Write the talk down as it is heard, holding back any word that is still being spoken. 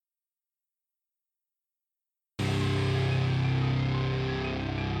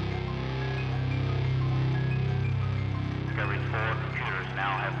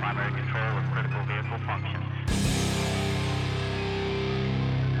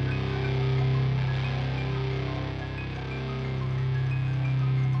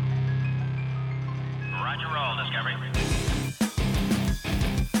roll, Discovery.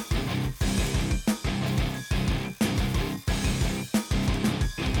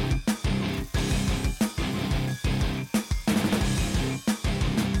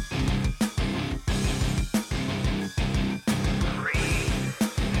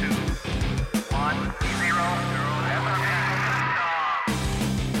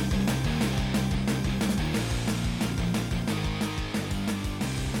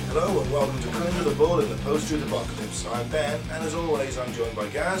 Hello and welcome to Crunch of the Ball in the Post-Truth Apocalypse. I'm Ben, and as always I'm joined by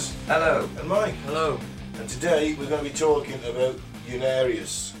Gaz. Hello. And Mike. Hello. And today we're going to be talking about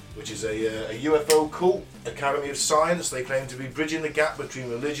Unarius, which is a UFO cult, Academy of Science. They claim to be bridging the gap between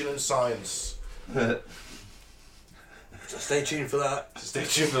religion and science. So stay tuned for that. So stay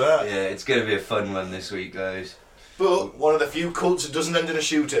tuned for that. Yeah, it's going to be a fun one this week, guys. But one of the few cults that doesn't end in a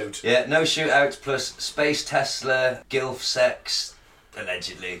shootout. Yeah, no shootouts plus Space Tesla, gilf sex,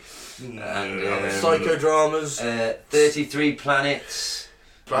 allegedly. And Psychodramas. 33 planets.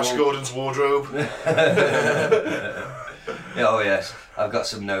 Flash Gordon's wardrobe. Oh yes, I've got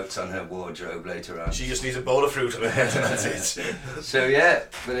some notes on her wardrobe later on. She just needs a bowl of fruit on her head and that's it. So yeah,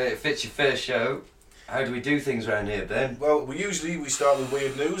 but if it's your first show, how do we do things around here, Ben? Well, we start with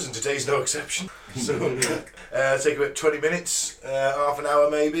weird news, and today's no exception. So, take about 20 minutes, half an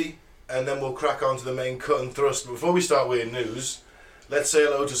hour maybe, and then we'll crack on to the main cut and thrust. But before we start weird news, let's say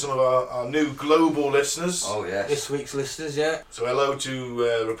hello to some of our new global listeners. Oh yes. This week's listeners, yeah. So hello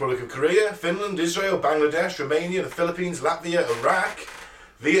to Republic of Korea, Finland, Israel, Bangladesh, Romania, the Philippines, Latvia, Iraq,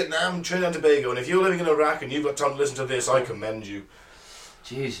 Vietnam, Trinidad and Tobago. And if you're living in Iraq and you've got time to listen to this, I commend you.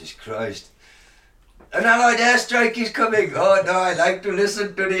 Jesus Christ. An Allied airstrike is coming. Oh no, I like to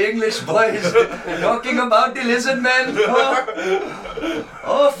listen to the English boys talking about the lizard men.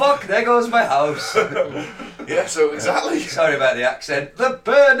 Oh fuck, there goes my house. Yeah, so exactly. Sorry about the accent. The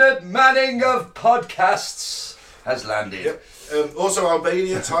Bernard Manning of podcasts has landed. Yep. Also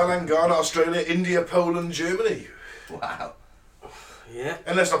Albania, Thailand, Ghana, Australia, India, Poland, Germany. Wow. Yeah.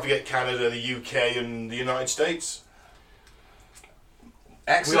 And let's not forget Canada, the UK and the United States.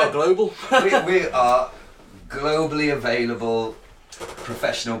 Excellent. We are global. we are globally available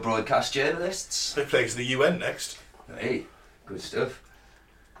professional broadcast journalists. They play to the UN next. Hey, good stuff.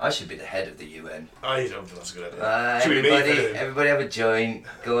 I should be the head of the UN. I don't think that's a good idea. Should be me, Everybody have a joint,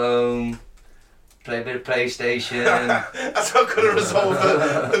 go home, play a bit of PlayStation. That's not going to resolve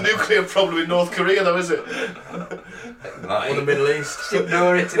the nuclear problem in North Korea though, is it? Right. Or the Middle East. Just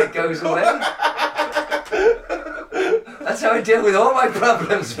ignore it till it goes away. That's how I deal with all my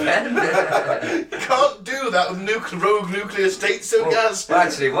problems, Ben. You can't do that with rogue nuclear states, so Gaz. Well,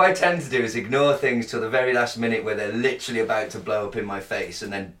 actually, what I tend to do is ignore things till the very last minute where they're literally about to blow up in my face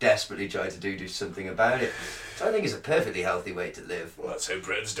and then desperately try to do something about it. So I think it's a perfectly healthy way to live. Well, that's how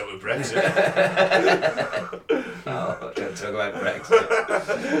Britain's done with Brexit. Oh, don't talk about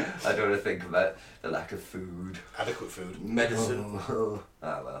Brexit. I don't want to think about the lack of food. Adequate food. Medicine. Oh,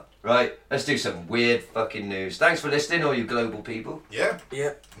 well. Right, let's do some weird fucking news. Thanks for listening, all you global people. Yeah.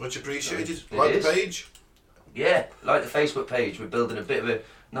 Yeah. Much appreciated. It Like is. the page. Yeah, like the Facebook page. We're building a bit of a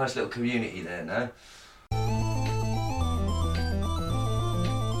nice little community there now.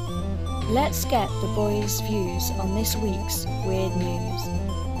 Let's get the boys' views on this week's weird news.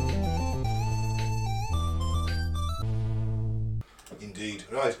 Indeed.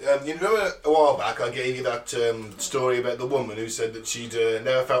 Right. You remember a while back I gave you that story about the woman who said that she'd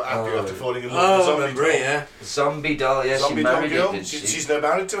never felt happier after falling in love with a zombie doll. Yeah. Zombie doll, yeah, Zombie she doll married girl. it, didn't she? She's now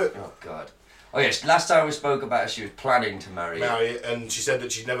married to it. Oh, God. Oh, yes, last time we spoke about her, she was planning to marry it. Marry it, and she said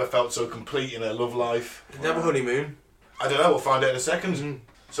that she'd never felt so complete in her love life. Never honeymoon. I don't know, we'll find out in a second.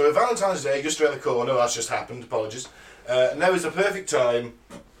 So Valentine's Day, just around the corner, that's just happened, apologies. Now is the perfect time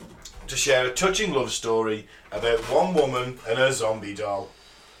to share a touching love story about one woman and her zombie doll.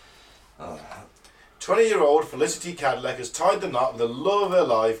 20-year-old Felicity Cadillac has tied the knot with the love of her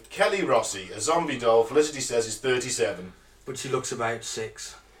life, Kelly Rossi, a zombie doll Felicity says is 37. But she looks about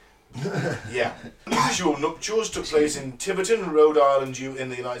 6. Yeah. Unusual nuptials took place in Tiverton, Rhode Island, in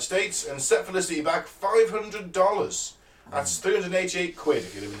the United States, and set Felicity back $500. That's 388 quid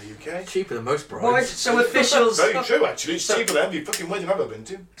if you live in the UK. Cheaper than most brides. What? So officials... Very true, actually. It's cheaper than every fucking wedding I've ever been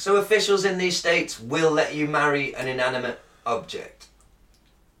to. So officials in these states will let you marry an inanimate object?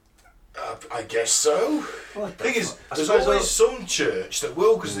 I guess so. What the Thing is, fuck? there's always some church that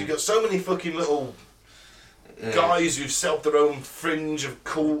will, because they've got so many fucking little guys who've set up their own fringe of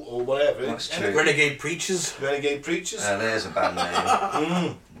cult or whatever. That's true. Renegade preachers. Renegade preachers. There's a band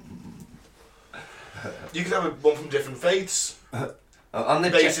name. You could have one from different faiths. On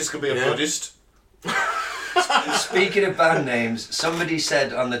the basis could be a Buddhist. Speaking of band names, somebody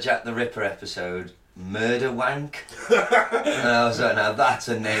said on the Jack the Ripper episode Murder Wank. And I was like, now that's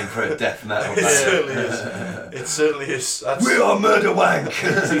a name for a death metal It band. certainly is. It certainly is. That's, We are Murder Wank.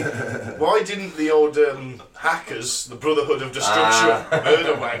 why didn't the old hackers, the Brotherhood of Destruction,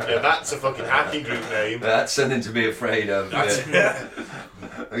 Murder Wanker? That's a fucking hacking group name. That's something to be afraid of. That's, Yeah.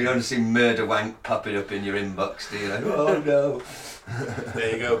 You don't see Murder Wank popping up in your inbox, do you? Like, oh no.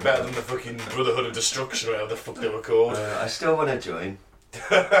 There you go. Better than the fucking Brotherhood of Destruction, or whatever the fuck they were called. I still want to join.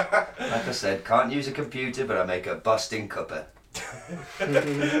 Like I said, can't use a computer, but I make a busting cuppa.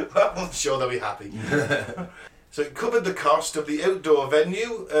 Well, I'm sure they'll be happy. So it covered the cost of the outdoor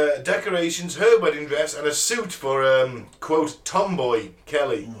venue, decorations, her wedding dress, and a suit for, quote, tomboy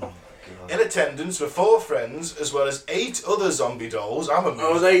Kelly. In attendance were 4 friends, as well as 8 other zombie dolls. I'm amused.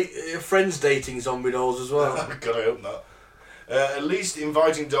 Oh, they friends dating zombie dolls as well. God, I hope not. At least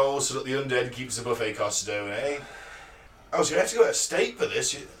inviting dolls so that the undead keeps the buffet costs down, eh? Oh, so you have to go out of state for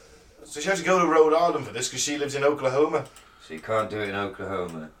this. So she had to go to Rhode Island for this because she lives in Oklahoma. So you can't do it in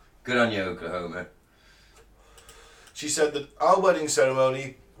Oklahoma. Good on you, Oklahoma. She said that our wedding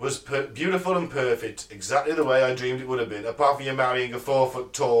ceremony was beautiful and perfect, exactly the way I dreamed it would have been, apart from you marrying a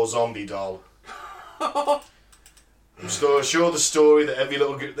 4-foot-tall zombie doll. I'm sure the story that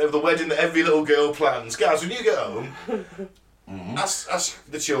the wedding that every little girl plans. Guys, when you get home, ask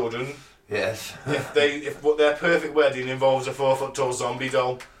the children Yes. if what their perfect wedding involves a 4-foot-tall zombie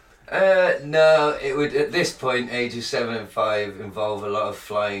doll. No, it would at this point, ages 7 and 5, involve a lot of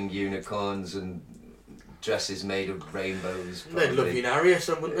flying unicorns and dresses made of rainbows. They'd love Unarius,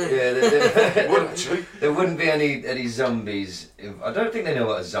 wouldn't they? Yeah, It would actually. there wouldn't be any zombies. I don't think they know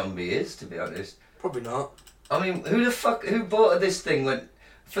what a zombie is, to be honest. Probably not. I mean, who bought this thing when...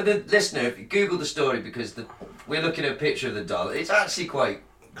 For the listener, if you Google the story, because we're looking at a picture of the doll, it's actually quite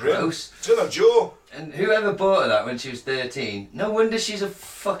gross. It's got a jaw. And whoever bought her that when she was 13, no wonder she's a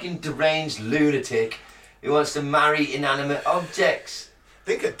fucking deranged lunatic who wants to marry inanimate objects. I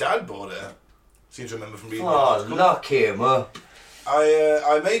think her dad bought it. Seem to remember from reading the Oh, article. lock him up.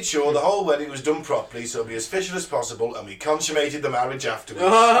 I made sure the whole wedding was done properly so it'd be as official as possible, and we consummated the marriage afterwards.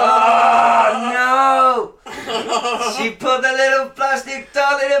 Oh, no! She put the little plastic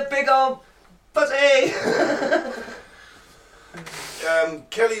doll in a big old pussy!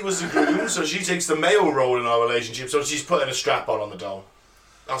 Kelly was the groom, so she takes the male role in our relationship, so she's putting a strap on the doll.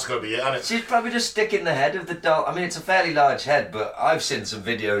 That's got to be it, isn't it? She's probably just sticking the head of the doll. I mean, it's a fairly large head, but I've seen some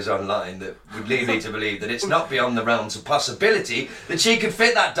videos online that would lead me to believe that it's not beyond the realms of possibility that she could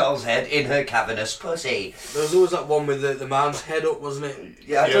fit that doll's head in her cavernous pussy. There was always that one with the man's head up, wasn't it?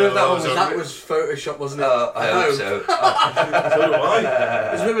 Yeah, I don't know if that one was... That was Photoshop, wasn't it? I hope so. So do I.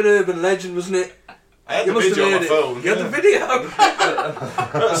 It was a bit of an urban legend, wasn't it? I had the video on my phone. You had the video?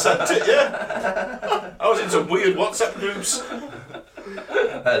 I sent it, yeah. I was in some weird WhatsApp groups.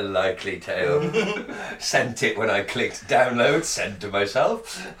 A likely tale. Sent it when I clicked download, sent to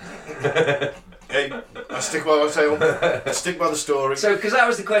myself. Hey, I stick by my tale. I stick by the story. So, because that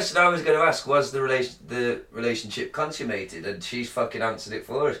was the question I was going to ask, was the relationship consummated? And she's fucking answered it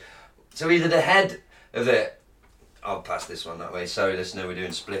for us. So either the head of it... I'll pass this one that way. Sorry, listener, we're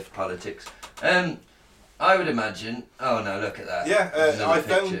doing spliff politics. I would imagine... Oh no, look at that. Yeah, There's I another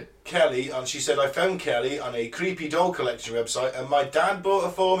found picture. Kelly, and she said, I found Kelly on a creepy doll collection website, and my dad bought her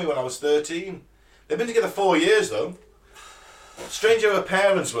for me when I was 13. They've been together 4 years, though. Strange how her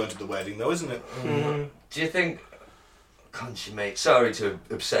parents weren't at the wedding, though, isn't it? Mm-hmm. Do you think... Consummate... Sorry to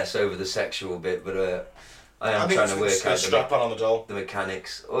obsess over the sexual bit, but I am trying to work out strap on the doll. the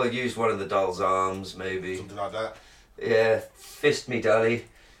mechanics. Or use one of the doll's arms, maybe. Something like that. Yeah, fist me, dolly.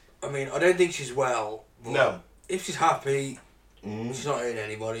 I mean, I don't think she's well. But No. If she's happy, she's not hurting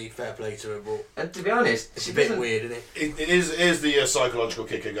anybody, fair play to her, but And to be honest, it's she a bit doesn't- weird, isn't it? It is the psychological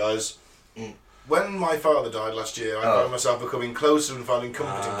kicker, guys. When my father died last year, I found myself becoming closer and finding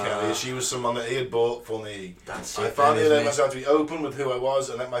comfort in Kelly, as she was someone that he had bought for me. That's I it, finally then, let isn't it? myself to be open with who I was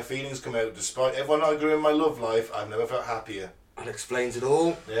and let my feelings come out. Despite everyone I grew in my love life, I've never felt happier. That explains it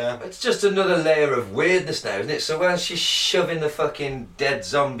all. Yeah. It's just another layer of weirdness now, isn't it? So while she's shoving the fucking dead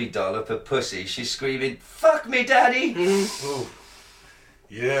zombie doll up her pussy, she's screaming, "Fuck me, daddy!" Ooh.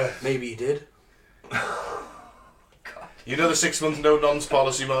 Yeah. Maybe he did. You know the 6-month no-nonce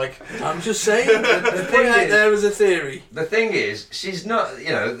policy, Mike? I'm just saying, the thing out is- there is a theory. The thing is, she's not,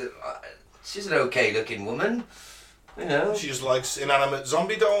 she's an okay-looking woman, you know. She just likes inanimate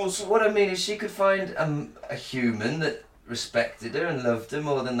zombie dolls. What I mean is she could find a human that respected her and loved her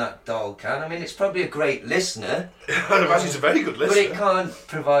more than that doll can. I mean, it's probably a great listener, I'd imagine she's a very good but listener. it can't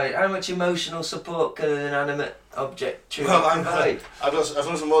provide... How much emotional support can an inanimate object truly Well, provide? I've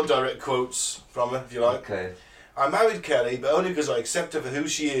done some more direct quotes from her, if you like. Okay. I married Kelly, but only because I accept her for who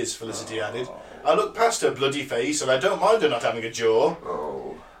she is, Felicity added. I look past her bloody face and I don't mind her not having a jaw.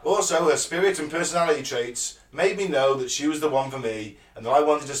 Oh. Also, her spirit and personality traits made me know that she was the one for me and that I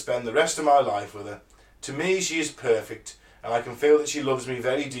wanted to spend the rest of my life with her. To me, she is perfect, and I can feel that she loves me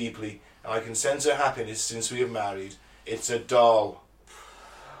very deeply, and I can sense her happiness since we have married. It's a doll.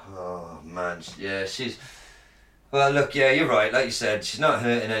 Oh, man. Yeah, she's... Well, look, yeah, you're right. Like you said, she's not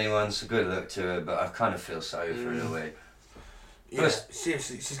hurting anyone, so good luck to her, but I kind of feel sorry for her in a way. Yeah,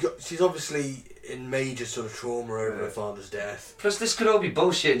 seriously, she's obviously in major sort of trauma over her father's death. Plus, this could all be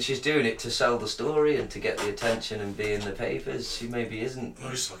bullshit, and she's doing it to sell the story and to get the attention and be in the papers. She maybe isn't.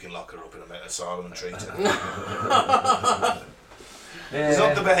 We'll just fucking lock her up in a mental asylum and treat her. It's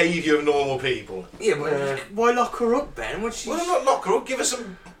not the behaviour of normal people. Yeah, but why lock her up, Ben? What's she? Well, not lock her up. Give her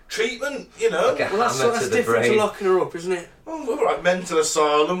some treatment, you know. Like well, that's different to locking her up, isn't it? Oh, all right, mental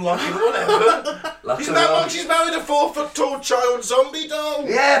asylum, locking whatever. Lock She's her that up. long. She's married a 4-foot-tall child zombie doll.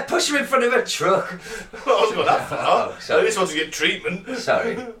 Yeah, push her in front of a truck. I wasn't going that far. Sorry. I just want to get treatment.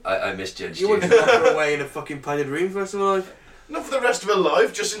 Sorry, I misjudged You you. wouldn't lock her away in a fucking padded room for the rest of her life? Not for the rest of her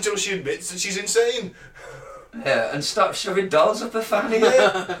life, just until she admits that she's insane. Yeah, and stop shoving dolls up her fanny.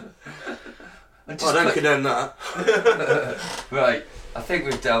 Yeah. And I don't condone that. Right, I think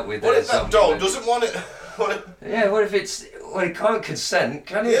we've dealt with What if that zombie doll men. doesn't want it? Yeah, what if it's... Well, it can't consent,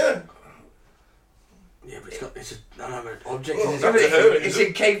 can it? Yeah. Yeah, but it's not. It's an object. Well, isn't Yeah, it? but Up to her, it's isn't it?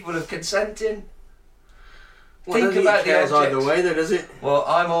 incapable of consenting. Well, I don't think think about it the cares either object. way, though, does it? Well,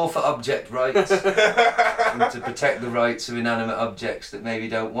 I'm all for object rights. And to protect the rights of inanimate objects that maybe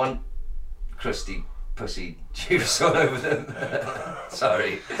don't want crusty pussy juice all over them.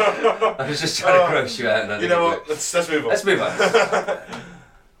 Sorry. I was just trying to gross you out. And I You think know it what? worked. Let's move on. Let's move on.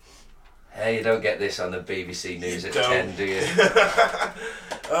 Hey, you don't get this on the BBC News at don't. 10, do you?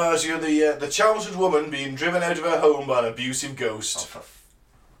 So you're the childhood woman being driven out of her home by an abusive Oh, ghost.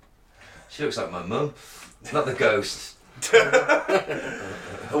 She looks like my mum. Not the ghost.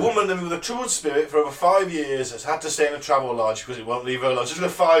 A woman living with a troubled spirit for over 5 years has had to stay in a travel lodge because it won't leave her alone. Just for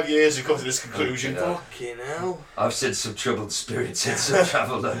 5 years to come to this conclusion. Okay. Fucking hell. I've seen some troubled spirits in some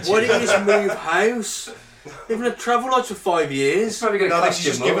travel lodges. Why didn't you just move house? Living in a travel lodge for 5 It's years? probably going to No, I think cost she's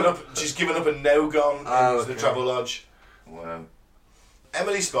you just more. given up. She's given up and now gone Oh, into the okay. travel lodge. Wow.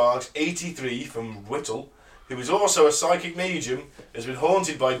 Emily Sparks, 83, from Whittle, who is also a psychic medium, has been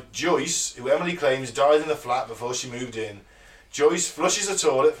haunted by Joyce, who Emily claims died in the flat before she moved in. Joyce flushes the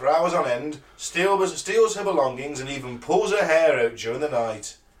toilet for hours on end, steals her belongings, and even pulls her hair out during the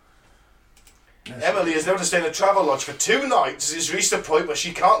night. Emily has now to stay in a travel lodge for 2 nights as it's reached a point where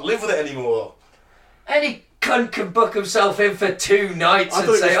she can't live with it anymore. Any cunt can book himself in for 2 nights I and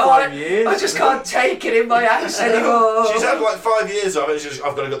thought it say, was 5 years. I just can't take it in my house anymore. She's had like 5 years of it. She's just,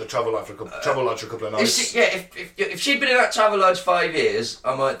 I've got to go to the travel lodge for a couple of nights. If she'd been in that travel lodge 5 years,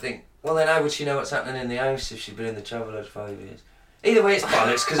 I might think, well then how would she know what's happening in the house if she'd been in the travel lodge 5 years? Either way it's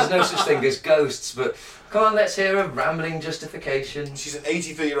bollocks, because there's no such thing as ghosts, but come on, let's hear a rambling justification. She's an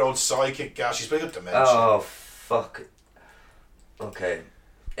 83-year-old psychic gal. She's picking up dementia. Oh, fuck. Okay.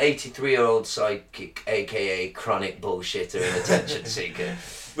 83-year-old psychic, aka chronic bullshitter and attention seeker.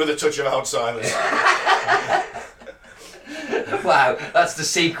 With a touch of Alzheimer's. Wow, that's the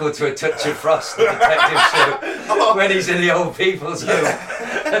sequel to A Touch of Frost, the detective show, when he's in the old people's home.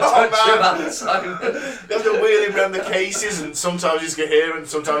 A touch of Alzheimer's. You have to wheel him around the cases, and sometimes he's coherent, and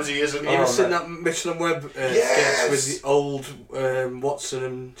sometimes he isn't. You ever seen that Michelin Web Yes. sketch with the old Watson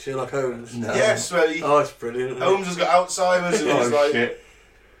and Sherlock Holmes? No. Yes, where he, Oh, it's brilliant. isn't it? Holmes has got Alzheimer's, and Oh, he's like, shit.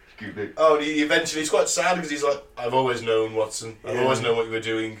 oh, and he eventually, he's quite sad because he's like, I've always known, Watson. I've Yeah. always known what you were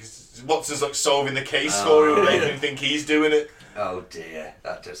doing. 'Cause Watson's like solving the case for him, making him think he's doing it. Oh dear,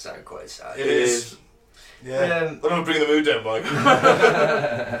 that does sound quite sad. It is. Yeah. I don't want to bring the mood down, Mike.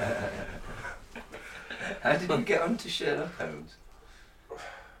 How did you get onto Sherlock Holmes?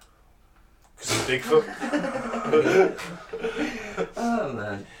 Because of Bigfoot. Oh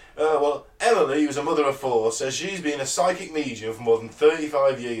man. Well, Emily, who's a mother of 4, says she's been a psychic medium for more than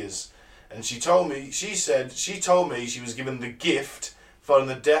 35 years. And she told me she was given the gift following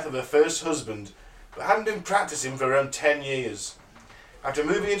the death of her first husband, but hadn't been practicing for around 10 years. After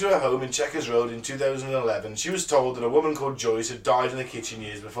moving into her home in Chequers Road in 2011, she was told that a woman called Joyce had died in the kitchen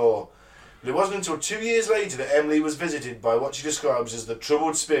years before. But it wasn't until 2 years later that Emily was visited by what she describes as the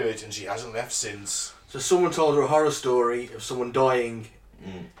troubled spirit, and she hasn't left since. So someone told her a horror story of someone dying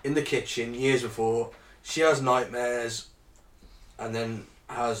in the kitchen years before. She has nightmares and then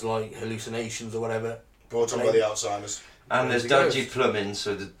has like hallucinations or whatever. Brought on by the Alzheimer's. And there's There's a dodgy ghost. plumbing,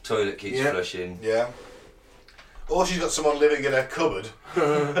 so the toilet keeps Yeah. flushing. Yeah. Or she's got someone living in her cupboard.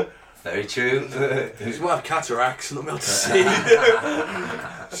 Very true. She's might have cataracts and not be able to see.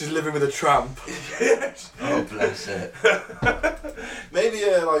 She's living with a tramp. Oh, bless her. Maybe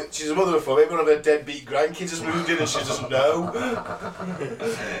like she's a mother of four. Maybe one of her deadbeat grandkids has moved in and she doesn't know.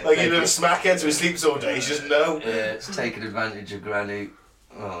 Like you know, smackhead so he sleeps all day. She doesn't know. Yeah, it's taking advantage of Granny.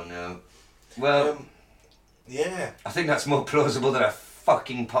 Oh no. Well, yeah. I think that's more plausible than a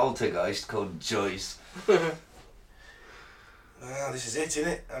fucking poltergeist called Joyce. This is it, isn't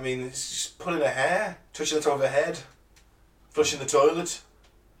it? I mean, it's just pulling her hair, touching the top of her head, flushing the toilet.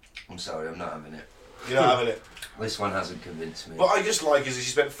 I'm sorry, I'm not having it. You're not having it. This one hasn't convinced me. What I just like is that she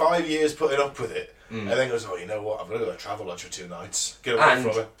spent 5 years putting up with it, and then goes, oh, you know what, I've got to go to Travelodge for 2 nights. Get away And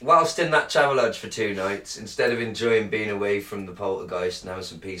from her. whilst in that Travelodge for 2 nights, instead of enjoying being away from the poltergeist and having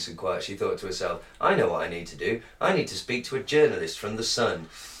some peace and quiet, she thought to herself, I know what I need to do. I need to speak to a journalist from The Sun.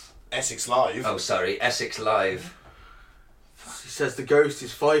 Essex Live. Oh, sorry, Essex Live. She says the ghost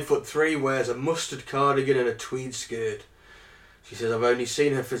is 5'3", wears a mustard cardigan and a tweed skirt. She says, I've only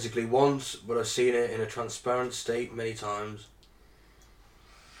seen her physically once, but I've seen her in a transparent state many times.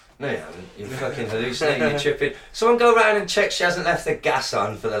 No, you haven't. You're fucking hallucinating, you're tripping. Someone go round and check she hasn't left the gas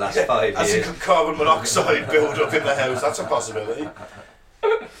on for the last 5 That's years. a carbon monoxide build up in the house. That's a possibility.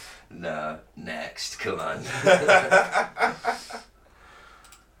 No, next, come on.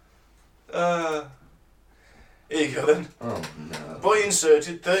 Here you go then. Oh no. Boy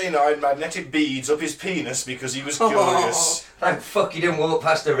inserted 39 magnetic beads up his penis because he was curious. Thank fuck you didn't walk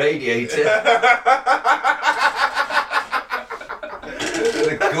past the radiator.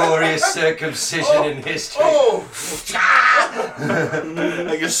 The goriest circumcision in history. Oh!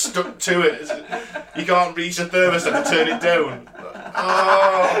 And you're stuck to it. You can't reach the thermostat to turn it down.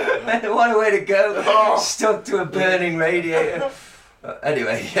 Oh! What a way to go. Oh. Stuck to a burning radiator.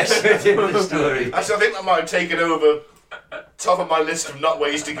 Anyway, yes, we're doing the story. Actually, I think that might have taken over top of my list of not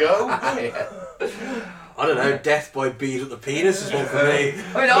ways to go. Yeah. I don't know, death by bead up the penis is one for me.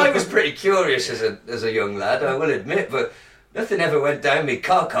 I mean, I was pretty curious as a young lad, I will admit, but nothing ever went down me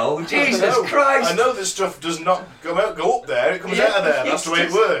cockhole. Jesus Christ! I know this stuff does not go up there, it comes out of there. That's the way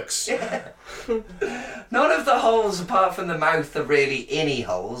it works. Yeah. None of the holes apart from the mouth are really innie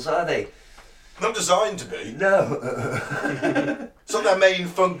holes, are they? Not designed to be. No. It's not their main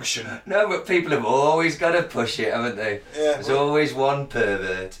function. No, but people have always got to push it, haven't they? Yeah. There's always one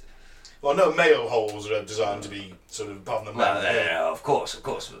pervert. Well, no, male holes are designed to be sort of above the Well, man. yeah, of course,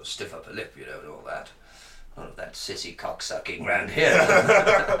 we'll stiff up a lip, you know, and all that. None of that sissy cocksucking round here.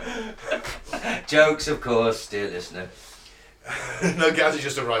 Jokes, of course, dear listener. No, Gaz is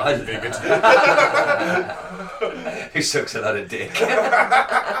just a right bigot. Who sucks a lot of dick.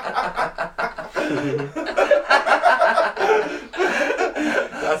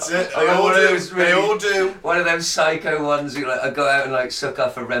 That's it. I They all one of do. those They really- all do. One of those psycho ones who like I go out and like suck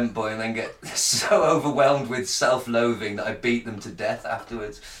off a rent boy and then get so overwhelmed with self-loathing that I beat them to death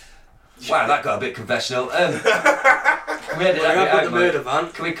afterwards. Wow, that got a bit confessional. We edit that Put out, the mate. murder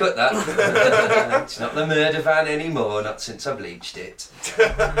van. Can we cut that? It's not the murder van anymore, not since I bleached it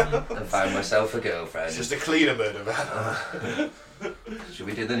and found myself a girlfriend. It's just a cleaner murder van. Should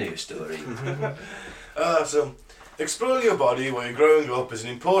we do the news story? So, exploring your body while you're growing up is an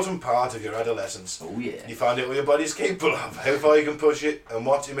important part of your adolescence. Oh yeah. You find out what your body's capable of, how far you can push it, and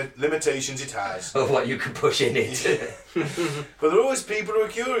what limitations it has. Of what you can push in it. But there are always people who are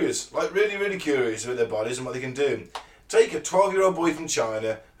curious, like really, really curious about their bodies and what they can do. Take a 12-year-old boy from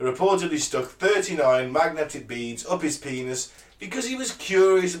China who reportedly stuck 39 magnetic beads up his penis because he was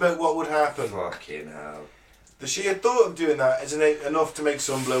curious about what would happen. Fucking hell. The sheer thought of doing that is enough to make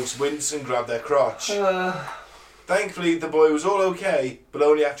some blokes wince and grab their crotch. Thankfully, the boy was all okay, but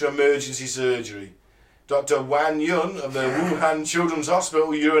only after emergency surgery. Dr. Wan Yun of the Wuhan Children's Hospital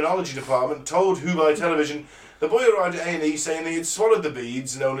Urinology Department told Who by Television the boy arrived at A&E saying he had swallowed the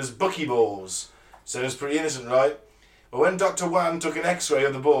beads known as buckyballs. Sounds pretty innocent, right? But when Dr. Wan took an x-ray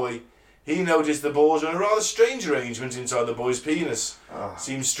of the boy, he noticed the balls were in a rather strange arrangement inside the boy's penis.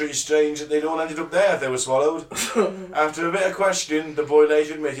 Seems pretty strange that they'd all ended up there if they were swallowed. After a bit of questioning, the boy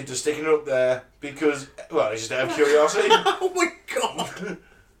later admitted to sticking it up there because, well, it's just out of curiosity. Oh my god!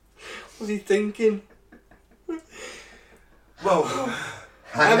 What was he thinking? Well,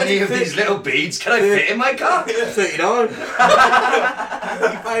 How many of these little beads can I fit in my cock? 39.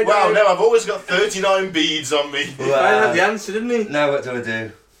 wow, now I've always got 39 beads on me. I had the answer, didn't he? Now what do I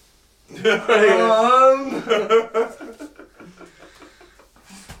do?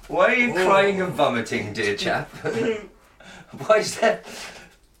 Why are you crying and vomiting, dear chap? Why is there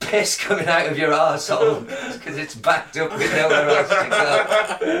piss coming out of your arsehole? Because it's backed up with nowhere else to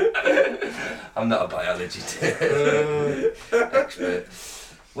go. I'm not a biology expert.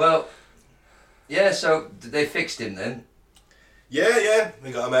 Well, yeah, so they fixed him then. Yeah,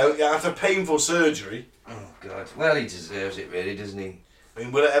 they got him out. Yeah, after painful surgery. Oh, God. Well, he deserves it, really, doesn't he? I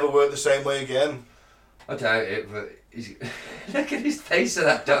mean, will it ever work the same way again? I doubt it, but look at his face of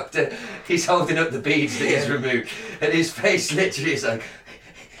that doctor. He's holding up the beads that he's removed, and his face literally is like,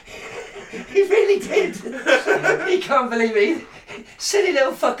 he really did. He can't believe it. Silly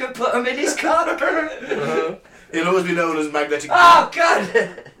little fucker put him in his cock. He'll always be known as Magnetic. Oh,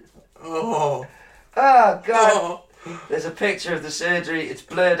 God. Oh. Oh, God. Oh. There's a picture of the surgery. It's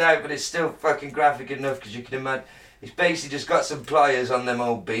blurred out, but it's still fucking graphic enough because you can imagine. He's basically just got some pliers on them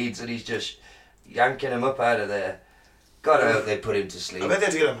old beads and he's just yanking them up out of there. God, I hope they put him to sleep. I bet they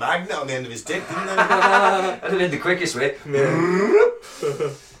had to get a magnet on the end of his dick, didn't they? That'd have been the quickest way.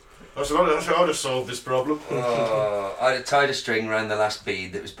 That's how I would have solved this problem. Oh, I'd have tied a string around the last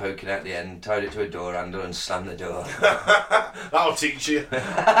bead that was poking out the end, tied it to a door handle and slammed the door. That'll teach you. You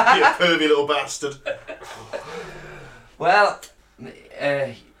pervy little bastard. Well,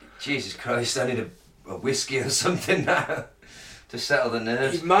 Jesus Christ, I need a whiskey or something now to settle the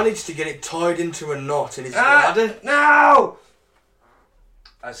nerves. He managed to get it tied into a knot in his bladder. No!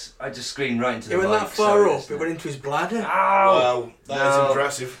 I just screamed right into the It mic. went that far up, it went into his bladder. Ow! Wow, that is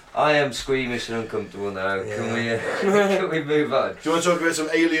impressive. I am squeamish and uncomfortable now. Yeah. Can we move on? Do you want to talk about some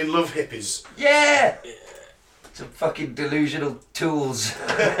alien love hippies? Yeah! Some fucking delusional tools.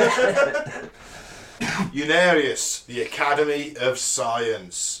 Unarius, the Academy of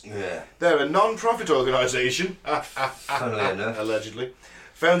Science. Yeah. They're a non-profit organisation, Funnily enough. allegedly,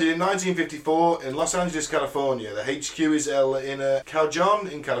 founded in 1954 in Los Angeles, California. The HQ is in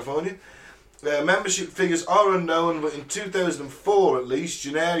Calgon in California. Membership figures are unknown, but in 2004 at least,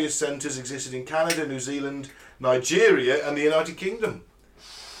 Unarius centres existed in Canada, New Zealand, Nigeria and the United Kingdom.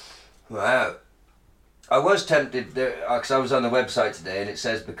 Wow. I was tempted, because I was on the website today and it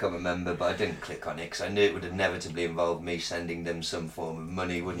says become a member, but I didn't click on it because I knew it would inevitably involve me sending them some form of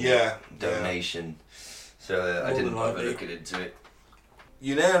money, wouldn't it? Donation. So I didn't bother looking into it.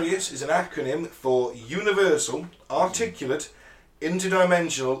 Unarius is an acronym for Universal, Articulate,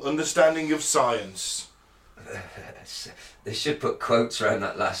 Interdimensional Understanding of Science. They should put quotes around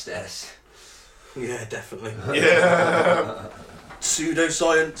that last S. Yeah, definitely. Yeah.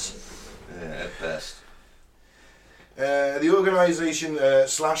 Pseudoscience. Yeah, at best. The organisation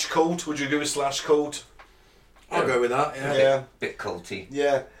slash cult, would you agree with slash cult? I'll go with that, yeah. Yeah. Bit culty.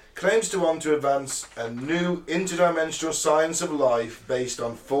 Yeah. Claims to want to advance a new interdimensional science of life based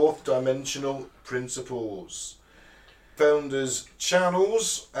on fourth dimensional principles. Founders'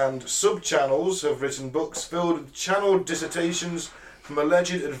 channels and sub-channels have written books filled with channeled dissertations from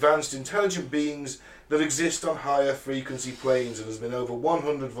alleged advanced intelligent beings that exist on higher frequency planes, and there's been over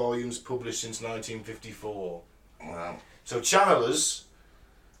 100 volumes published since 1954. Wow. So channelers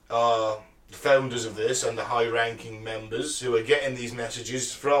are the founders of this and the high-ranking members who are getting these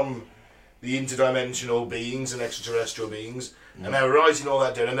messages from the interdimensional beings and extraterrestrial beings, and they're writing all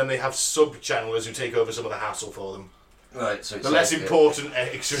that down, and then they have sub-channelers who take over some of the hassle for them. Right, so it's The less important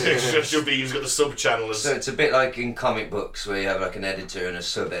extraterrestrial beings got the sub-channelers. So it's a bit like in comic books where you have like an editor and a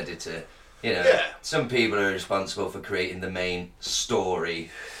sub-editor. You know, Yeah. some people are responsible for creating the main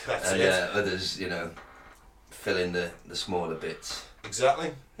story, That's and it. others, you know, fill in the smaller bits.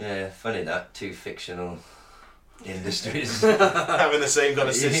 Exactly. Yeah, funny that, two fictional industries. Having the same kind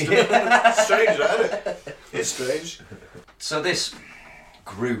of system. It's strange, isn't it? It's strange. So this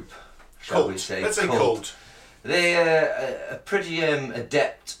group, shall we Cult. say, Let's say cult. they are pretty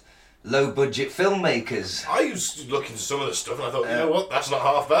adept, low-budget filmmakers. I was looking at some of the stuff and I thought, you know what, that's not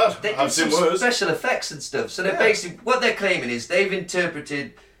half bad. They I've did seen some worse. special effects and stuff. So they're Yeah. basically, what they're claiming is they've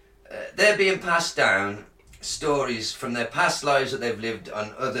interpreted, they're being passed down stories from their past lives that they've lived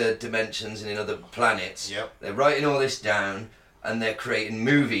on other dimensions and in other planets. Yep. They're writing all this down and they're creating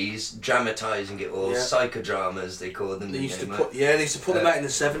movies, dramatising it all, Yeah. psychodramas they call them. They used to you know, put them out in the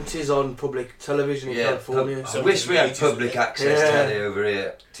 70s on public television in California. I wish we had 70s, public access Yeah. telly over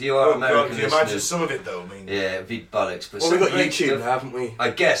here. To you, our Oh, American God, can you imagine listeners. some of it though? I mean, Yeah, it'd be bollocks. But Well, some we've got great YouTube, stuff, haven't we? I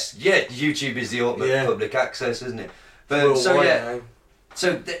guess, yeah, YouTube is the ultimate Yeah. public access, isn't it? But Worldwide so yeah, now.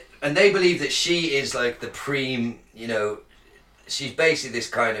 so and they believe that she is like the you know, she's basically this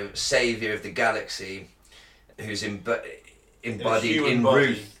kind of saviour of the galaxy, who's embodied human in body.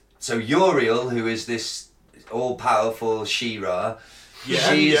 Ruth. So Uriel, who is this all-powerful She-Ra, yeah,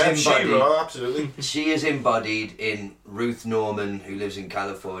 she is yeah, embodied. She-Ra, absolutely. She is embodied in Ruth Norman, who lives in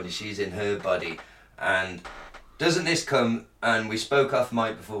California. She's in her body. And doesn't this come, and we spoke off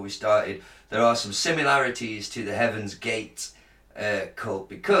mic before we started, there are some similarities to the Heaven's Gate cult,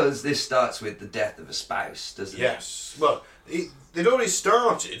 because this starts with the death of a spouse, doesn't it? Yes. Well, they'd already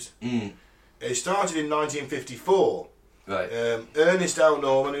started. Mm. It started in 1954. Right. Ernest L.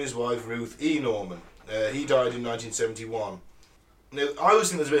 Norman and his wife Ruth E. Norman. He died in 1971. Now, I always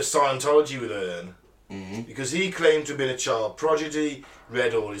think there's a bit of Scientology with Ern, because he claimed to have been a child prodigy,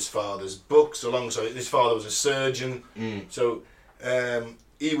 read all his father's books alongside. His father was a surgeon, so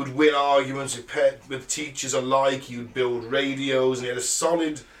he would win arguments with teachers alike. He would build radios, and he had a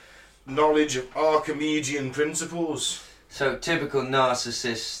solid knowledge of Archimedean principles. So typical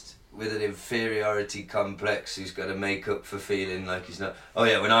narcissist with an inferiority complex who's got to make up for feeling like he's not. Oh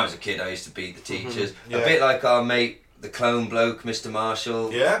yeah, when I was a kid I used to beat the teachers. Yeah. A bit like our mate, the clone bloke, Mr.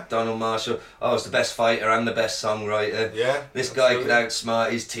 Marshall. Yeah. Donald Marshall. I was the best fighter and the best songwriter. Yeah. This guy could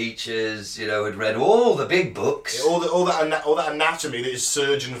outsmart his teachers, you know, had read all the big books. Yeah, all that anatomy that his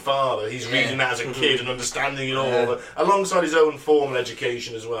surgeon father, he's reading that as a kid and understanding it all, alongside his own formal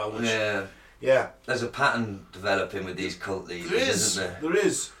education as well. Which, yeah. There's a pattern developing with these cult leaders, isn't there? There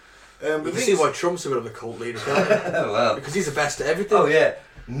is. You can see why Trump's a bit of a cult leader, can't you? Well, because he's the best at everything. Oh yeah.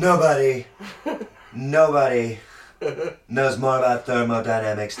 Nobody knows more about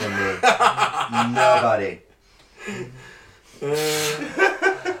thermodynamics than me. Nobody.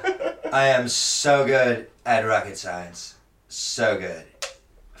 I am so good at rocket science. So good.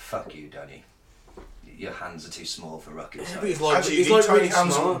 Fuck you, Donny. Your hands are too small for rocket science. He's like tiny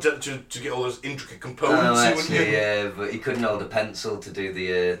hands to get all those intricate components. Oh, actually, yeah, but he couldn't hold a pencil to do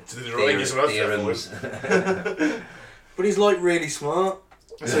the theorems. But he's like really smart.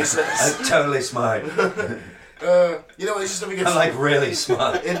 Totally smart. You know, it's just never gets. I'm like really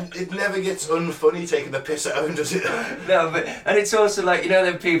smart. It never gets unfunny taking the piss out of him, does it? No, and it's also like, you know,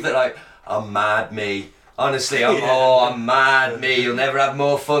 them people that are like, I'm mad me. Honestly, I'm mad me. You'll never have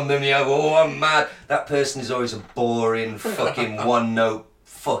more fun than me. Oh, I'm mad. That person is always a boring fucking one note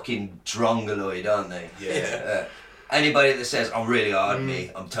fucking drongoloid, aren't they? Yeah. Anybody that says I'm really hard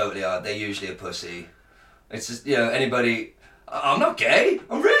me, I'm totally hard, they're usually a pussy. It's just, you know, anybody. I'm not gay.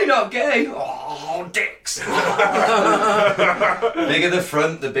 I'm really not gay. Oh, dicks. Bigger the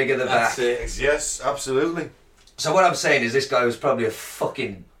front, the bigger the back. That's it. Yes, absolutely. So what I'm saying is this guy was probably a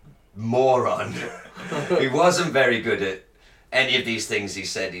fucking moron. He wasn't very good at any of these things he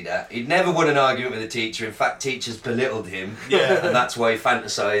said he'd never won an argument with a teacher. In fact, teachers belittled him. Yeah. And that's why he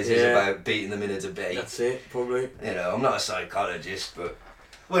fantasises about beating them in a debate. That's it, probably. You know, I'm not a psychologist, but...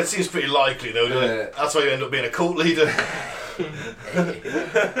 Well, it seems pretty likely, though, doesn't it? That's why you end up being a cult leader.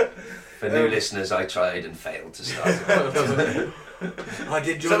 For new listeners, I tried and failed to start. I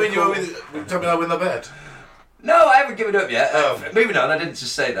did Does that mean you win the bet? No, I haven't given up yet. Moving on, I didn't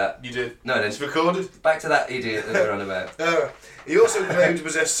just say that. You did? No, I didn't. It's recorded? Back to that idiot that we're on about. He also claimed to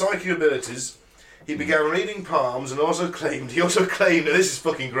possess psychic abilities. He began reading palms and also claimed, and this is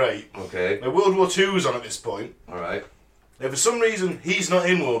fucking great. Okay. Now, World War II was on at this point. Alright. Now, for some reason, he's not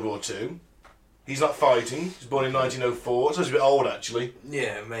in World War II. He's not fighting. He's born in 1904, so he's a bit old, actually.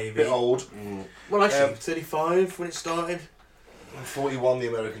 Yeah, maybe. A bit old. Well, actually, 35 when it started. 41 the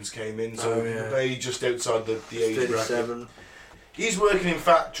Americans came in, so maybe just outside the age 37. bracket. He's working in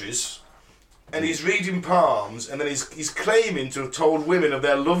factories, and he's reading palms, and then he's claiming to have told women of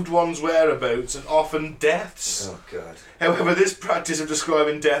their loved ones' whereabouts and often deaths. Oh, God. However, this practice of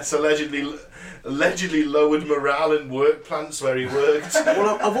describing deaths allegedly lowered morale in work plants where he worked.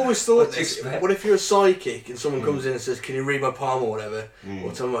 Well, I've always thought this. What if you're a psychic and someone comes in and says, "Can you read my palm or whatever,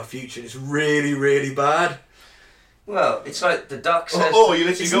 or tell me my future?" And it's really, really bad. Well, it's like the duck says... you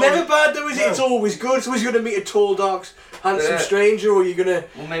literally It's never bad though, is it? It's always good. It's always going to meet a tall, dark, handsome stranger, or you're going to...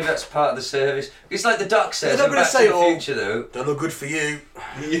 Well, maybe that's part of the service. It's like the duck says They're in not going Back to say, to the Future, though. "Don't look good for you.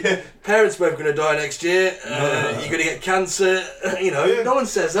 Yeah. Parents both going to die next year. You're going to get cancer." You know, no one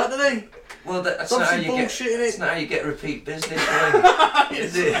says that, do they? Well, that's not how you bullshit, get. innit? It's not how you get repeat business, right?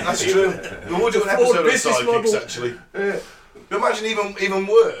 Is it? That's true. We'll do an episode on business psychics, model. actually. Imagine even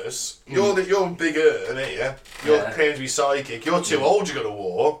worse. You're bigger than it, yeah? You're claiming to be psychic. You're too old to go to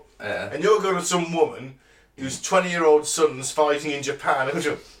war. Yeah. And you're going to some woman whose 20-year-old son's fighting in Japan. And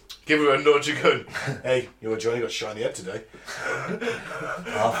you give her a nudge and go, "Hey, your Johnny got shot in the head today."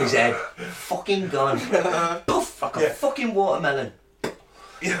 Half his head. Fucking gone. Poof! Like a fucking watermelon.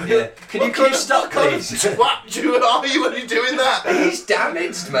 Yeah. Can you stop, please? What are you when you're doing that? He's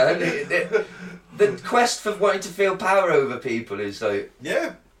damaged, man. The quest for wanting to feel power over people is like...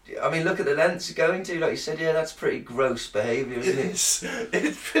 Yeah. I mean, look at the lengths you're going to. Like you said, yeah, that's pretty gross behaviour, isn't it?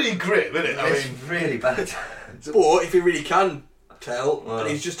 It's pretty grim, isn't it? It's really bad. But if he really can tell, and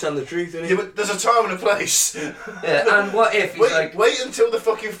he's just telling the truth, isn't he? Yeah, but there's a time and a place. Yeah, and what if he's wait until the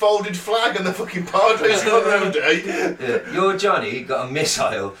fucking folded flag and the fucking Padres come round, eh? Yeah, your Johnny got a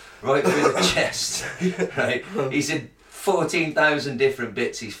missile right through the chest, right? He's in 14,000 different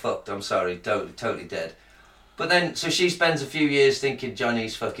bits he's fucked. I'm sorry, totally dead. But then, so she spends a few years thinking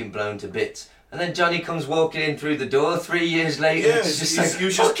Johnny's fucking blown to bits. And then Johnny comes walking in through the door 3 years later. Yeah, it's just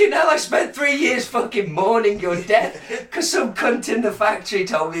like, fucking hell, I spent 3 years fucking mourning your death because some cunt in the factory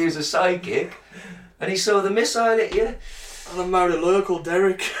told me he was a psychic and he saw the missile at you. And I married a lawyer called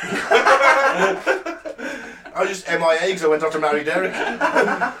Derek. I was just MIA because I went off to marry Derek.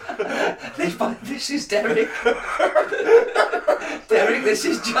 This is Derek. Derek, this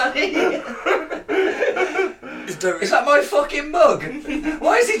is Johnny. Is that my fucking mug?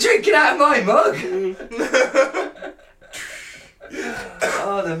 Why is he drinking out of my mug?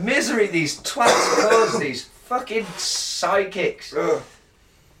 Oh, the misery these twats cause, these fucking psychics.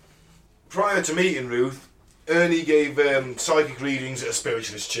 Prior to meeting Ruth, Ernie gave psychic readings at a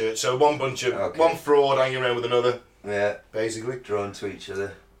spiritualist church. So one fraud hanging around with another. Yeah, basically drawn to each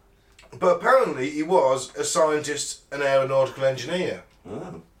other. But apparently he was a scientist, an aeronautical engineer.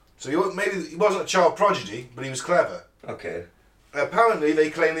 Oh. So he wasn't a child prodigy, but he was clever. Okay. Apparently they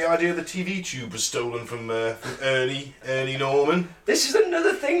claim the idea of the TV tube was stolen from Ernie Norman. This is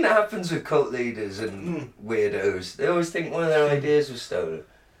another thing that happens with cult leaders and weirdos. They always think one of their ideas was stolen.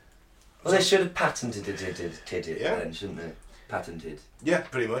 Well, they should have patented it then, shouldn't they? Patented. Yeah,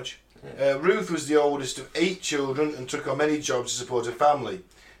 pretty much. Yeah. Ruth was the oldest of 8 children and took on many jobs to support her family.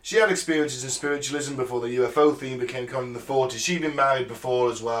 She had experiences in spiritualism before the UFO theme became common in the 40s. She'd been married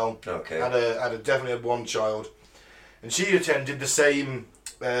before as well. Okay. Definitely had one child. And she attended the same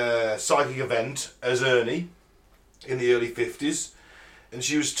psychic event as Ernie in the early 50s. And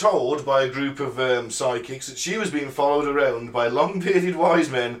she was told by a group of psychics that she was being followed around by long-bearded wise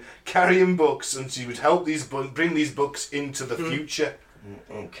men carrying books, and she would help bring these books into the future.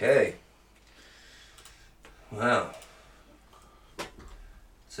 Okay. Wow.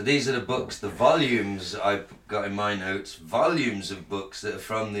 So these are the books, the volumes I've got in my notes, volumes of books that are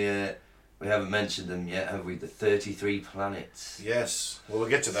from the, we haven't mentioned them yet, have we? The 33 planets. Yes, well, we'll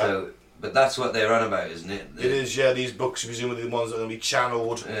get to that. So, but that's what they're on about, isn't it? It is, yeah, these books are presumably the ones that are going to be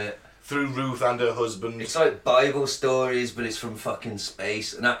channelled through Ruth and her husband. It's like Bible stories, but it's from fucking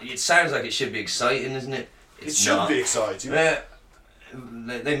space. And it sounds like it should be exciting, isn't it? It should be exciting.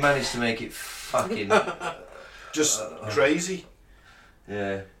 They managed to make it fucking... just crazy.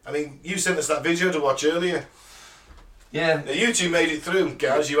 Yeah. I mean, you sent us that video to watch earlier. Yeah. Now, you two made it through,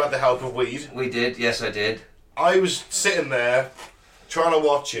 Gaz. You had the help of weed. We did, yes I did. I was sitting there, trying to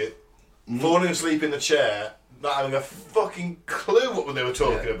watch it, falling asleep in the chair, not having a fucking clue what they were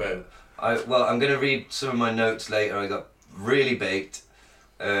talking about. I'm going to read some of my notes later. I got really baked,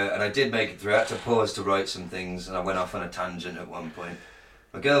 and I did make it through. I had to pause to write some things, and I went off on a tangent at one point.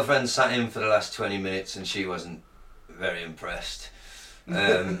 My girlfriend sat in for the last 20 minutes, and she wasn't very impressed. She's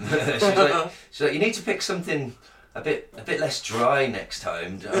like, you need to pick something a bit less dry next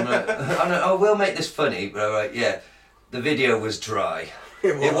time. I'm like, oh, we'll make this funny, but I'm like, yeah, the video was dry.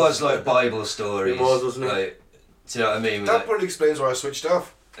 It was like Bible stories. It was, wasn't it? Like, do you know what I mean? That probably explains why I switched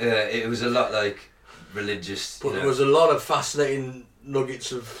off. It was a lot like religious. But there was a lot of fascinating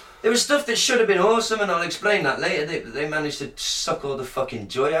nuggets of... There was stuff that should have been awesome, and I'll explain that later. They managed to suck all the fucking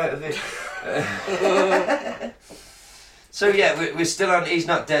joy out of it. So yeah, we're still on. He's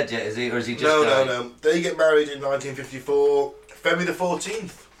not dead yet, is he? Or is he just died? No. They get married in 1954, February the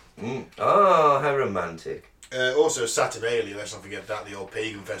 14th. Oh, how romantic. Also Saturnalia, let's not forget that, the old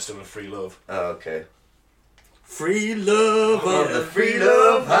pagan festival of free love. Oh, okay. Free love on the free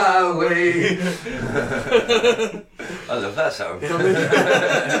love highway. I love that song.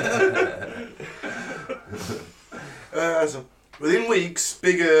 So within weeks,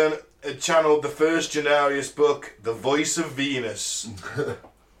 Big Ern had channeled the first Unarius book, The Voice of Venus.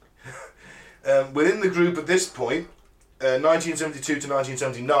 Within the group at this point, 1972 to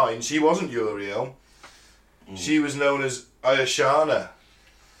 1979, she wasn't Uriel. She was known as Ayashana.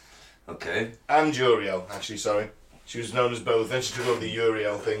 Okay. And Uriel, actually, sorry. She was known as both. Then she took over the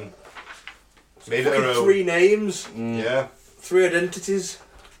Uriel thing. Made it her own. 3 names. Yeah. 3 identities.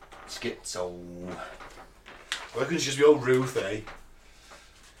 Schizo. Why couldn't she just be old Ruth, eh?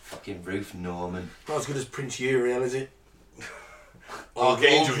 Fucking Ruth Norman. Not as good as Prince Uriel, is it?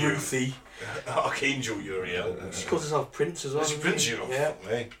 Archangel Old Ruthie. Archangel Uriel. She calls herself Prince as well. It's Prince Uriel. Yeah.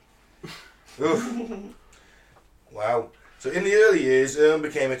 Oof. Wow. So in the early years, Ern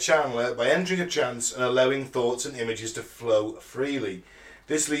became a channeler by entering a trance and allowing thoughts and images to flow freely.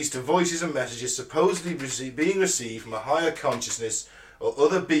 This leads to voices and messages supposedly being received from a higher consciousness or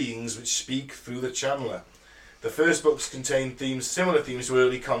other beings which speak through the channeler. The first books contain similar themes to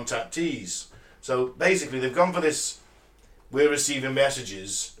early contactees. So basically they've gone for this we're receiving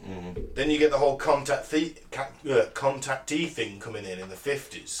messages. Then you get the whole contactee thing coming in the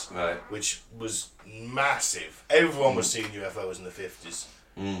 50s, Right. which was massive. Everyone was seeing UFOs in the 50s,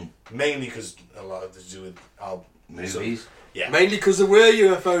 mainly because a lot of it to do with Movies. yeah. Mainly because there were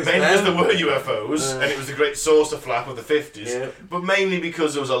UFOs. Mainly because there were UFOs, and it was the great saucer flap of the 50s. Yeah. But mainly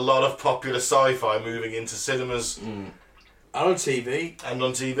because there was a lot of popular sci-fi moving into cinemas And on TV, and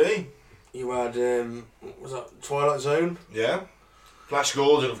on TV. you had what was that, Twilight Zone? Yeah. Flash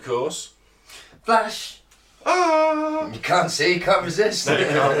Gordon, of course. Flash. Ah! You can't see, you can't resist. No, you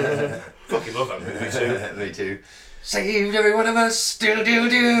can't. Fucking love that movie too. Me too. Saved every one of us. Do.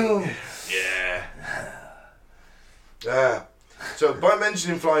 Yeah. So by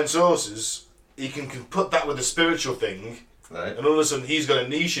mentioning flying saucers, he can put that with a spiritual thing, Right. and all of a sudden he's got a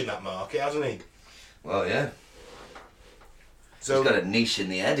niche in that market, hasn't he? Well, yeah. So, He's got a niche in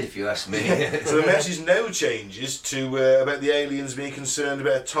the head, if you ask me. so the message now changes to about the aliens being concerned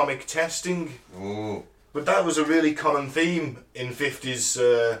about atomic testing. Ooh. But that was a really common theme in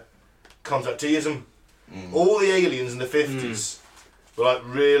 50s contacteeism. All the aliens in the 50s were like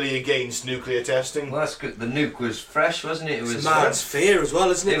really against nuclear testing. Well, that's good. The nuke was fresh, wasn't it? It was. It's mad fear as well,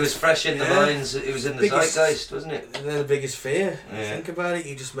 isn't it? It was fresh in the minds. It was in the Biggest- zeitgeist, wasn't it? And then the biggest fear. Yeah. Think about it.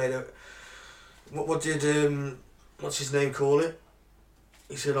 You just made a. What did what's his name call it?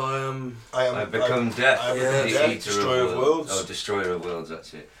 He said, I've become death. I Yeah. become The death, eater destroyer of worlds. Oh, destroyer of worlds.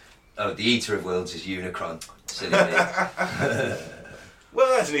 That's it. Oh, the eater of worlds is Unicron. Silly me.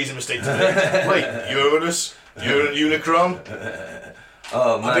 Well, that's an easy mistake to make. Wait, Uranus? Unicron?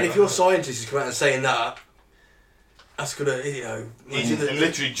 Oh man. I mean, if your scientist is coming out and saying that, that's gonna, imagine And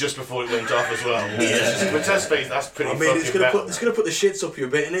literally just before it went off as well. Yeah. With test space, that's pretty I mean, it's fucking gonna bad. put the shits up you a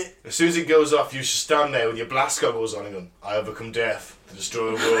bit, innit? As soon as it goes off, you should stand there with your blast goggles on and go, I have become death, the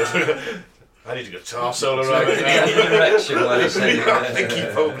destroyer of worlds. I need a guitar solo right He had now. an erection while he said it. I think he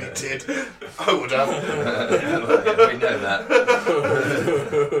probably did. I would have. We know that.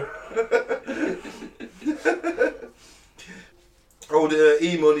 Old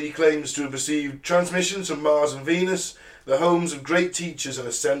E-Money claims to have received transmissions from Mars and Venus, the homes of great teachers and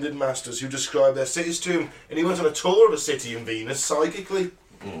ascended masters who describe their cities to him, and he went on a tour of a city in Venus psychically.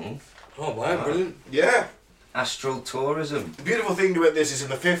 Oh wow, brilliant! Yeah. Astral tourism. The beautiful thing about this is in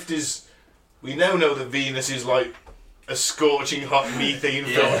the 50s, we now know that Venus is like a scorching hot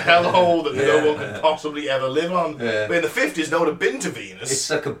methane-filled hellhole that no one could possibly ever live on. Yeah. But in the 50s, no one had been to Venus. It's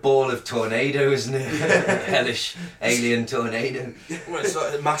like a ball of tornado, isn't it? Hellish alien tornado. Well, it's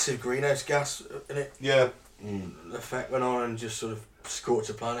like a massive greenhouse gas, innit? Yeah. The effect went on and just sort of scorched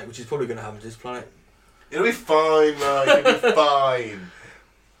the planet, which is probably going to happen to this planet. It'll be fine, man. It'll be fine.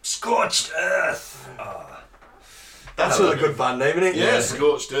 Scorched Earth. That's That's a good band name, isn't it? Yeah,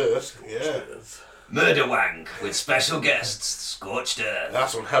 Scorched Earth. Yeah. Murder Wank with special guests, Scorched Earth.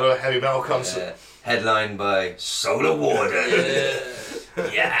 That's one hell of a heavy metal concert. Headlined by Solar Warden.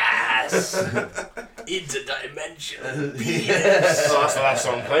 Yes. Interdimensional. Oh, that's the last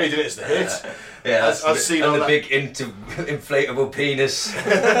song played, isn't it? It's the hit. Yeah, I've seen all and the that. big inflatable penis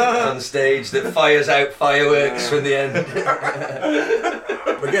on stage that fires out fireworks from the end.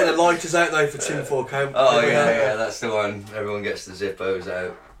 We're getting the lighters out though for Tinfoil Camp. Oh yeah, that's the one. Everyone gets the Zippos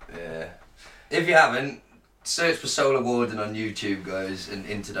out. Yeah. If you haven't, search for Solar Warden on YouTube, guys, and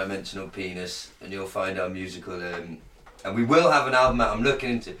Interdimensional Penis, and you'll find our musical. And we will have an album out. I'm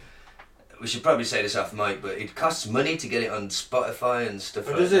looking into. We should probably say this off mic, but it costs money to get it on Spotify and stuff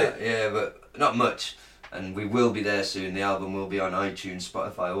like does that. it? Yeah, but not much. And we will be there soon. The album will be on iTunes,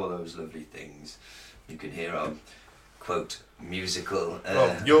 Spotify, all those lovely things. You can hear our quote musical.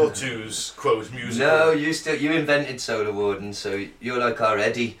 Your two's quote musical. No, you invented Solar Warden, so you're like our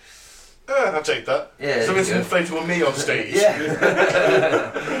Eddie. I'll take that. Yeah. So there it's you go. inflatable me on stage. Yeah.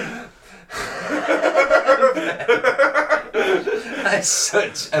 That's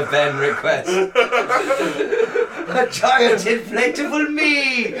such a Ben request. A giant inflatable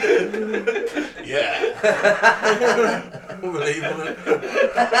me. Yeah. Unbelievable.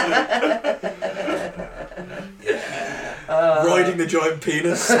 Riding the giant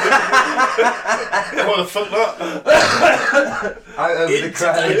penis. What the fuck that? Out over the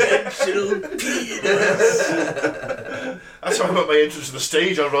crowd. Interdimensional penis. That's how I got my entrance to the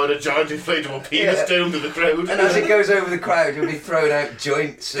stage. I ride a giant inflatable penis down to the crowd. And as it goes over the crowd, you'll be throwing out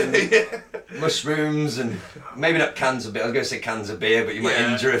joints and mushrooms and maybe not cans of beer. I was going to say cans of beer, but you might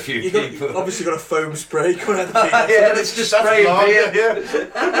injure a few You've people. obviously got a foam spray coming out the penis. Yeah, let's just spray lager, beer. yeah.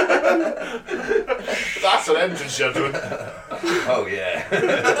 That's an entrance you're doing. Oh yeah.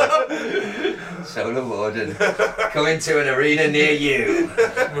 Solar Warden. Coming to an arena near you.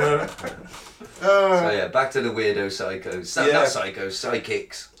 So yeah, back to the weirdo psychos. Yeah. Not psychos,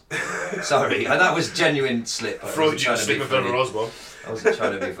 psychics. Sorry, that was genuine slip. I wasn't Freudian trying to be slip of funny. Emma Osborne. I wasn't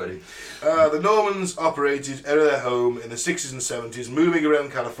trying to be funny. The Normans operated out of their home in the 60s and 70s, moving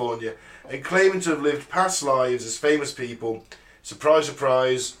around California and claiming to have lived past lives as famous people. Surprise,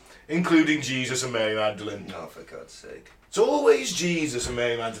 surprise, including Jesus and Mary Magdalene. Oh, for God's sake. It's always Jesus and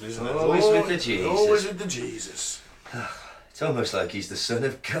Mary Magdalene, isn't it? Always with the Jesus. Always with the Jesus. It's almost like he's the son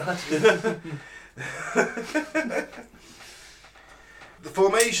of God. The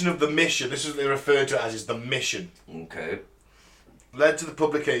formation of the mission, this is what they refer to as, is the mission, Okay. led to the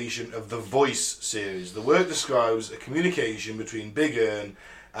publication of the Voice series. The work describes a communication between Big Ern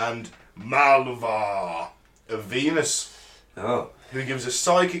and Malvar of Venus, Oh. who gives a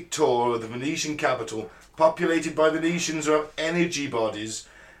psychic tour of the Venetian capital, populated by Venetians who have energy bodies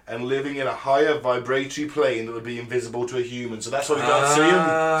and living in a higher vibratory plane that would be invisible to a human. So that's why we can't see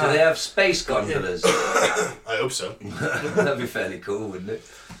them. So they have space gondolas. I hope so. That'd be fairly cool, wouldn't it?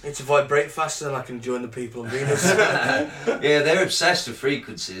 It's to vibrate faster than I can join the people on Venus. Yeah, they're obsessed with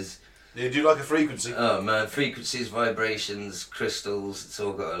frequencies. They do like a frequency. Oh man, frequencies, vibrations, crystals, it's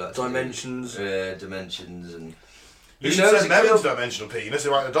all got a lot to do. Dimensions. Yeah, dimensions and... You should knows, send it them could into dimensional penis, they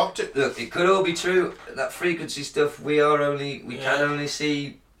might adopt it. Look, it could all be true. That frequency stuff, we Yeah. can only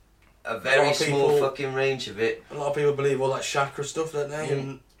see a A very lot of small people- fucking range of it. A lot of people believe all that chakra stuff, don't they?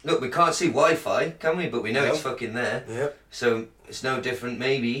 And Look, we can't see Wi-Fi, can we? But we know No. it's fucking there. yep. So it's no different,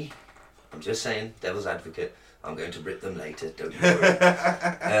 maybe. I'm just saying, devil's advocate. I'm going to rip them later, don't you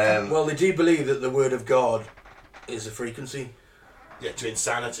worry. Well, they do believe that the word of God is a frequency. Yeah, to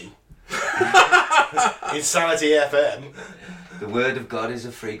Insanity. Insanity FM. The word of God is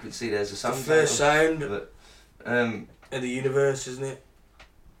a frequency. There's a The song. first sound But, in the universe, isn't it?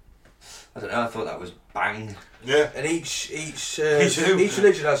 I don't know. I thought that was bang. Yeah. And each who?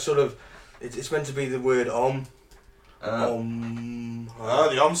 religion has sort of, it's meant to be the word Om. Uh, Om. Ah,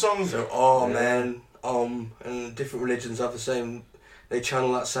 the Om songs. So Amen, Om, and different religions have the same. They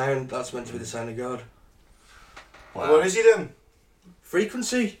channel that sound. That's meant to be the sound of God. wow. What is he then?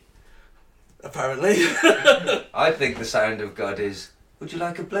 Frequency, apparently. I think the sound of God is, would you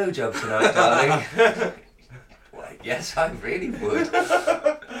like a blowjob tonight, darling? Why, yes, I really would.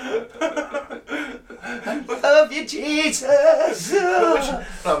 I love you, Jesus.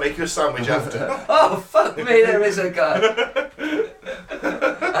 I'll make you a sandwich after. Oh, fuck me, there is a God.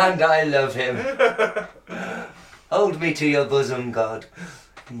 And I love him. Hold me to your bosom, God.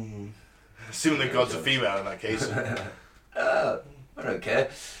 Assuming the god's a female in that case. I don't care.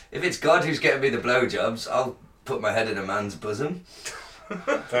 If it's God who's getting me the blowjobs, I'll put my head in a man's bosom.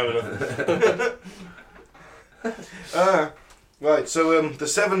 Fair enough. Right, so the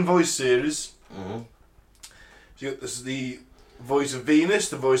 7 Voice series. Mm-hmm. So this is the voice of Venus,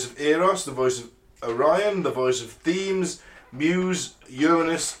 the voice of Eros, the voice of Orion, the voice of Themis, Muse,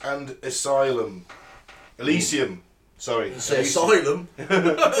 Uranus, and Elysium. Sorry. Say asylum.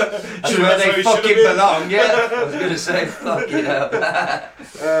 That's where they fucking belong, yeah? I was going to say, fucking hell.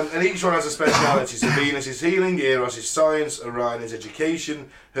 And each one has a speciality. So Venus is healing, Eros is science, Orion is education,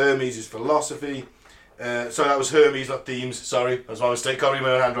 Hermes is philosophy. Sorry, that was Hermes, not Themes. Sorry, that was my mistake. Can't read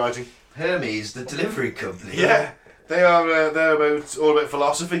my own handwriting. Hermes, the delivery company. Yeah, they are. They're all about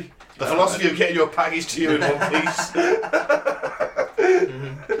philosophy. The philosophy of getting your package to you in one piece.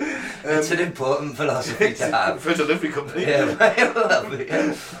 It's an important philosophy to have. For a delivery company. Yeah, very well,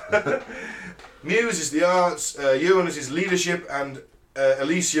 yeah. Muse is the arts, Uranus is leadership, and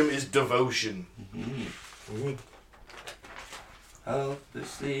Elysium is devotion.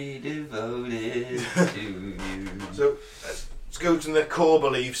 Hopelessly devoted to you. So let's go to their core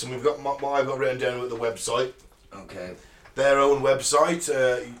beliefs, and we've got what I've got written down at the website. Okay. Their own website,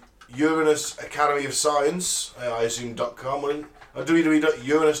 Uranus Academy of Science, I assume .com, or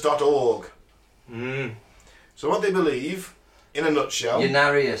www.uranus.org. So what they believe, in a nutshell,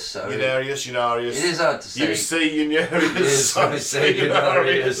 Unarius, sorry. Unarius. It is hard to say. You say Unarius, Yes, I say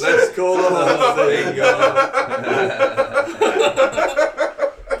Unarius. Let's call the whole thing off.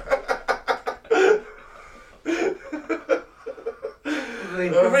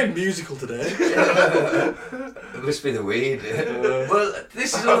 We're very musical today. It must be the weed. Well,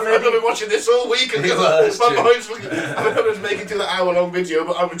 this is I've already... been watching this all week, and Well, that's my true. mind's. I mean, I was making to the hour-long video,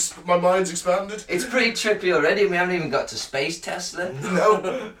 but my mind's expanded. It's pretty trippy already, we haven't even got to Space Tesla.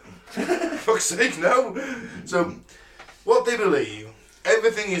 No, fuck's sake, no. So, what they believe,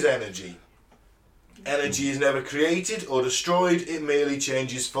 everything is energy. Energy is never created or destroyed; it merely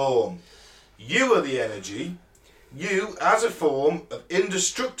changes form. You are the energy. You, as a form of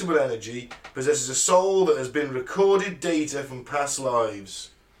indestructible energy, possesses a soul that has been recorded data from past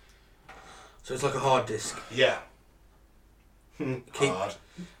lives. So So it's like a hard disk. Yeah. Keep- Hard.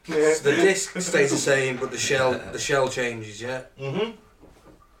 So the disc stays the same, but the shell changes. Yeah.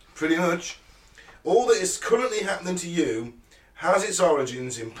 Pretty much. All that is currently happening to you has its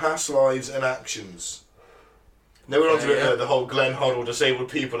origins in past lives and actions. Now we're on to the whole Glenn Hoddle disabled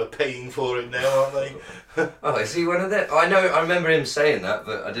people are paying for it now, aren't they? Oh, is he one of them? I remember him saying that,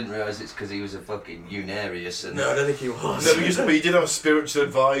 but I didn't realise it's because he was a fucking Unarius. And No, I don't think he was. No, but he did have a spiritual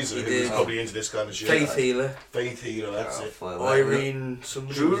advisor He who was did. probably into this kind of shit. Faith healer. Faith healer, that's it. Irene,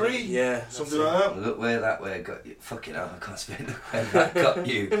 somebody. Drury? Yeah. Something like that. Look where that way got you. Fucking hell, I can't speak. Look where that got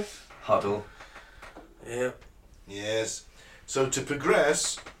you. Hoddle. Yeah. Yes. So to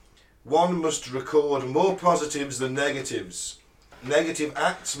progress, one must record more positives than negatives. Negative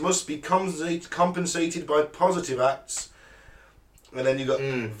acts must be compensated by positive acts. And then you've got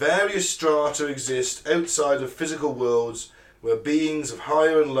various strata exist outside of physical worlds where beings of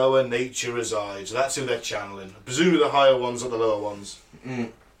higher and lower nature reside. So that's who they're channeling. Presumably the higher ones are the lower ones.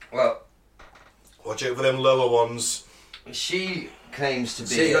 Well, watch out for them lower ones. She claims to be...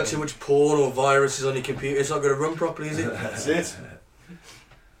 See, you got too much porn or viruses on your computer, it's not going to run properly, is it? That's it.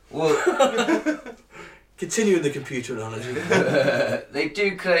 Well, continuing the computer analogy. they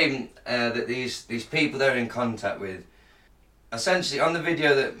do claim that these people they're in contact with, essentially on the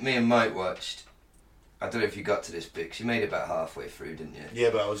video that me and Mike watched, I don't know if you got to this bit, 'cause you made it about halfway through, didn't you?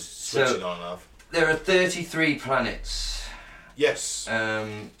 Yeah, but I was switching on and off. There are 33 planets. Yes.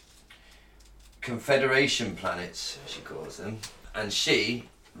 Confederation planets, she calls them. And she,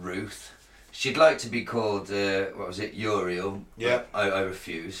 Ruth, she'd like to be called, Uriel. Yeah. I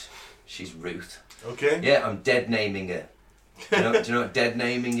refuse. She's Ruth. Okay. Yeah, I'm dead naming her. Do you know what dead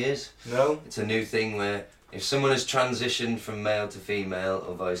naming is? No. It's a new thing where if someone has transitioned from male to female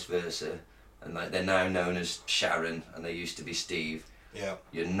or vice versa, and like they're now known as Sharon and they used to be Steve, Yeah.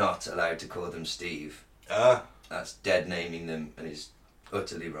 you're not allowed to call them Steve. Ah. That's dead naming them and is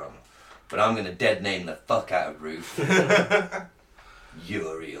utterly wrong. But I'm going to dead name the fuck out of Ruth.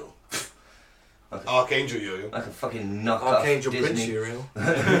 Uriel. Archangel Uriel. I can fucking knock Archangel off Prince Disney. Uriel.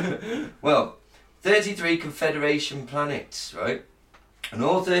 Well, 33 Confederation planets, right? And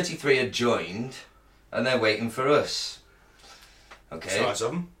all 33 are joined and they're waiting for us. Okay. That's nice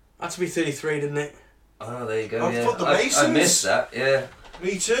of them. Had to be 33, didn't it? Oh, there you go. Oh, yeah. fuck the I Masons. missed that. Yeah.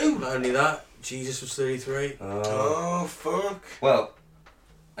 Me too. Not only that, Jesus was 33. Oh, fuck. Well,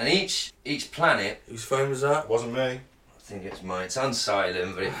 and each planet. Whose phone was that? Wasn't me. I think it's mine. It's on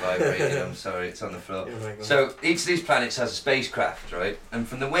silent, but it vibrated. I'm sorry, it's on the floor. Oh my God. So each of these planets has a spacecraft, right? And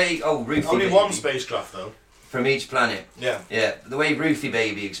from the way Ruthie Only Baby, one spacecraft though. from each planet. Yeah. Yeah, the way Ruthie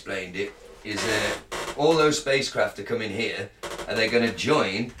Baby explained it is all those spacecraft are coming here and they're going to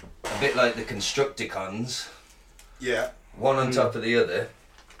join a bit like the Constructicons, Yeah. one on top of the other.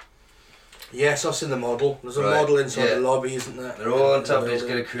 Yes, I've seen the model. There's a Right, model inside yeah. the lobby, isn't there? They're all on top. The It's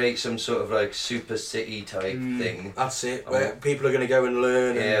going building. to create some sort of like super city type thing. That's it. Where people are going to go and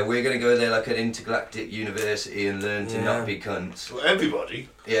learn. Yeah, and we're going to go there like an intergalactic university and learn to Yeah. not be cunts. Well, everybody.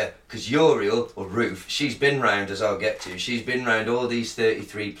 Yeah, because Uriel, or Ruth, she's been round, as I'll get to, she's been round all these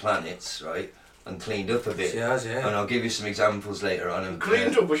 33 planets, right, and cleaned up a bit. She has, yeah. And I'll give you some examples later on. And,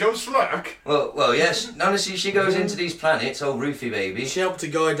 Cleaned up with your slack. Well, yes. Honestly, she goes into these planets, old Ruthie baby. She helped a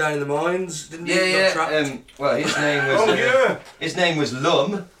guy down in the mines, didn't he? Got Yeah. trapped. Well, his name was. Oh yeah. His name was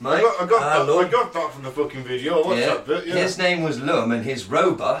Lum, I mate. got that from the fucking video. I watched that bit. Yeah. His name was Lum, and his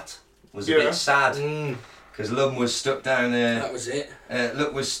robot was a bit sad Mm, because Lum was stuck down there. that was it.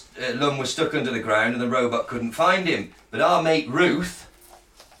 Lum was stuck under the ground, and the robot couldn't find him. But our mate Ruth,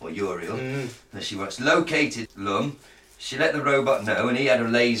 or Uriel, as she was, located Lum. She let the robot know, and he had a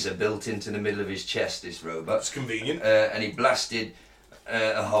laser built into the middle of his chest. This robot. That's convenient. And he blasted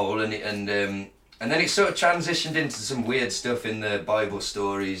a hole, and then it sort of transitioned into some weird stuff in the Bible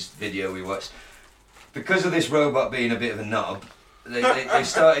stories video we watched. Because of this robot being a bit of a knob, they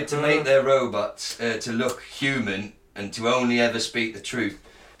started to make their robots to look human and to only ever speak the truth.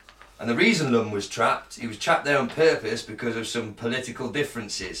 And the reason Lum was trapped, he was trapped there on purpose because of some political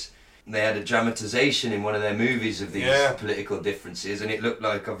differences. And they had a dramatisation in one of their movies of these political differences, and it looked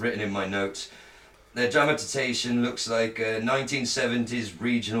like, I've written in my notes, their dramatisation looks like 1970s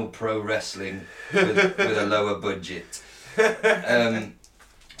regional pro wrestling with a lower budget.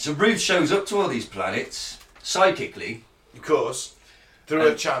 So Ruth shows up to all these planets, psychically. Of course. Through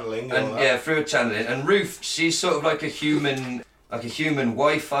a channeling and all that. Yeah, through a channeling. And Ruth, she's sort of like a human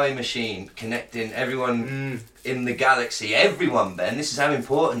Wi-Fi machine connecting everyone in the galaxy. Everyone, Ben, this is how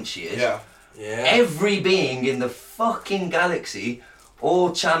important she is. Yeah. Yeah. Every being in the fucking galaxy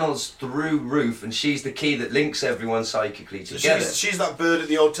all channels through Ruth, and she's the key that links everyone psychically together. She's that bird at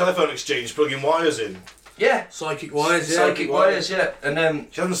the old telephone exchange plugging wires in. Yeah. Psychic wires, yeah. Psychic wires, yeah. And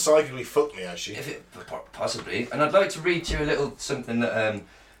she hasn't psychically fucked me, has she? Possibly. And I'd like to read to you a little something that,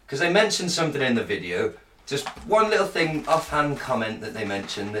 because they mentioned something in the video, just one little thing, offhand comment that they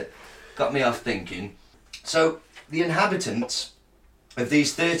mentioned that got me off thinking. So, the inhabitants of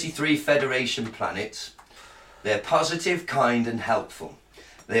these 33 Federation planets, they're positive, kind and helpful.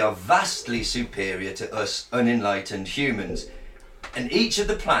 They are vastly superior to us unenlightened humans. And each of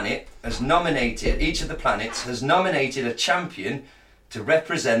the planets has nominated a champion to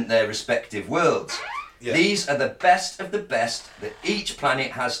represent their respective worlds. Yeah. These are the best of the best that each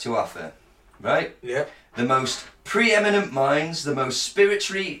planet has to offer, right? Yeah. The most preeminent minds, the most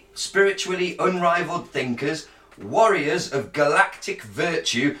spiritually unrivaled thinkers, warriors of galactic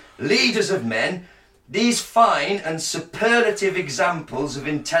virtue, leaders of men, these fine and superlative examples of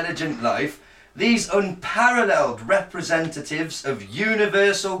intelligent life, these unparalleled representatives of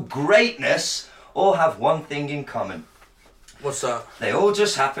universal greatness, all have one thing in common. What's that? They all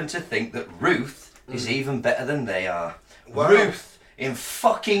just happen to think that Ruth is even better than they are. Wow. Ruth, in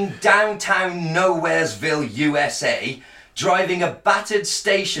fucking downtown Nowheresville, USA, driving a battered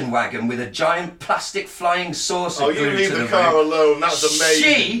station wagon with a giant plastic flying saucer. Oh, you leave the car alone, that's amazing.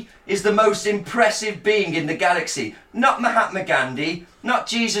 She is the most impressive being in the galaxy. Not Mahatma Gandhi, not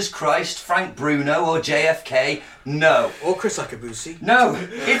Jesus Christ, Frank Bruno or JFK, no. Or Chris Akabusi. No,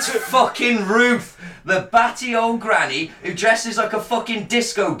 it's fucking Ruth, the batty old granny who dresses like a fucking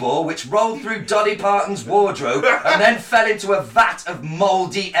disco ball which rolled through Dolly Parton's wardrobe and then fell into a vat of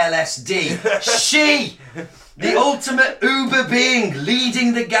mouldy LSD. She! The ultimate uber being,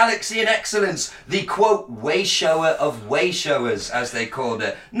 leading the galaxy in excellence. The, quote, way-shower of way-showers, as they called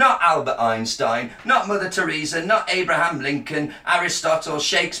her. Not Albert Einstein, not Mother Teresa, not Abraham Lincoln, Aristotle,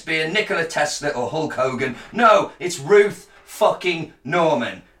 Shakespeare, Nikola Tesla or Hulk Hogan. No, it's Ruth fucking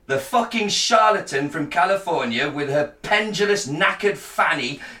Norman. The fucking charlatan from California with her pendulous knackered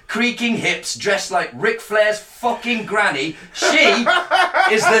fanny, creaking hips, dressed like Ric Flair's fucking granny. She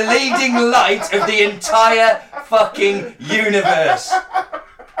is the leading light of the entire fucking universe.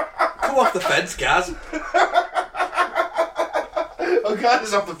 Come off the fence, Gaz. Oh, God,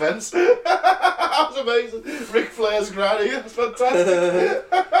 it's off the fence. That was amazing. Ric Flair's granny. That's fantastic.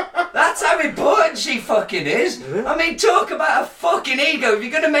 That's how important she fucking is. I mean, talk about a fucking ego. If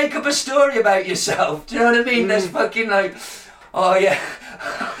you're going to make up a story about yourself, do you know what I mean? There's fucking like, oh yeah,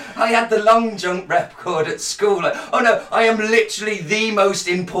 I had the long jump record at school. Like, oh no, I am literally the most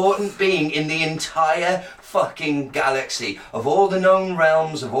important being in the entire fucking galaxy. Of all the known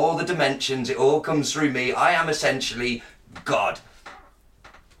realms, of all the dimensions, it all comes through me. I am essentially God.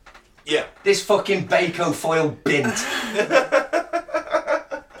 Yeah. This fucking Baco foil bint.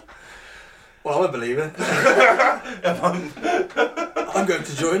 Well, I'm a believer. I'm going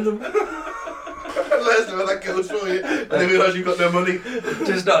to join them. Let us know how that goes for you. And then realise you've got no money.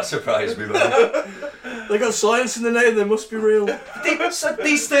 Does not surprise me, man. They got science in the name, they must be real. So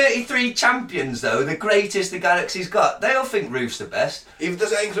these 33 champions, though, the greatest the galaxy's got, they all think Ruth's the best. Even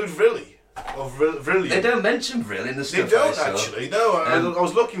does that include Vrilli? Or Vrillian? They don't mention Vrill in the stuff. They don't actually. No, I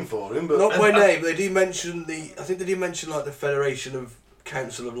was looking for him, but not by name. They do mention I think they do mention like the Federation of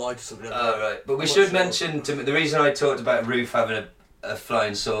Council of Light or something like that. Oh right, but we should mention the reason I talked about Ruth having a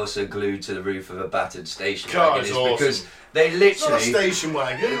flying saucer glued to the roof of a battered station wagon is awesome. Because they literally. It's not a station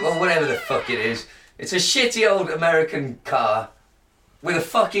wagon. Well, whatever the fuck it is, it's a shitty old American car with a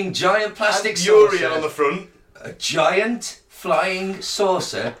fucking giant plastic saucer. Unarius on the front. A giant flying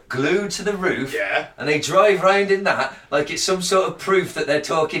saucer glued to the roof, yeah, and they drive round in that like it's some sort of proof that they're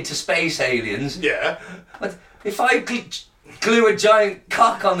talking to space aliens. Yeah. But if I glue a giant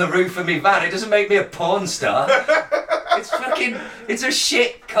cock on the roof of me van, it doesn't make me a porn star. It's a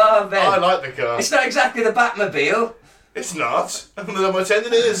shit car, Ben. I like the car. It's not exactly the Batmobile. It's not. I'm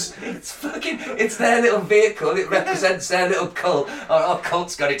pretending it is. It's their little vehicle. It represents their little cult. Our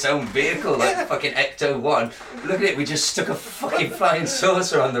cult's got its own vehicle, like fucking Ecto-1. Look at it, we just stuck a fucking flying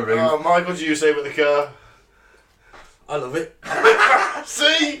saucer on the roof. Oh, Mike, what do you say about the car? I love it.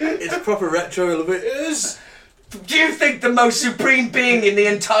 See? It's proper retro, I love it. It is. Do you think the most supreme being in the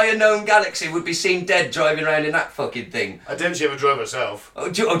entire known galaxy would be seen dead driving around in that fucking thing? I doubt she ever drove herself.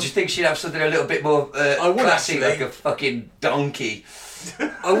 Do you think she'd have something a little bit more classy, like a fucking donkey?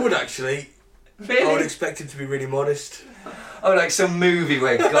 I would actually. Really? I would expect it to be really modest. Oh, like some movie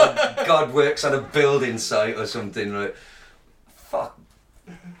where God works on a building site or something. Like, fuck.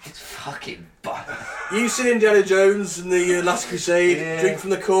 It's Fucking butt. You seen Indiana Jones in the Last Crusade, Yeah. drink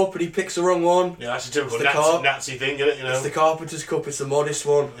from the cup and he picks the wrong one. Yeah, that's a typical It's the Nazi thing, isn't it? You know. It's the carpenter's cup, it's the modest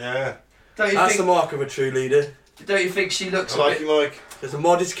one. Yeah. Don't you That's the think? mark of a true leader. Don't you think she looks I a like bit? you, Mike. There's a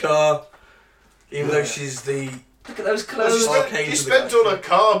modest car, even though she's the... Look at those Well, she clothes. Arcades spent, of she the spent all her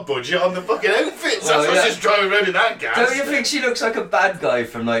car budget on the fucking outfits. Well, That's why yeah. she's driving around in that gas. Don't you think she looks like a bad guy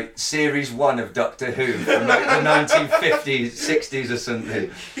from like series 1 of Doctor Who from like the 1950s, 60s or something?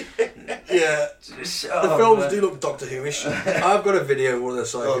 Yeah, Just, the films do look Doctor Who-ish. I've got a video of one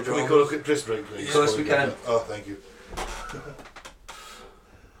of the Oh, can we psychodramas. call a Chris break, please? Of course we can. Oh, thank you.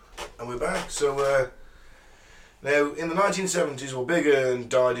 And we're back. So, now, in the 1970s, well, Big Earn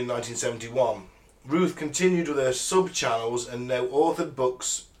died in 1971. Ruth continued with her sub-channels and now authored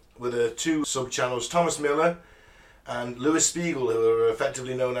books with her two sub-channels, Thomas Miller and Louis Spiegel, who are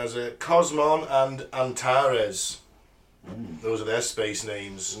effectively known as Cosmon and Antares. Those are their space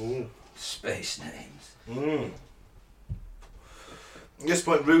names. Space names. At this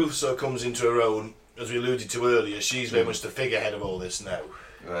point, Ruth sort of comes into her own, as we alluded to earlier. She's very much the figurehead of all this now.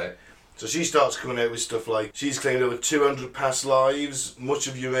 Right. So she starts coming out with stuff like, she's claimed over 200 past lives. Much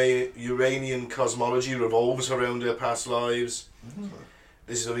of Uranian cosmology revolves around her past lives.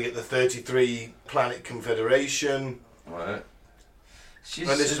 This is where we get the 33 Planet Confederation. Right. And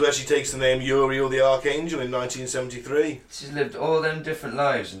this is where she takes the name Uriel the Archangel in 1973. She's lived all them different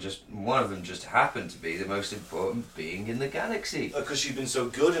lives, and just one of them just happened to be the most important being in the galaxy. Because she'd been so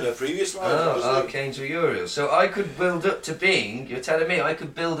good in her previous life. Oh, wasn't it? Archangel Uriel. So I could build up to being, you're telling me I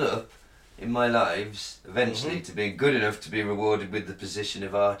could build up in my lives, eventually, to being good enough to be rewarded with the position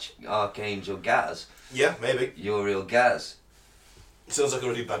of Archangel Gaz. Yeah, maybe. Uriel Gaz. Sounds like a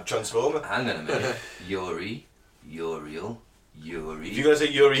really bad transformer. Hang on a minute. Uriel, Yuri. If you're going to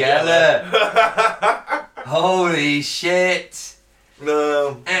say Uri Geller. Holy shit.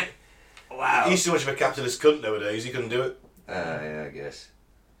 No. Wow. He's too much of a capitalist cunt nowadays, he couldn't do it. Yeah, I guess.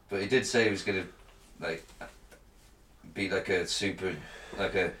 But he did say he was going to, like, be like a super,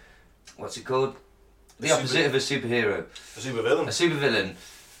 like a, what's it called? The opposite of a superhero. A super villain. A supervillain.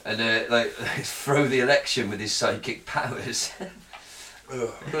 And, like, throw the election with his psychic powers.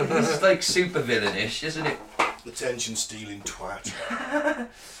 This is like supervillainish, isn't it? Attention stealing twat.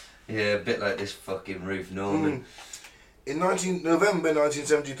 Yeah, a bit like this fucking Ruth Norman. In November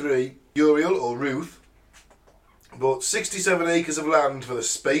 1973, Uriel, or Ruth, bought 67 acres of land for the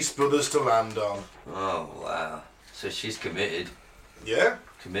Space Brothers to land on. Oh, wow. So she's committed. Yeah?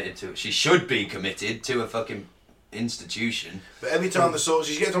 Committed to it. She should be committed to a fucking institution. But every time the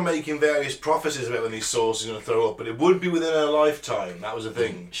sources, she kept on making various prophecies about when these sources are going to throw up, but it would be within her lifetime. That was the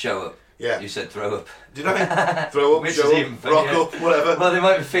thing. Show up. Yeah. You said throw up. Did I? Throw up, Which show is up, even rock funnier. up, whatever. Well, they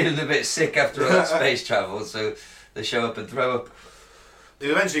might be feeling a bit sick after all that space travel, so they show up and throw up. They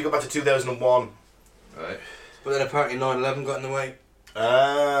eventually got back to 2001. Right. But then apparently 9/11 got in the way.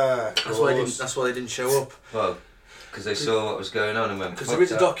 Ah, That's why they didn't show up. Well, because they saw what was going on and went, Because fuck there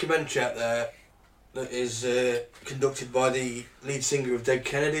is a that. documentary out there that is conducted by the lead singer of Dead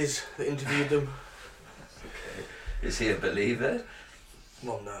Kennedys that interviewed them. Is he a believer?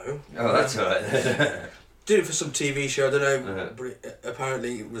 Well, no. Oh, that's alright. Did it for some TV show, I don't know, Uh-huh. but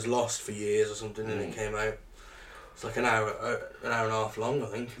apparently it was lost for years or something and it came out. It's like an hour and a half long, I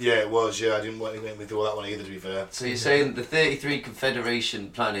think. Yeah, it was, yeah. I didn't want to go through all that one either, to be fair. So you're saying the 33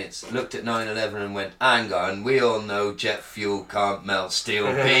 Confederation planets looked at 9/11 and went, hang on, we all know jet fuel can't melt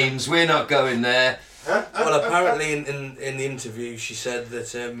steel beams, we're not going there. Well, apparently in the interview she said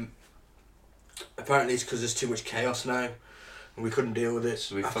that apparently it's because there's too much chaos now and we couldn't deal with it.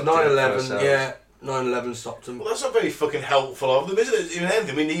 So we After fucked it up for 9/11, ourselves. yeah, 9/11 stopped them. Well, that's not very fucking helpful of them, is it? If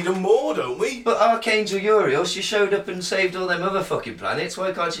anything, we need them more, don't we? But Archangel Uriel, she showed up and saved all them other fucking planets.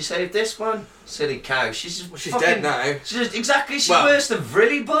 Why can't she save this one? Silly cow. She's She's fucking, dead now. She's exactly. She's Well- worse than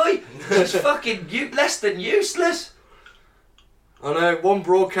Vrilly boy. She's fucking less than useless. I know, one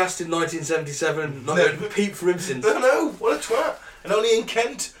broadcast in 1977, not heard a peep from him since. I know, what a twat. And only in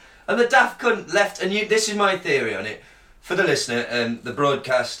Kent. And the daft cunt left. And this is my theory on it. For the listener, the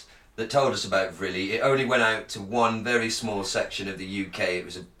broadcast that told us about Vrilly, it only went out to one very small section of the UK. It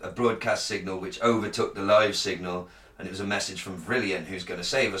was a broadcast signal which overtook the live signal, and it was a message from Vrilliant, who's going to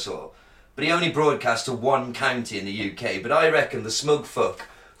save us all. But he only broadcast to one county in the UK. But I reckon the smug fuck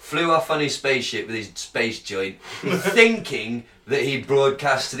flew off on his spaceship with his space joint, thinking that he'd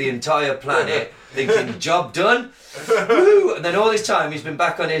broadcast to the entire planet, thinking, job done, woo! And then all this time he's been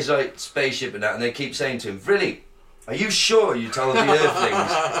back on his spaceship and that, and they keep saying to him, Vrilly, are you sure you told the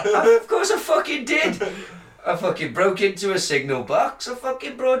Earthlings? Of course I fucking did. I fucking broke into a signal box. I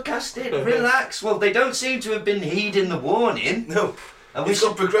fucking broadcast it. Relax. Well, they don't seem to have been heeding the warning. No. And He's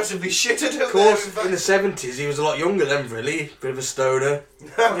got progressively shitted Of course, in the 70s, he was a lot younger then, really. Bit of a stoner.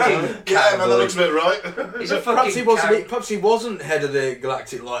 Yeah, man, that looks a bit right. He's a Perhaps fucking perhaps he wasn't head of the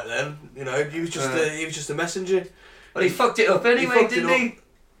galactic light then. You know, he was just a messenger. Well, he fucked it up anyway, fucked it didn't he?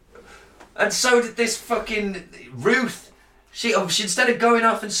 And so did this fucking Ruth. She instead of going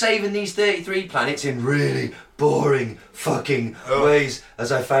off and saving these 33 planets in really boring fucking ways,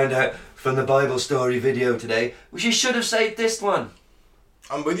 as I found out from the Bible story video today, she should have saved this one.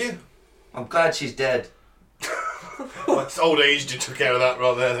 I'm with you. I'm glad she's dead. Well, it's old age you took care of that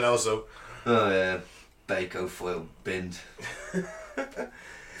rather than anything else, though. Oh yeah, Baco foil binned.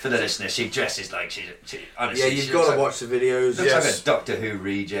 For the listener, she dresses like she honestly. Yeah, you've she got to looks watch the videos. Looks Yes. like a Doctor Who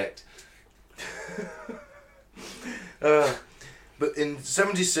reject. But in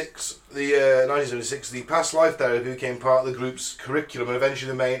 1976, the past life therapy became part of the group's curriculum and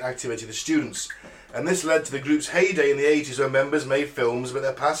eventually the main activity of the students. And this led to the group's heyday in the 80s when members made films about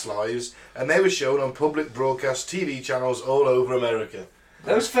their past lives and they were shown on public broadcast TV channels all over America.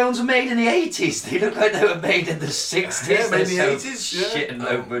 Those films were made in the 80s. They look like they were made in the 60s. Yeah, made in the They're 80s, yeah. Shit and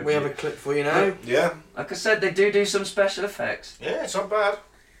notebook. We have a clip for you now. Yeah. Like I said, they do some special effects. Yeah, it's not bad.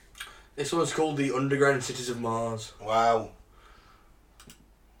 This one's called The Underground Cities of Mars. Wow.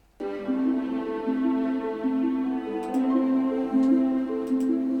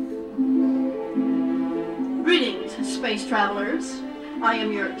 Greetings, space travelers. I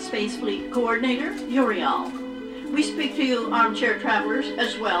am your space fleet coordinator, Uriel. We speak to you armchair travelers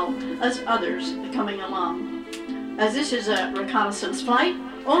as well as others coming along. As this is a reconnaissance flight,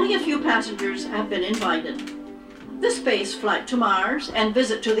 only a few passengers have been invited. The space flight to Mars and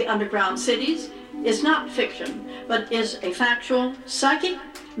visit to the underground cities is not fiction, but is a factual, psychic,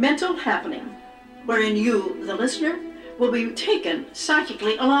 mental happening, wherein you, the listener, will be taken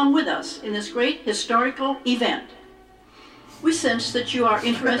psychically along with us in this great historical event. We sense that you are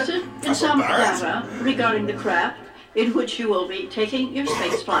interested in That's some not bad. data regarding the craft in which you will be taking your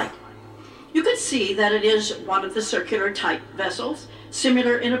space flight. You can see that it is one of the circular type vessels,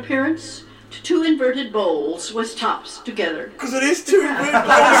 similar in appearance to two inverted bowls with tops together. Because it is too And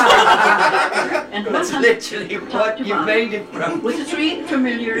That's 100 literally top what to you bottom, made it from. with the three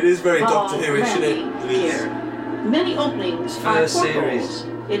familiar It is very ball Doctor Who-ish, isn't it? landing It is. gear. Many openings are First portholes.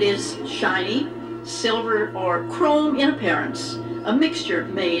 It is shiny, silver or chrome in appearance, a mixture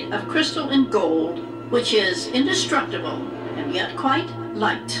made of crystal and gold, which is indestructible and yet quite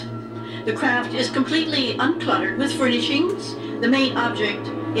light. The craft is completely uncluttered with furnishings. The main object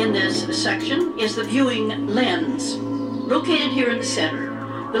in this section is the viewing lens, located here in the center.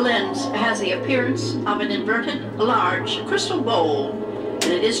 The lens has the appearance of an inverted, large crystal bowl, and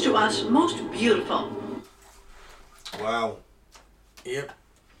it is to us most beautiful. Wow. Yep.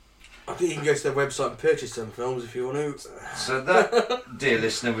 I think you can go to their website and purchase some films if you want to. So that, dear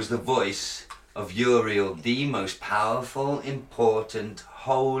listener, was the voice of Uriel, the most powerful, important,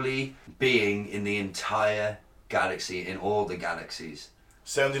 holy being in the entire galaxy, in all the galaxies.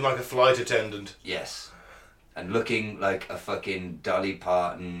 Sounding like a flight attendant. Yes. And looking like a fucking Dolly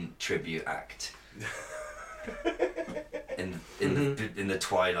Parton tribute act. in the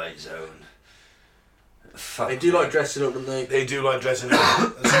Twilight Zone. Fuck They do me. like dressing up, don't they? They do like dressing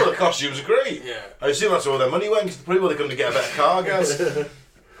up. And some of the costumes are great. Yeah. I assume that's where all their money went, 'cause probably where they come to get a better car, guys.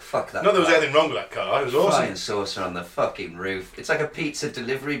 Fuck that. Not there was car. anything wrong with that car, it was Flying awesome. saucer on the fucking roof. It's like a pizza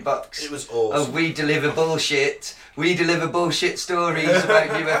delivery box. It was Oh, awesome. we deliver bullshit. We deliver bullshit stories about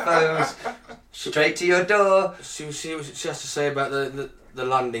UFOs straight to your door. See what she has to say about the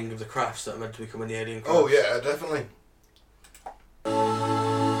landing of the crafts that are meant to be coming the alien crafts. Oh yeah, definitely.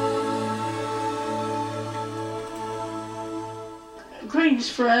 Greetings,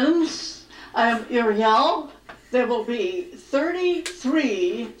 friends. I am Uriel. There will be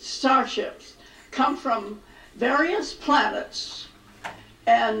 33 starships come from various planets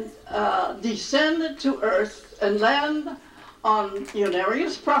and descend to Earth and land on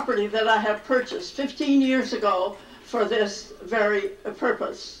Unarius property that I have purchased 15 years ago for this very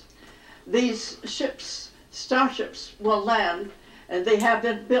purpose. These ships, starships, will land, and they have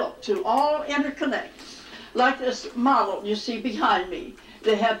been built to all interconnect. Like this model you see behind me,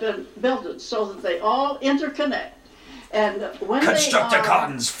 they have been built so that they all interconnect. And when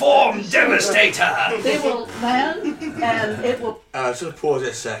Constructicons, form Devastator! they will land, and it will Just pause it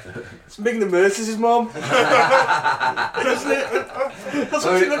a sec. It's Megan the Merciless's mom. Doesn't it? That's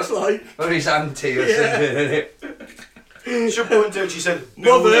what she looks like. Or his auntie or something. She'll point out, she said,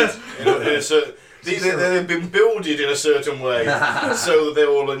 Mother. They've been builded in a certain way so that they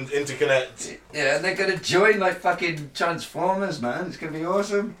all interconnect. Yeah, and they're gonna join like fucking Transformers, man. It's gonna be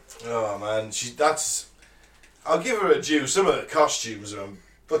awesome. Oh man, that's I'll give her a due. Some of the costumes are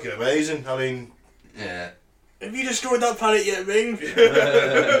fucking amazing. I mean... Yeah. Have you destroyed that planet yet, Ming?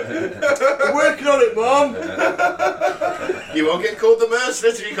 We're working on it, Mom. You won't get called the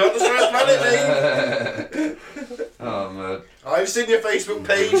merciless if you can't destroy the planet, Ming. Oh, man. I've seen your Facebook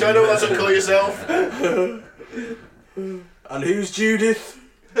page. I know that's what you call yourself. And who's Judith?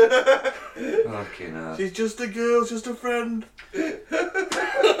 Fucking hell. She's just a girl, just a friend.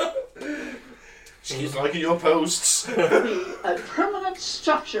 She's liking your posts. Be a permanent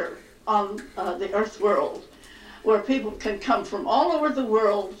structure on the Earth world where people can come from all over the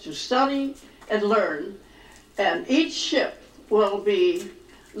world to study and learn, and each ship will be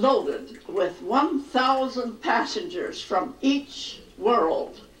loaded with 1,000 passengers from each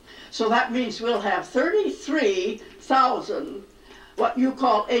world. So that means we'll have 33,000 what you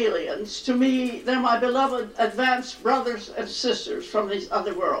call aliens. To me, they're my beloved advanced brothers and sisters from these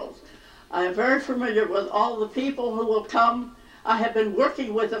other worlds. I am very familiar with all the people who will come. I have been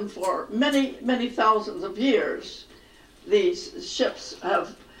working with them for many, many thousands of years. These ships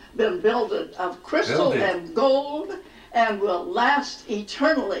have been builded of crystal and gold and will last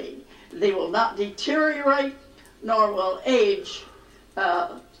eternally. They will not deteriorate nor will age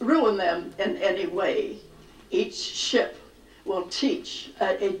ruin them in any way. Each ship will teach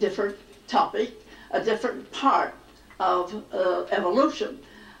a different topic, a different part of evolution.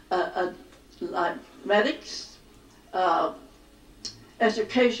 Like medics,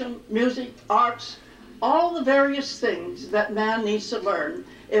 education, music, arts, all the various things that man needs to learn.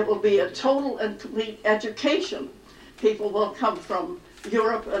 It will be a total and complete education. People will come from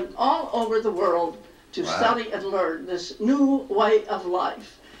Europe and all over the world to study and learn this new way of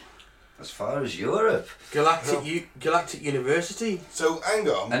life. As far as Europe. Galactic University. So, hang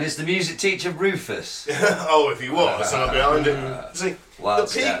on. And is the music teacher Rufus? Oh, if he was, I'm not behind it. See, Wild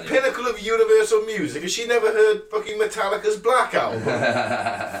the pinnacle of universal music, has she never heard fucking Metallica's Black Album?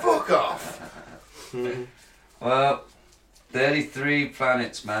 Fuck off. Well, 33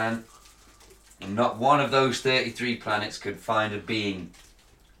 planets, man. And not one of those 33 planets could find a being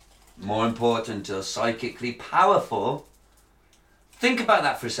more important or psychically powerful. Think about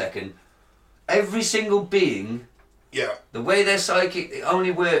that for a second. Every single being, the way they're psychic, it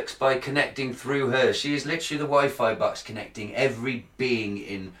only works by connecting through her. She is literally the Wi-Fi box connecting every being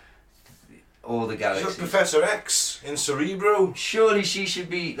in all the galaxies. She's like Professor X in Cerebro. Surely she should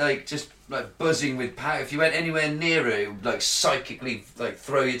be just buzzing with power. If you went anywhere near her, it would psychically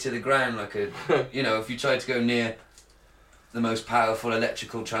throw you to the ground like a, if you tried to go near the most powerful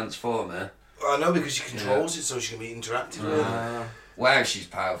electrical transformer. I know, because she controls it so she can be interactive with it. Wow, she's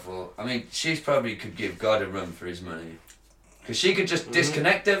powerful. I mean, she probably could give God a run for his money. Because she could just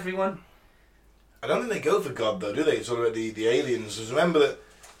disconnect everyone. I don't think they go for God, though, do they? It's all about the aliens. Because remember that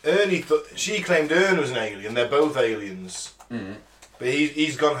she claimed Ern was an alien. They're both aliens. Mm. But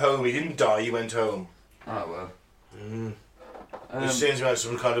he's gone home. He didn't die. He went home. Oh, well. It seems like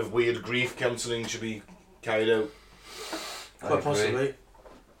some kind of weird grief counselling should be carried out. Quite possibly.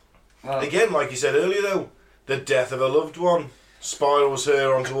 Well, again, like you said earlier, though, the death of a loved one spirals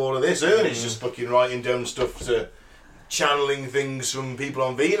her onto all of this. Ernie's just fucking writing down stuff to channeling things from people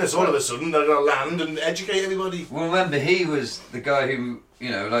on Venus. All of a sudden, they're going to land and educate everybody. Well, remember, he was the guy who,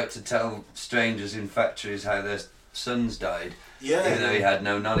 liked to tell strangers in factories how their sons died. Yeah. Even though he had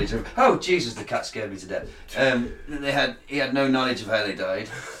no knowledge of... Oh, Jesus, the cat scared me to death. He had no knowledge of how they died.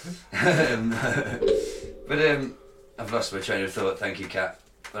 But I've lost my train of thought, thank you, cat.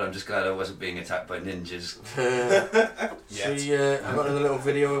 But I'm just glad I wasn't being attacked by ninjas. I've got another little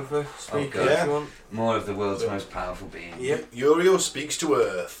video of her speaking if you want. More of the world's most powerful being. Yep. Unarius speaks to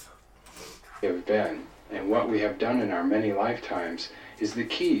Earth. We have been, and what we have done in our many lifetimes is the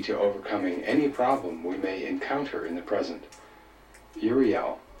key to overcoming any problem we may encounter in the present.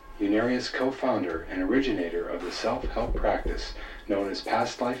 Uriel, Unarius co-founder and originator of the self-help practice known as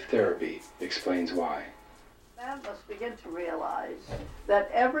past life therapy, explains why. Man must begin to realize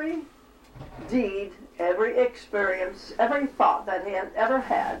that every deed, every experience, every thought that he has ever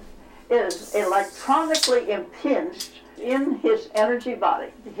had is electronically impinged in his energy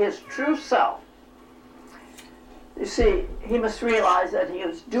body, his true self. You see, he must realize that he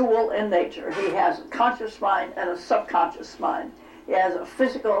is dual in nature. He has a conscious mind and a subconscious mind. He has a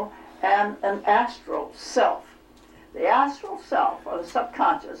physical and an astral self. The astral self, or the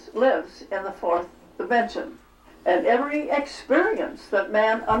subconscious, lives in the fourth dimension. And every experience that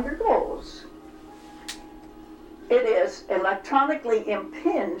man undergoes, it is electronically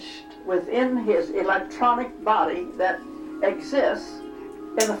impinged within his electronic body that exists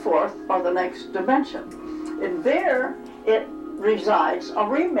in the fourth or the next dimension. And there it resides or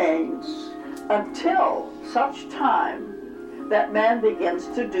remains until such time that man begins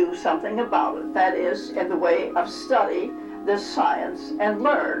to do something about it. That is, in the way of study this science and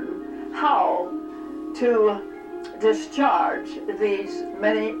learn how to discharge these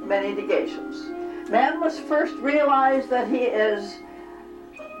many, many negations. Man must first realize that he is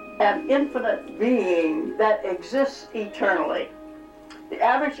an infinite being that exists eternally. The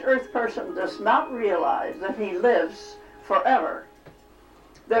average earth person does not realize that he lives forever.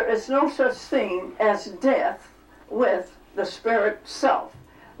 There is no such thing as death with the spirit self.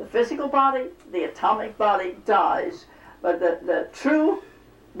 The physical body, the atomic body dies, but the true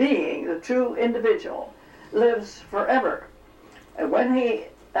being, the true individual, lives forever. And when he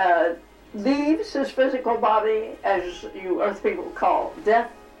leaves his physical body, as you earth people call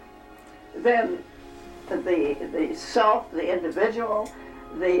death, then the self, the individual,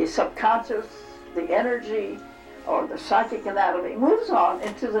 the subconscious, the energy, or the psychic anatomy moves on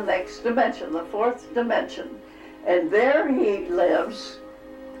into the next dimension, the fourth dimension. And there he lives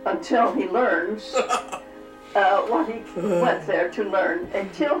until he learns what he went there to learn,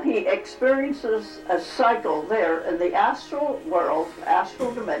 until he experiences a cycle there in the astral world,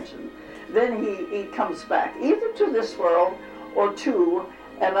 astral dimension. Then he comes back, either to this world or to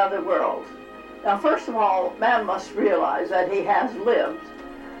another world. Now, first of all, man must realize that he has lived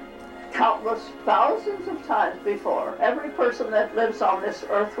countless thousands of times before. Every person that lives on this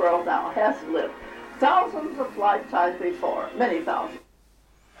earth world now has lived thousands of lifetimes before, many thousands.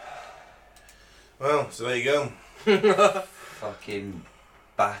 Well, so there you go. Fucking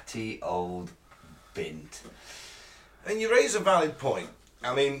batty old bint. And you raise a valid point.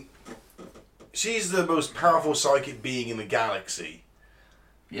 I mean, she's the most powerful psychic being in the galaxy.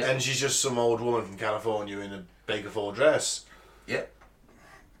 Yeah. And she's just some old woman from California in a Baker Fall dress. Yep.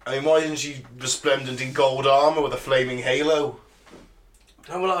 I mean, why isn't she resplendent in gold armour with a flaming halo?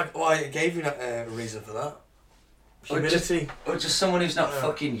 Oh, well, I gave you a reason for that. Humility. Or just someone who's not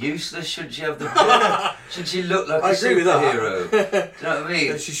fucking useless. Should she have the... should she look like I a agree with that. superhero? Do you know what I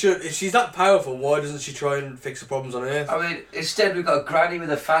mean? She should. If she's that powerful, why doesn't she try and fix the problems on Earth? I mean, instead we've got a granny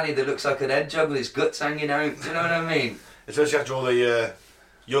with a fanny that looks like an head jug with his guts hanging out. Do you know what I mean? Especially after all the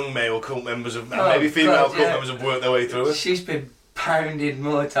young male cult members and Oh, maybe female God, cult members have worked their way through it. She's been pounded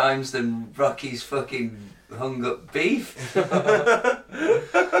more times than Rocky's fucking hung up beef.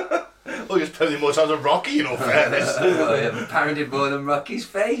 Oh, you're spending more time than Rocky, in all fairness. Oh, yeah, pounded more than Rocky's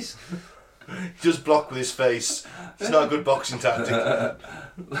face. He does block with his face. It's not a good boxing tactic.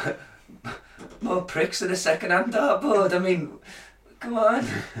 More pricks than a second-hand dartboard. I mean, come on.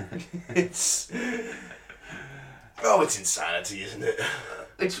 It's... Oh, it's insanity, isn't it?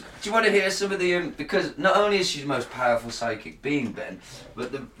 Do you want to hear some of the... because not only is she the most powerful psychic being, Ben,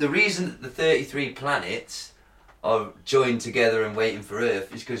 but the reason that the 33 planets are joined together and waiting for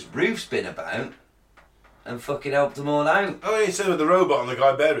Earth is because Ruth's been about and fucking helped them all out. Oh, you said with the robot and the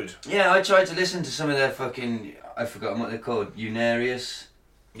guy buried. Yeah, I tried to listen to some of their fucking... I've forgotten what they're called. Unarius?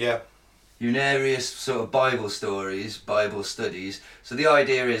 Yeah. Unarius sort of Bible stories, Bible studies. So the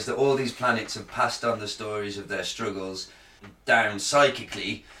idea is that all these planets have passed on the stories of their struggles down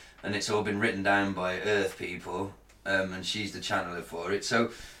psychically, and it's all been written down by Earth people, and she's the channeler for it.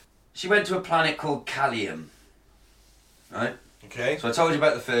 So she went to a planet called Callium, right? Okay. So I told you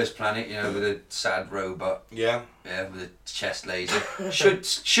about the first planet, you know, with a sad robot. Yeah. Yeah, with a chest laser.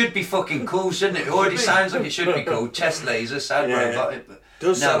 Should be fucking cool, shouldn't it? It already sounds like it should be cool. Chest laser, sad robot.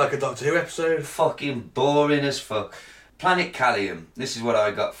 Does sound like a Doctor Who episode. Fucking boring as fuck. Planet Callium. This is what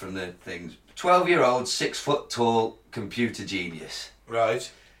I got from the things. 12-year-old, 6 foot tall computer genius. Right.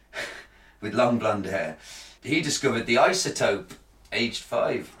 With long blonde hair. He discovered the isotope, aged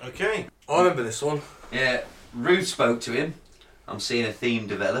 5. Okay. I remember this one. Yeah, Ruth spoke to him. I'm seeing a theme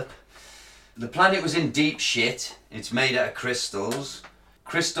develop. The planet was in deep shit. It's made out of crystals.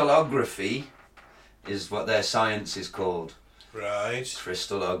 Crystallography is what their science is called. Right.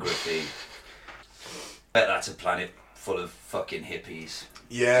 Crystallography. Bet that's a planet full of fucking hippies.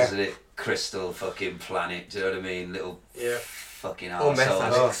 Yeah. Isn't it? Crystal fucking planet, do you know what I mean? Little fucking Or meth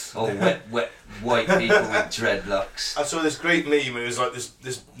arseholes. addicts. Or wet white people with dreadlocks. I saw this great meme. It was like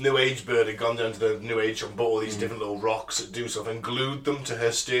this new age bird had gone down to the new age shop and bought all these different little rocks that do stuff and glued them to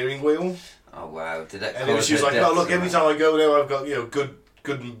her steering wheel. Oh wow, did that And cause she was her like, death "Oh look, every somehow? time I go there, I've got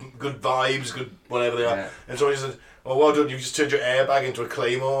good vibes, good whatever they are." Yeah. And so he said, "Oh, well done, you've just turned your airbag into a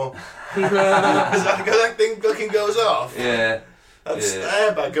claymore." that thing fucking goes off. Yeah. The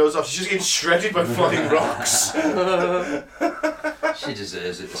airbag goes off. She's just getting shredded by flying rocks. She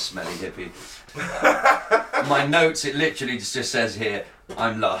deserves it, the smelly hippie. My notes, it literally just says here,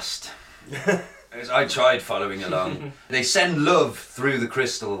 I'm lost. I tried following along. They send love through the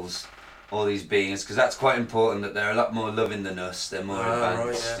crystals. all these beings, because that's quite important, that they're a lot more loving than us. They're more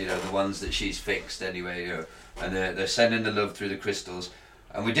advanced, right, yeah. you know, the ones that she's fixed anyway, you know, and they're sending the love through the crystals.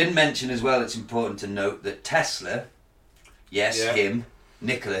 And we didn't mention as well, it's important to note that Tesla, him,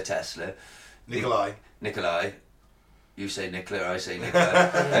 Nikola Tesla. Nikolai. You say Nikola, I say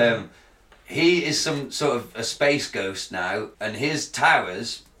Nikola. He is some sort of a space ghost now, and his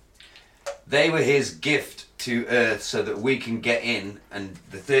towers, they were his gift to Earth so that we can get in, and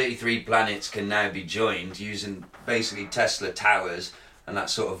the 33 planets can now be joined using basically Tesla towers and that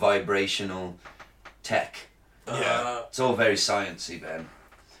sort of vibrational tech. Yeah. It's all very sciencey, Ben.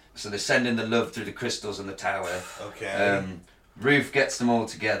 So they're sending the love through the crystals on the tower. Okay. Ruth gets them all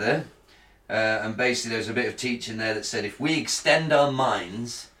together, and basically there's a bit of teaching there that said if we extend our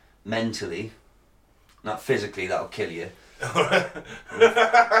minds mentally, not physically, that'll kill you. Yeah.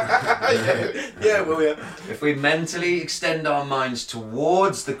 If we mentally extend our minds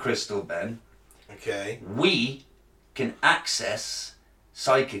towards the crystal, Ben, Okay. we can access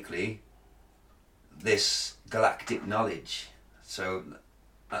psychically this galactic knowledge. So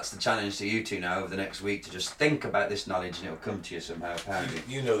that's the challenge to you two now over the next week, to just think about this knowledge and it'll come to you somehow, apparently.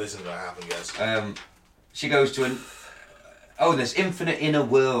 You know this isn't going to happen, guys. She goes to there's infinite inner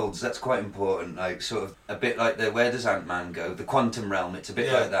worlds. That's quite important. Like sort of a bit like where does Ant-Man go? The quantum realm. It's a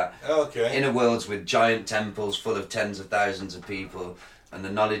bit like that. Okay. Inner worlds with giant temples full of tens of thousands of people, and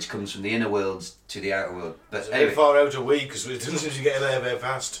the knowledge comes from the inner worlds to the outer world. But It's a bit far out a week because it doesn't seem to get there very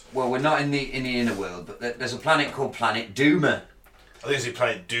fast. well, we're not in the inner world, but there's a planet called Planet Doomer. I think it's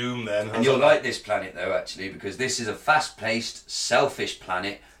Planet Doom then. And you'll like this planet though, actually, because this is a fast-paced, selfish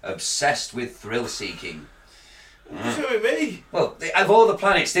planet obsessed with thrill-seeking. What's wrong with me? Well, of all the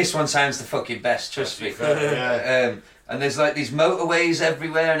planets, this one sounds the fucking best, trust me. Yeah. And there's like these motorways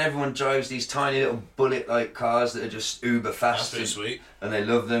everywhere, and everyone drives these tiny little bullet-like cars that are just uber fast. That's pretty sweet. And they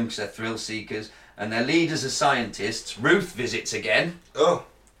love them because they're thrill-seekers. And their leaders are scientists. Ruth visits again. Oh.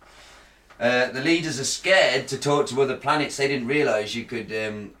 The leaders are scared to talk to other planets. They didn't realise you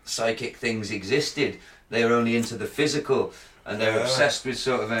could psychic things existed. They were only into the physical, and they're obsessed with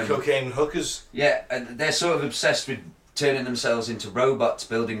sort of cocaine hookers. Yeah, and they're sort of obsessed with turning themselves into robots,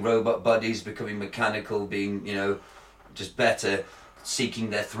 building robot bodies, becoming mechanical, being just better, seeking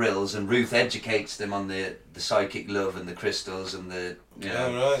their thrills. And Ruth educates them on the psychic love and the crystals and the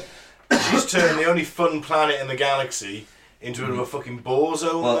right. She's turned the only fun planet in the galaxy into a fucking bore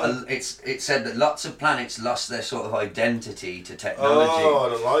zone. Well, it said that lots of planets lost their sort of identity to technology. Oh, I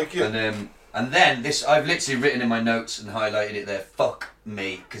don't like it. And then this, I've literally written in my notes and highlighted it there. Fuck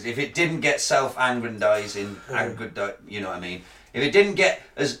me, because if it didn't get self-aggrandizing, you know what I mean. If it didn't get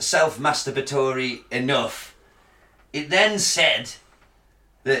as self-masturbatory enough, it then said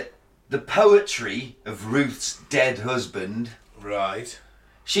that the poetry of Ruth's dead husband. Right.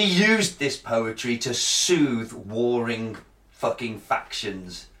 She used this poetry to soothe warring fucking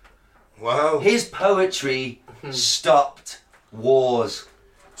factions. Wow. His poetry stopped wars.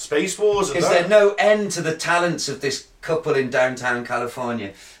 Space wars. Is there no end to the talents of this couple in downtown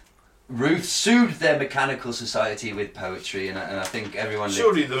California? Ruth soothed their mechanical society with poetry, and I think everyone...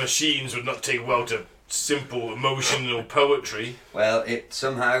 Surely the machines would not take well to simple emotional poetry. Well,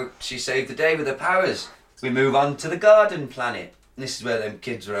 somehow she saved the day with her powers. We move on to the Garden Planet. This is where them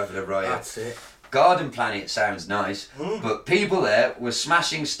kids were having a riot. That's it. Garden Planet sounds nice, but people there were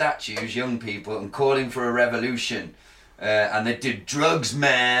smashing statues, young people, and calling for a revolution. And they did drugs,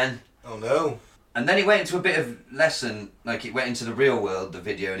 man. Oh no. And then it went into a bit of lesson, like it went into the real world, the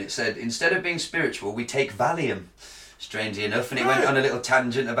video, and it said, instead of being spiritual, we take Valium. Strangely enough, and it went on a little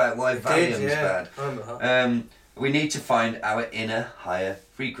tangent about why Valium's bad. We need to find our inner, higher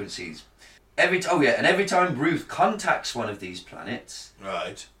frequencies. Every time Ruth contacts one of these planets,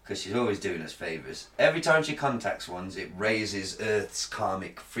 right, because she's always doing us favours, every time she contacts ones, it raises Earth's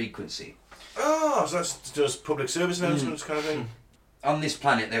karmic frequency. Oh, so that's just public service announcements kind of thing? On this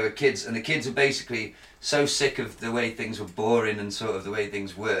planet there were kids, and the kids are basically so sick of the way things were boring and sort of the way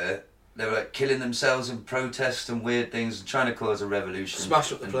things were, they were like killing themselves in protest and weird things and trying to cause a revolution.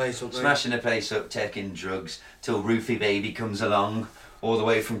 Smash up the place up, smashing the place up, taking drugs, till Ruthie Baby comes along, all the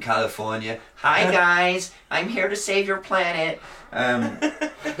way from California. Hi guys, I'm here to save your planet.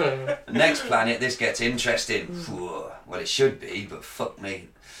 Next planet, this gets interesting. Well, it should be, but fuck me.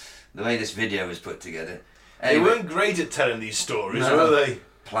 The way this video was put together. Anyway, they weren't great at telling these stories, were they?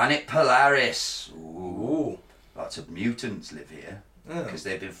 Planet Polaris. Ooh. Lots of mutants live here because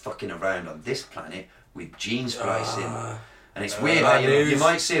they've been fucking around on this planet with gene splicing. And it's weird how you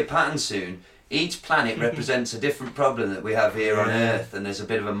might see a pattern soon. Each planet represents a different problem that we have here on Earth, and there's a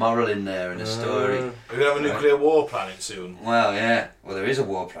bit of a moral in there and a story. We're going to have a nuclear war planet soon. Well, yeah. Well, there is a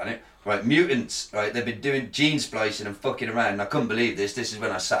war planet. Right, mutants, right, they've been doing gene splicing and fucking around, and I couldn't believe this. This is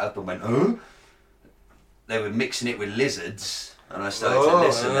when I sat up and went, oh? They were mixing it with lizards, and I started to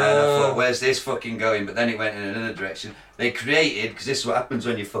listen, and I thought, where's this fucking going? But then it went in another direction. They created, because this is what happens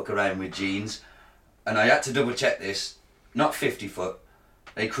when you fuck around with genes, and I had to double check this, not 50 foot,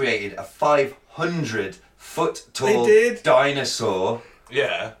 they created a 500 foot tall dinosaur.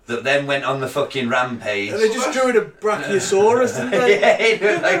 Yeah. That then went on the fucking rampage. And they just drew it a Brachiosaurus, didn't they? Yeah, it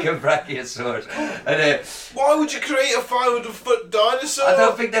looked like a Brachiosaurus. And, why would you create a 500-foot dinosaur? I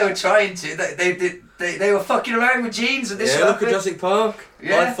don't think they were trying to. They were fucking around with genes and this look at Jurassic Park.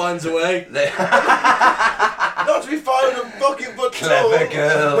 Yeah. Life finds a way. Not to be 500 fucking foot tall. Clever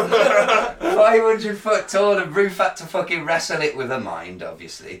girl. 500 foot tall, and Ruth had to fucking wrestle it with her mind,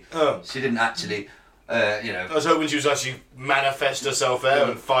 obviously. Oh. She didn't actually, I was hoping she was actually manifest herself out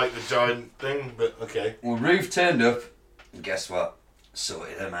and fight the giant thing, but okay. Well, Ruth turned up, and guess what?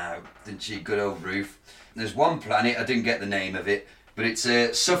 Sorted them out, didn't she? Good old Ruth. There's one planet, I didn't get the name of it, but it's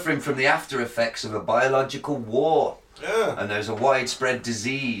suffering from the after effects of a biological war. Yeah. And there's a widespread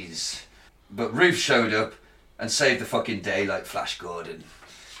disease. But Ruth showed up and saved the fucking day like Flash Gordon.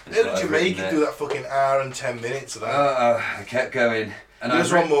 How did you make it do that fucking hour and 10 minutes of that? I kept going. And give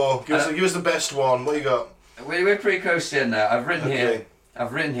us one more. Give us the best one. What you got? We're pretty close to the end now. I've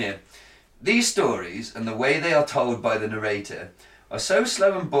written here. These stories and the way they are told by the narrator are so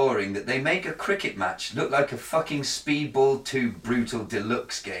slow and boring that they make a cricket match look like a fucking Speedball 2 Brutal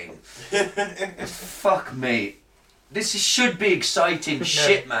Deluxe game. Fuck me. This should be exciting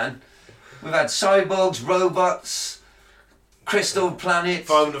shit, man. We've had cyborgs, robots, crystal planets,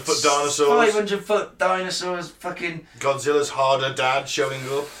 500-foot dinosaurs, 500-foot dinosaurs, fucking Godzilla's harder dad showing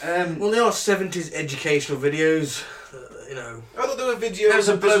up. Well, they are 70s educational videos, you know. I thought they were videos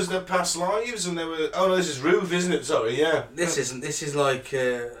of business their past lives, and they were. Oh no, this is Ruth, isn't it? Sorry, yeah. This isn't. This is like,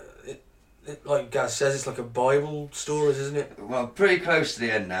 like Gaz says, it's like a Bible stories, isn't it? Well, pretty close to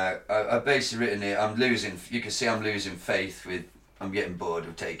the end now. I've basically written it. You can see I'm losing faith with. I'm getting bored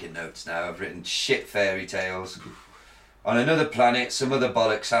of taking notes now. I've written shit fairy tales. On another planet, some other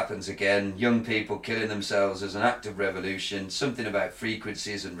bollocks happens again. Young people killing themselves as an act of revolution. Something about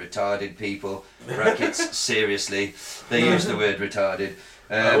frequencies and retarded people. Brackets, seriously. They use the word retarded.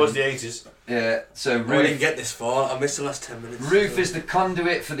 That was the 80s. Yeah, so Ruth... I didn't get this far. I missed the last 10 minutes. Ruth is the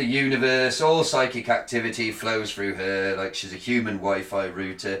conduit for the universe. All psychic activity flows through her like she's a human Wi-Fi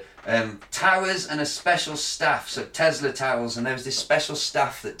router. Towers and a special staff, so Tesla towers, and there was this special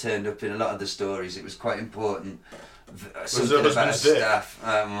staff that turned up in a lot of the stories. It was quite important. Something about a staff.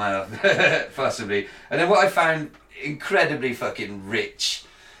 Well, possibly. And then what I found incredibly fucking rich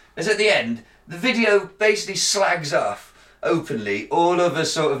is at the end, the video basically slags off openly all of the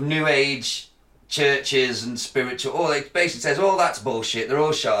sort of new age churches and spiritual, all it basically says, oh, that's bullshit, they're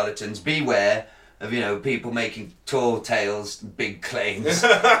all charlatans, beware of, you know, people making tall tales, big claims.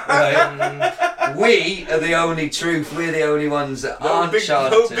 Right? We are the only truth, we're the only ones that aren't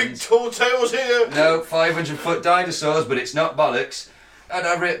charlatans. No big tall tales here. No 500-foot dinosaurs, but it's not bollocks. And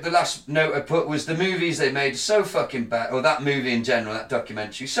the last note I put was the movies they made so fucking bad, or that movie in general, that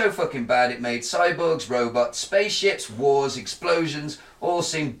documentary, so fucking bad it made cyborgs, robots, spaceships, wars, explosions, all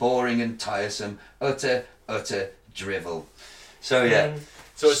seem boring and tiresome. Utter drivel. So yeah.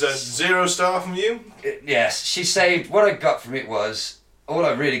 So it's a 0 star from you? Yes, she saved, what I got from it was, all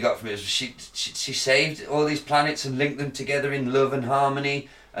I really got from it was she saved all these planets and linked them together in love and harmony.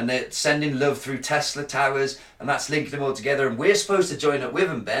 And they're sending love through Tesla towers, and that's linking them all together. And we're supposed to join up with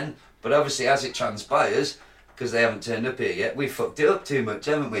them, Ben. But obviously, as it transpires, because they haven't turned up here yet, we fucked it up too much,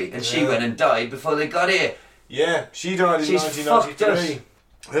 haven't we? And she went and died before they got here. Yeah, she died in 1993.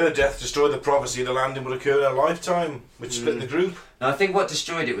 Her death destroyed the prophecy the landing would occur in her lifetime, which split the group. Now, I think what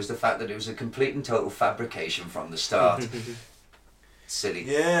destroyed it was the fact that it was a complete and total fabrication from the start. Silly.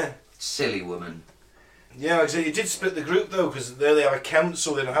 Yeah. Silly woman. Yeah, like I say, it did split the group though, because there they have a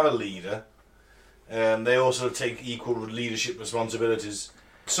council, they don't have a leader. They also take equal leadership responsibilities.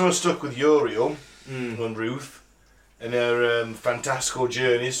 So we're stuck with Uriel and Ruth and their fantastical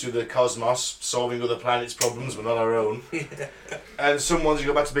journeys through the cosmos, solving other planets' problems but not our own. And some ones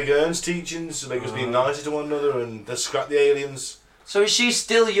go back to Big Ern's teachings, so make us be nicer to one another and they scrap the aliens. So is she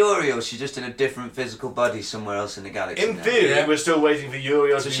still Uriel? She's just in a different physical body somewhere else in the galaxy. In theory, we're still waiting for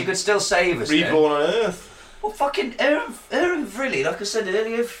Uriel so to she be could still save us. reborn on Earth. Well, fucking Aaron really, like I said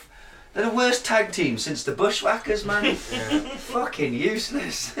earlier, they're the worst tag team since the Bushwhackers, man. Fucking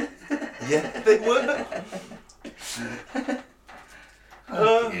useless. Yeah, they were.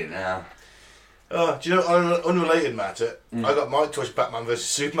 Fucking hell. Do you know, on an unrelated matter, I got Mike to watch Batman vs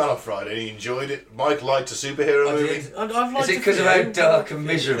Superman on Friday and he enjoyed it. Mike liked a superhero movie. Is it because of how dark and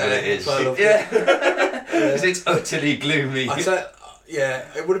miserable it is? Yeah. Because it's utterly gloomy. I said, yeah,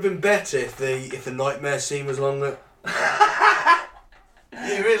 it would have been better if the nightmare scene was longer.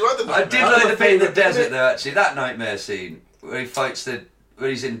 Yeah, you really liked the nightmare. I did like the bit in the desert though, actually. That nightmare scene where he fights where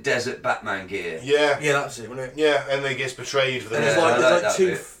he's in desert Batman gear. Yeah. Yeah, that's it, wasn't it? Yeah, and then he gets betrayed for the And night.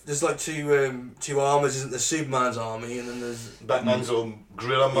 there's like two armies, isn't there? Superman's army, and then there's Batman's little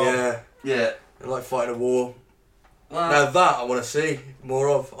gorilla mom. Yeah. Yeah. They're like fighting a war. Well, Now that I want to see more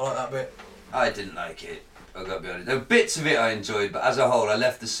of. I like that bit. I didn't like it. I've got to be honest. There were bits of it I enjoyed, but as a whole, I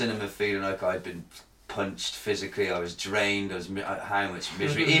left the cinema feeling like I'd been punched physically. I was drained. How much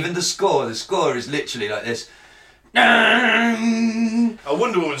misery. Even the score is literally like this. A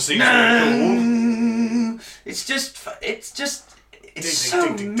Wonder Woman scene's really cool. It's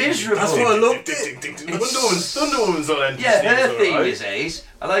so miserable. That's what I loved it. Wonder Woman's on entrance. Yeah, her theme right. is Ace.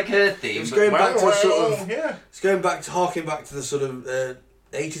 I like her theme. It's going back to a sort of. Yeah. It's going back to harking back to the sort of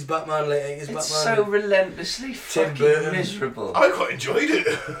 80s Batman, late 80s Batman. It's so relentlessly fucking Burton. miserable. I quite enjoyed it.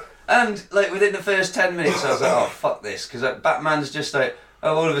 And like within the first 10 minutes, I was like, oh fuck this, because like, Batman's just like,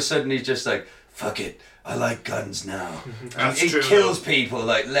 all of a sudden he's just like, fuck it, I like guns now. And he true, kills though. people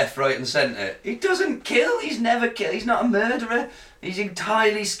like left, right, and centre. He doesn't kill. He's never killed. He's not a murderer. He's an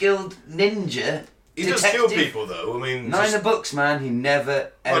entirely skilled ninja. He does kill people though. I mean, Not in the books, man. He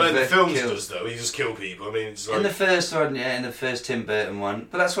never ever. well, in the films kills. does though. He just kill people. I mean, it's like In the first one, yeah, in the first Tim Burton one.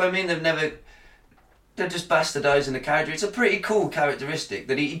 But that's what I mean. They're just bastardising the character. It's a pretty cool characteristic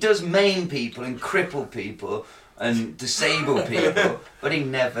that he does maim people and cripple people and disable people, but he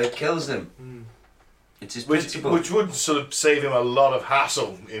never kills them. It's his principle. which would sort of save him a lot of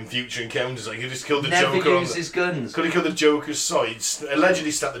hassle in future encounters. Like he just killed the Never Joker. uses guns. Could he kill the Joker's sides?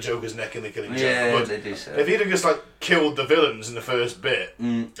 Allegedly stabbed the Joker's neck in the killing Joker. Yeah, But they do so. if he'd have just like killed the villains in the first bit,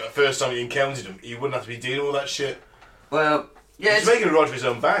 the first time he encountered them, he wouldn't have to be dealing with all that shit. Well, yeah. He's making a rod for his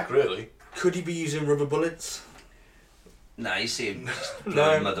own back, really. Could he be using rubber bullets? Nah, you see him just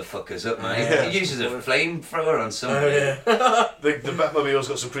blowing motherfuckers up, man. Yeah. He uses a flamethrower on somebody. Oh yeah. The Batmobile's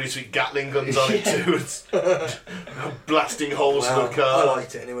got some pretty sweet Gatling guns on it too. It's blasting holes Wow. through the car. I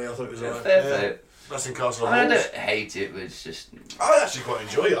liked it anyway. I thought it was alright. Fair Yeah. play. Blasting cars I holes. don't hate it, but it's just. I actually quite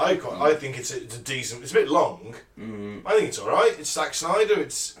enjoy it. I think it's a decent. It's a bit long. I think it's all right. It's Zack Snyder. I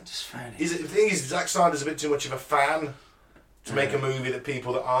just found it. The thing is, Zack Snyder's a bit too much of a fan to make a movie that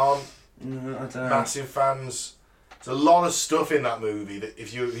people that aren't No, I don't know. massive fans. There's a lot of stuff in that movie that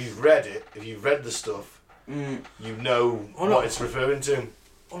if you've read it, if you've read the stuff, you know Oh, what no. it's referring to.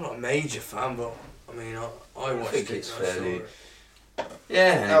 I'm not a major fan, but I mean, I watched think it. it's and I saw fairly- it.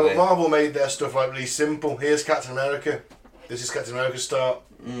 Yeah, Now, anyway. Marvel made their stuff like really simple. Here's Captain America. This is Captain America's start.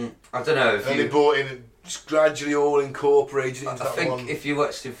 I don't know if And they you. brought in just gradually all incorporated I into that think one. if you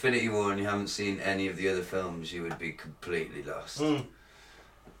watched Infinity War and you haven't seen any of the other films, you would be completely lost.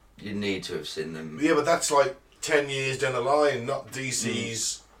 You need to have seen them. Yeah, but that's like 10 years down the line, not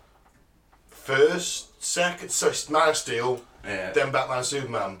DC's first, second. So it's Man of Steel, Yeah, then Batman,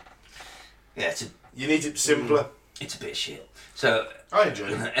 Superman. yeah, You need it simpler. it's a bit shit. So I enjoy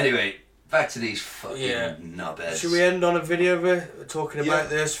it. anyway, back to these fucking Yeah. knobheads. Should we end on a video of it talking Yeah. about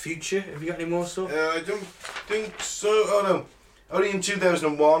their future? Have you got any more stuff? I don't think so. Oh no. Only in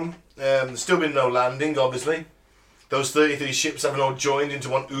 2001. There's still been no landing, obviously. Those 33 ships haven't all joined into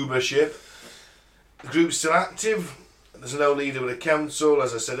one Uber ship. The group's still active. There's no leader with a council,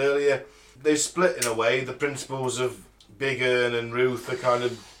 as I said earlier. They've split in a way. The principles of Big Ern and Ruth are kind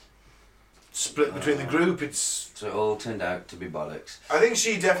of split between the group. So it all turned out to be bollocks. I think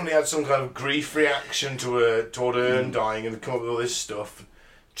she definitely had some kind of grief reaction toward Ern dying and come up with all this stuff.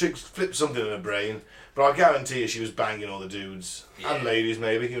 Flipped something in her brain. But I guarantee you she was banging all the dudes. And Yeah. ladies,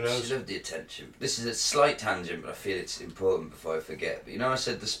 maybe, who She knows? loved the attention. This is a slight tangent, but I feel it's important before I forget. But you know, I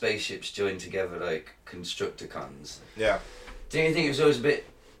said the spaceships join together like Constructicons. Yeah. Do you think it was always a bit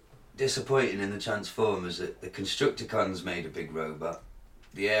disappointing in the Transformers that the Constructicons made a big robot,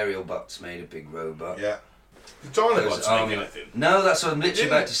 the aerial bots made a big robot? Yeah. The Those Dinobots army- make anything. No, that's what I'm literally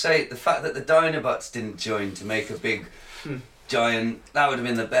didn't. about to say. The fact that the Dinobots didn't join to make a big giant, that would have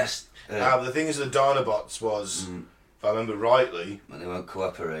been the best. But the thing is, the Dinobots was, if I remember rightly, But they won't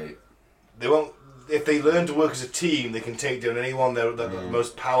cooperate. they won't. If they learn to work as a team, they can take down anyone. They're the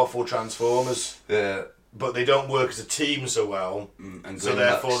most powerful Transformers. Yeah. But they don't work as a team so well, And so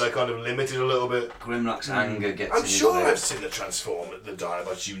therefore they're kind of limited a little bit. Grimlock's anger gets I'm in his sure way. I've seen the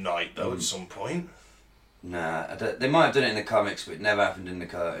Dinobots unite though at some point. Nah, they might have done it in the comics, but it never happened in the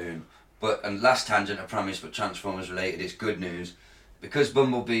cartoon. And last tangent, I promise, but Transformers related, it's good news. Because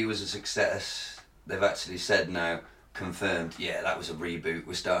Bumblebee was a success, they've actually said now, confirmed, yeah, that was a reboot,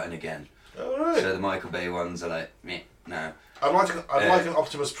 we're starting again. Oh, right. So the Michael Bay ones are like, meh, no. I'd like an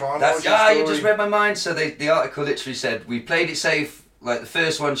Optimus Prime. That's, origin story. you just read my mind. So the article literally said, we played it safe, like the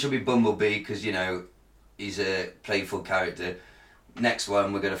first one should be Bumblebee, because, you know, he's a playful character. Next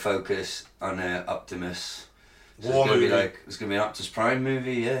one, we're going to focus on Optimus. So War movie. It's going to be an Optimus Prime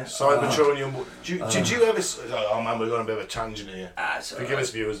movie, yeah. Cybertronium. Did you ever... Oh man, we're going on a bit of a tangent here. Forgive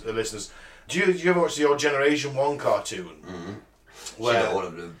us, viewers, listeners. Did you ever watch the old Generation 1 cartoon? Mm-hmm. Where, all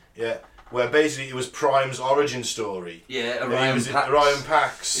of them. Yeah. Where basically it was Prime's origin story. Yeah, Orion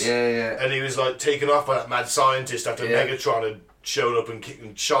Pax. Yeah. And he was like taken off by that mad scientist after Megatron had shown up and kicked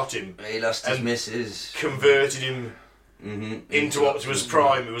and shot him. He lost his missus. Converted him into Optimus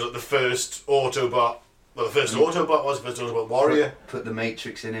Prime. It was like the first Autobot. Well, the first Autobot was the first Autobot warrior. Put the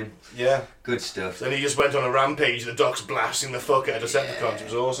Matrix in him. Yeah. Good stuff. And he just went on a rampage. The Doc's blasting the fuck out of Decepticons. It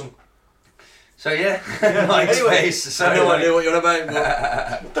was awesome. So yeah, anyway, I know I knew what you're about.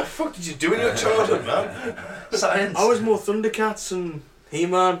 What the fuck did you do in your childhood, man? Science. I was more Thundercats and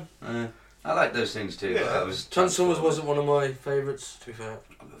He-Man. I like those things too. Yeah. But I was Transformers wasn't one of my favourites, to be fair.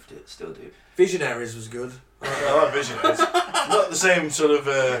 I loved it, still do. Visionaries was good. I like Visionaries. Not the same sort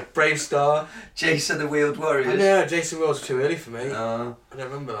of... Brave Star. Jason the Wheeled Warriors. No, Jason Wheel's too early for me. No. I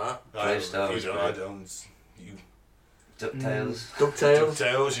don't remember that. Brave Star was I great. don't. You... DuckTales. DuckTales.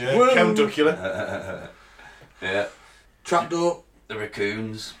 DuckTales, yeah. Count Duckula. Yeah. Trapdoor. The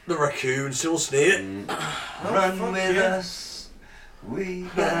Raccoons. The Raccoon, still sneer. Run with us. We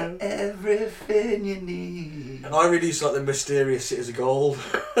got everything you need. And I really used to like the Mysterious Cities of Gold.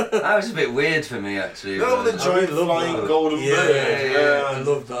 That was a bit weird for me actually. No, the giant flying golden bird. Yeah, I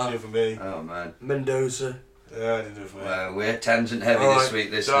love that. Didn't do it for me. Oh man. Mendoza. Yeah, I didn't do it for me. Well, we're tangent heavy All this right.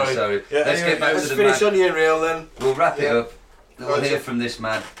 week, listeners. Sorry. Yeah, Let's anyway, get back Let's to the finish mad. Onion Reel then. We'll wrap it Yeah. up. We'll Right, hear so- from this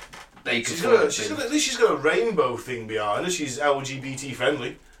man. Baker At least she's got a rainbow thing behind her. She's LGBT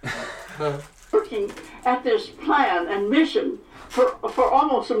friendly. Working at this plan and mission for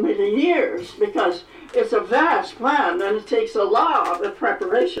almost 1 million years, because it's a vast plan and it takes a lot of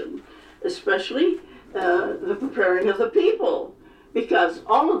preparation, especially the preparing of the people, because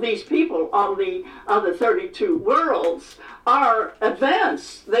all of these people on the other 32 worlds are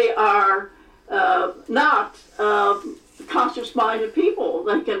advanced. They are not conscious-minded people.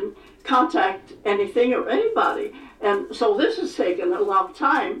 They can contact anything or anybody. And so this has taken a long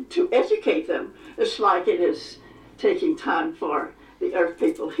time to educate them. It's like it is taking time for the Earth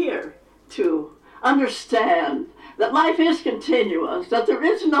people here to understand that life is continuous, that there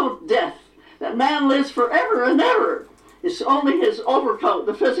is no death, that man lives forever and ever. It's only his overcoat,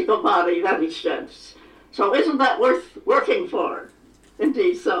 the physical body, that he sheds. So isn't that worth working for?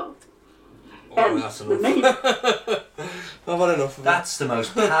 Indeed so. Oh, that's the enough. main I've had enough of it. That's the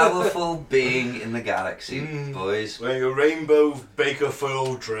most powerful being in the galaxy, boys. Wearing a rainbow Baker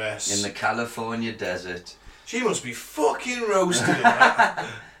foil dress. In the California desert. She must be fucking roasted in that.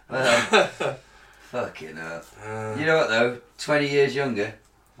 Well, fucking hell. You know what though? 20 years younger,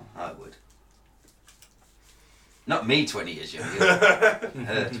 I would. Not me 20 years younger.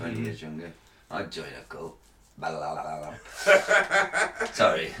 Her 20 years younger. I'd join a cult.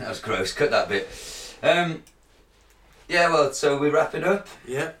 Sorry, that was gross. Cut that bit. Yeah, well, so we wrap it up.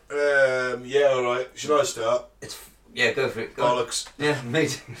 Yeah. Yeah, alright. Should I start? Yeah, go for it. Go on. Bollocks. Yeah, me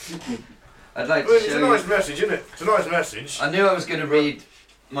too. I'd like I mean, to it's show a nice you. message, isn't it? It's a nice message. I knew I was going to read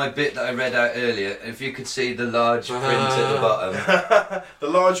my bit that I read out earlier. If you could see the large print at the bottom. The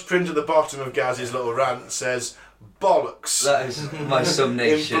large print at the bottom of Gaz's little rant says, bollocks. That is my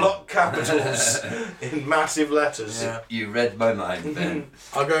summation. In block capitals, in massive letters. Yeah. You read my mind, Ben.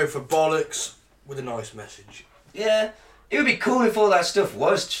 I'll go for bollocks with a nice message. Yeah, it would be cool if all that stuff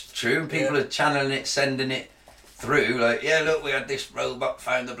was true and people are channeling it, sending it through. Like, yeah, look, we had this robot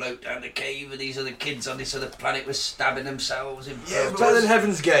found the bloke down the cave and these other kids on this other planet were stabbing themselves in Yeah, Better than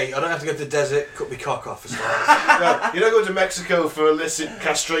Heaven's Gate. I don't have to go to the desert, cut my cock off for stars. No, you don't go to Mexico for illicit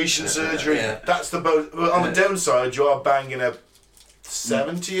castration surgery. Yeah. That's the boat. Well, on the downside, you are banging a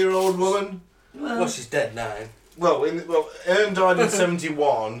 70-year-old woman. Well, she's dead now. Well, Ern died in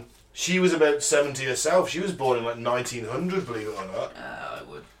 71. She was about 70 herself. She was born in like 1900, believe it or not. I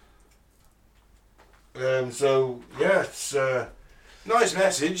would. So yeah, it's nice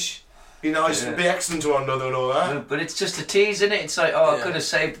message. Be nice, Yeah. be excellent to one another and all that. But it's just a tease, isn't it? It's like, oh, I Yeah. could have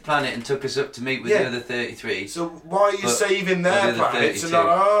saved the planet and took us up to meet with Yeah. the other 33. So why are you But- saving but their the other planets and 32. not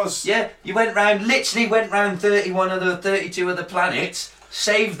ours? Yeah, you literally went round 32 other planets,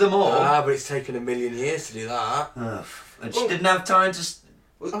 saved them all. Ah, but it's taken 1 million years to do that. And she didn't have time to...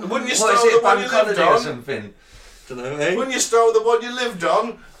 Wouldn't you What start is with it, the one you bank lived holiday or on? something? Don't know, eh? Wouldn't you start with the one you lived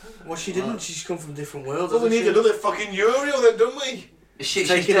on? Well, she didn't. She's come from different worlds. Well, we need another fucking Uriel then, don't we? She's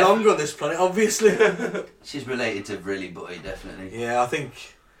taking longer on this planet, obviously. She's related to Brilly Boy, definitely. Yeah, I think.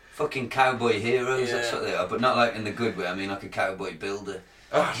 Fucking cowboy heroes, Yeah. that's what they are, but not like in the good way. I mean, like a cowboy builder.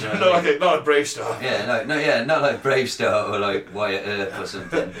 Oh, You know not, what I mean? not a Brave Star. Yeah, not like Brave Star or like Wyatt Earp or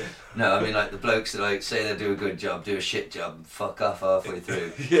something. No, I mean like the blokes that like say they do a good job, do a shit job, and fuck off halfway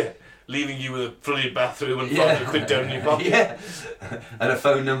through. Yeah, leaving you with a flooded bathroom and £5 down in your pocket. Yeah, and a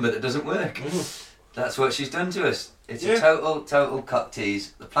phone number that doesn't work. That's what she's done to us. It's a total cock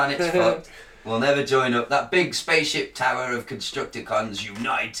tease. The planet's fucked. We'll never join up. That big spaceship tower of Constructicons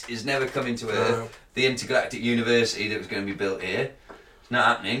unite is never coming to Earth. No. The intergalactic university that was going to be built here. It's not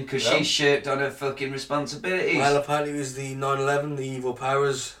happening because she shirked on her fucking responsibilities. Well, apparently it was the 9/11, the evil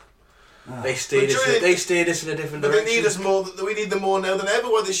powers. Oh. They steered us in a different But direction. they need us more. We need them more now than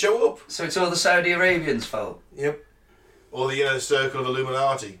ever when they show up. So it's all the Saudi Arabians' fault. Yep. Or the inner circle of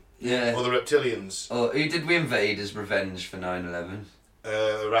Illuminati. Yeah. Or the reptilians. Or who did we invade as revenge for 9/11?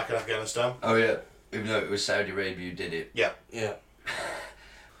 Iraq and Afghanistan. Oh yeah, even though it was Saudi Arabia who did it. Yeah. Yeah.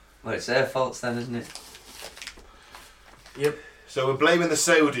 Well, it's their faults then, isn't it? Yep. So we're blaming the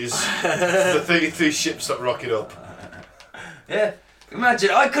Saudis. The 33 ships stopped rocking up. Yeah. Imagine,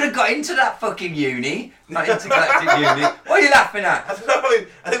 I could have got into that fucking uni, that intergalactic uni. What are you laughing at? I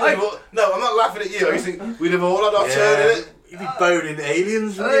think we've all, no, I'm not laughing at you. I just think we'd have all had our turn in it. You'd be boning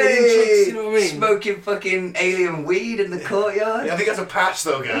aliens with Hey, alien chicks, you know what I mean? Smoking fucking alien weed in the courtyard. Yeah, I think that's a pass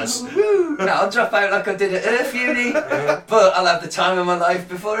though, guys. Woo. No, I'll drop out like I did at Earth Uni, but I'll have the time of my life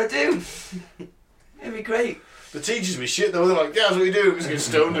before I do. It'd be great. The teachers be shit though. They're like, guys, what are you doing? We're just getting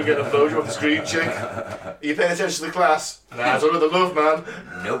stoned and getting a blowjob off the screen check. Are you paying attention to the class? Nah, it's all of the love, man.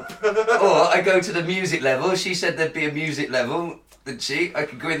 Nope. Or I go to the music level. She said there'd be a music level, didn't she? I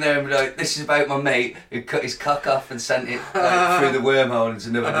could go in there and be like, this is about my mate who cut his cock off and sent it like, through the wormhole into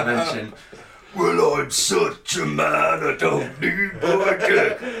another dimension. Well, I'm such a man, I don't need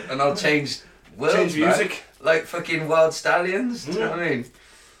vodka. And I'll change worlds, Change music. man. Like fucking Wild Stallions, do you know what I mean?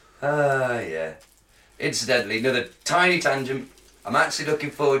 Yeah. Incidentally, another tiny tangent. I'm actually looking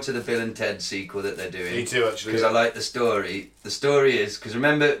forward to the Bill and Ted sequel that they're doing. Me too, actually. Because I like the story. The story is, because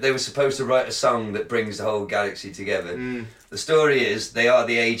remember, they were supposed to write a song that brings the whole galaxy together. The story is, they are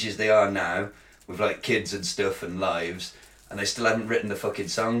the ages they are now, with like kids and stuff and lives, and they still haven't written the fucking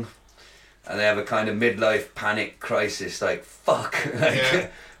song. And they have a kind of midlife panic crisis, like, fuck.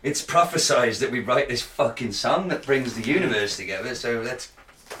 Like, it's prophesized that we write this fucking song that brings the universe together, so let's,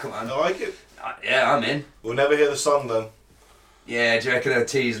 come on. I like it. Yeah, I'm in. We'll never hear the song then. Yeah, do you reckon they'll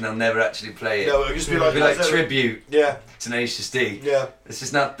tease and they'll never actually play it? No, it'll just be like... It'll be like tribute. Yeah. Tenacious D. Yeah. This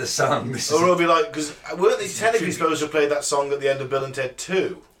is not the song. This is. Or it'll be like, because weren't they technically supposed to play that song at the end of Bill and Ted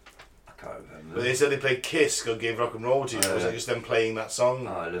 2? I can't remember. But they said they played Kiss, God Gave Rock and Roll to you. Was it just them playing that song?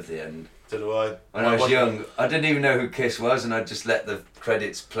 Oh, I love the end. So do I. When I was young, I didn't even know who Kiss was, and I just let the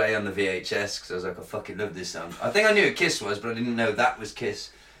credits play on the VHS because I was like, I fucking love this song. I think I knew who Kiss was, but I didn't know that was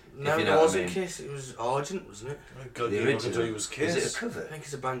Kiss. No, you know it what wasn't I mean. Kiss, it was Argent, wasn't it? God The Gave Rock and original. Roll was Kiss. Is it a cover? I think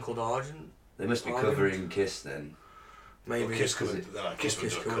it's a band called Argent. They must be Argent. covering Kiss then. Maybe. Well, Kiss covered. Is it- No, Kiss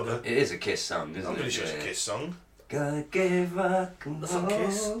would Kiss do a covered cover. It is a Kiss song, isn't I'm it? pretty sure it's a Yeah. Kiss song. God gave rock and That's not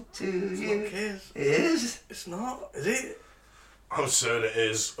Kiss. roll to It's you. not Kiss. It is? It's not, is it? I'm certain it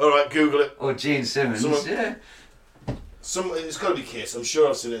is. Alright, Google it. Or Gene Simmons, Someone- yeah. It's got to be Kiss. I'm sure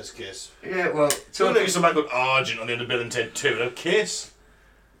I've seen it as Kiss. Yeah, well, Don't know some man called Argent on the end of Bill and Ted 2. No, Kiss.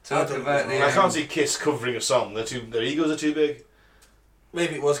 talk about the... I can't see Kiss covering a song. Their egos are too big.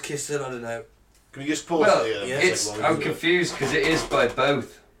 Maybe it was Kiss then, I don't know. Can we just pause Well, it here? I'm confused because it is by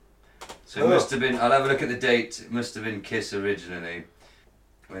both. So it must have been, I'll have a look at the date, it must have been Kiss originally.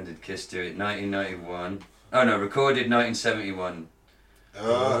 When did Kiss do it? 1991. Oh no, recorded 1971.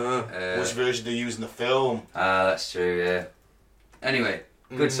 Which version they use in the film? Ah, that's true, yeah. Anyway,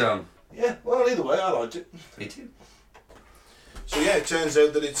 good song. Yeah, well, either way, I liked it. Me too. So yeah, it turns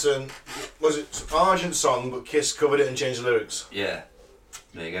out that it's was it Argent song, but Kiss covered it and changed the lyrics. Yeah.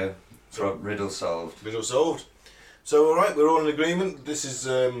 There you go. Riddle solved. Riddle solved. So alright, we're all in agreement. This is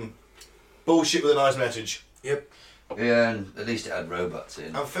bullshit with a nice message. Yep. Yeah, and at least it had robots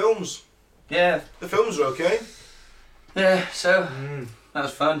in. And films. Yeah. The films are okay. Yeah, so, that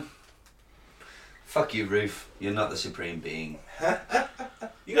was fun. Fuck you, Ruth. You're not the supreme being.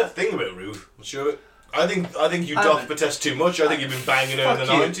 You got a thing about Ruth, I'm sure. I think you doth protest too much. I think you've been banging her in the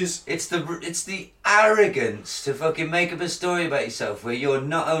Fuck you. 90s. It's the arrogance to fucking make up a story about yourself where you're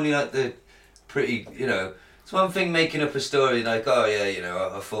not only like the pretty, you know, it's one thing making up a story like, oh yeah, you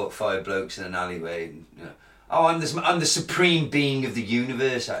know, I fought 5 blokes in an alleyway, and, you know, oh I'm the supreme being of the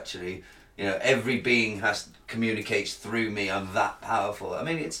universe actually. You know, every being communicates through me. I'm that powerful. I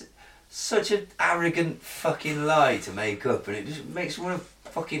mean, it's such an arrogant fucking lie to make up, and it just makes me want to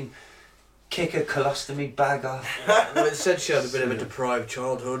fucking kick a colostomy bag off. Well, it said she had a bit of a deprived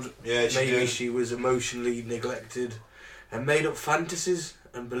childhood. Yeah, she Maybe did. she was emotionally neglected and made up fantasies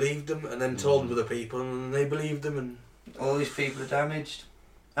and believed them and then told them to other people and they believed them and... All these people are damaged.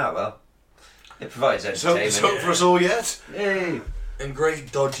 Oh well. It provides There's entertainment. hope for us all yet. Yay. And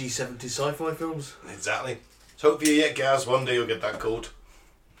great dodgy 70s sci-fi films. Exactly. Let's hope for you yet, Gaz. One day you'll get that called.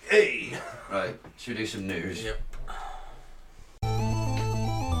 Hey! Right, should we do some news? Yep.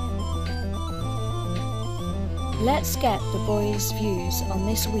 Let's get the boys' views on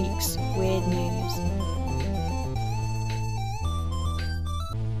this week's weird news.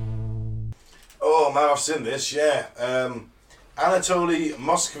 Oh man, I've seen this, yeah. Anatoly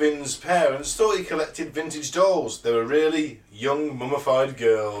Moskvin's parents thought he collected vintage dolls. They were really young, mummified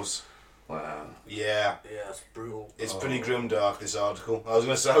girls. Wow. Yeah. Yeah, it's brutal. It's pretty grim dark, this article. I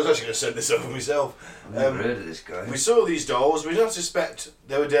was actually going to send this over myself. I've never heard of this guy. We saw these dolls. We didn't suspect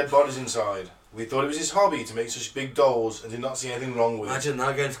there were dead bodies inside. We thought it was his hobby to make such big dolls and did not see anything wrong with it. Imagine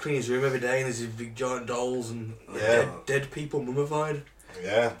that, going to clean his room every day and there's these big giant dolls and Yeah. dead people mummified.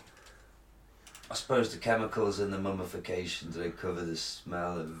 Yeah. I suppose the chemicals and the mummification, do they cover the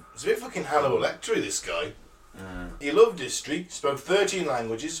smell of... It's a bit fucking Halo Electric, this guy. He loved history, spoke 13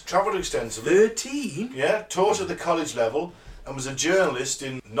 languages, travelled extensively. 13? Yeah, taught at the college level and was a journalist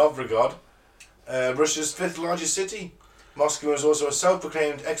in Novgorod, Russia's 5th largest city. Moskvin was also a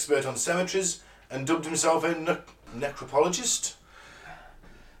self-proclaimed expert on cemeteries and dubbed himself a necropologist.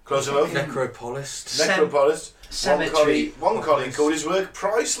 Close enough. Necropolist. Necropolist. Cemetery. One colleague called his work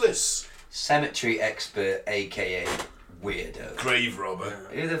priceless. Cemetery expert, aka weirdo. Grave robber.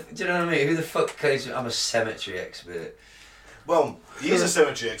 Do you know what I mean? Who the fuck goes, I'm a cemetery expert? Well, he is a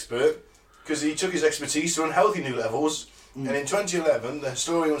cemetery expert because he took his expertise to unhealthy new levels. And in 2011, the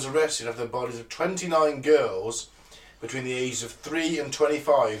historian was arrested after the bodies of 29 girls between the ages of 3 and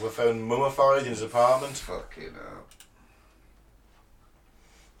 25 were found mummified in his apartment. Fucking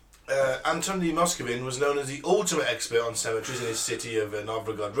hell. Anatoly Moskvin was known as the ultimate expert on cemeteries in his city of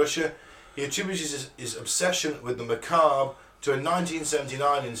Novgorod, Russia. He attributes his obsession with the macabre to a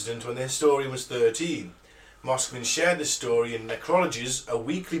 1979 incident when the historian was 13. Moskvin shared this story in Necrologies, a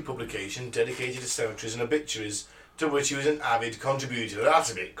weekly publication dedicated to cemeteries and obituaries, to which he was an avid contributor.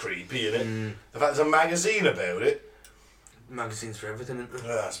 That's a bit creepy, isn't it? The fact there's a magazine about it. Magazines for everything, isn't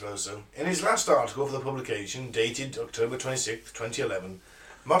there? I suppose so. In his last article for the publication, dated October 26th, 2011,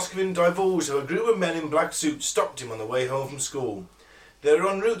 Moskvin divulged how a group of men in black suits stopped him on the way home from school. They were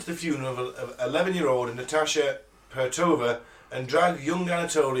en route to the funeral of 11-year-old Natasha Pertova and dragged young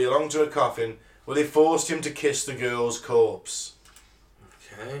Anatoly along to a coffin where they forced him to kiss the girl's corpse.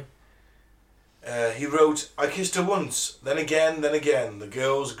 Okay. He wrote, "I kissed her once, then again, then again. The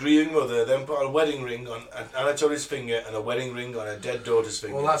girl's grieving mother then put a wedding ring on Anatoly's finger and a wedding ring on her dead daughter's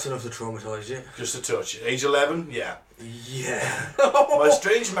finger." Well, that's enough to traumatise you. Just a touch. Age 11? Yeah. Yeah. My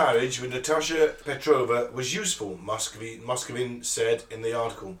strange marriage with Natasha Petrova was useful, Moskvin said in the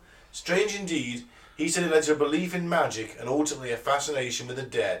article. Strange indeed. He said it led to a belief in magic and ultimately a fascination with the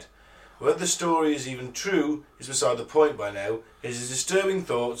dead. Whether the story is even true is beside the point by now, as his disturbing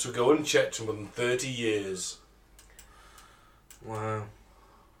thoughts would go unchecked for more than 30 years. Wow.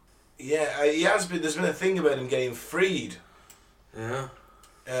 Yeah, there's been a thing about him getting freed. Yeah.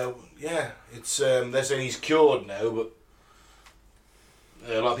 Yeah, it's they're saying he's cured now, but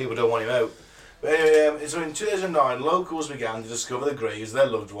a lot of people don't want him out. But anyway, so in 2009, locals began to discover the graves of their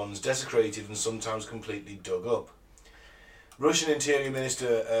loved ones desecrated and sometimes completely dug up. Russian Interior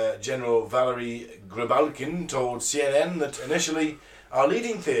Minister General Valery Gribalkin told CNN that initially, our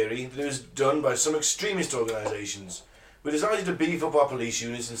leading theory that it was done by some extremist organisations. We decided to beef up our police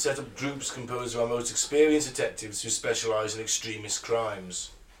units and set up groups composed of our most experienced detectives who specialise in extremist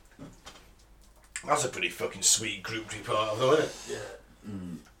crimes. That's a pretty fucking sweet group to be part of, though, isn't it? Yeah.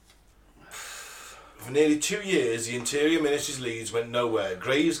 For nearly 2 years, the Interior Ministry's leads went nowhere.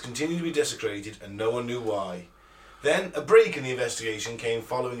 Graves continued to be desecrated and no one knew why. Then, a break in the investigation came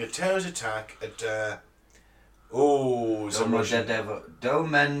following a terrorist attack at, Domodedovo.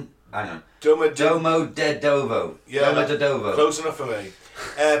 Yeah, Domodedovo. close enough for me.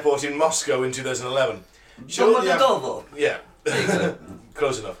 Airport in Moscow in 2011. Domodedovo. Yeah, There you go.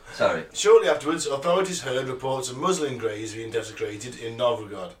 close enough. Sorry. Shortly afterwards, authorities heard reports of Muslim graves being desecrated in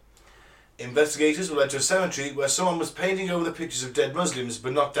Novgorod. Investigators were led to a cemetery where someone was painting over the pictures of dead Muslims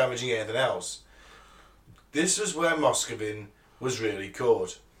but not damaging anything else. This was where Moskvin was really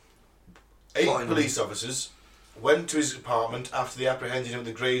caught. 8 Finally. police officers went to his apartment after the apprehension of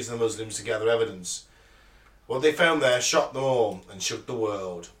the graves of the Muslims to gather evidence. What they found there shocked them all and shook the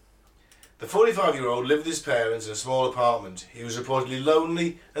world. The 45-year-old lived with his parents in a small apartment. He was reportedly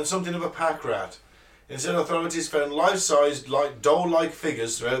lonely and something of a pack rat. Instead, authorities found life-sized, doll-like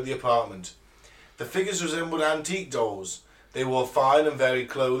figures throughout the apartment. The figures resembled antique dolls. They wore fine and varied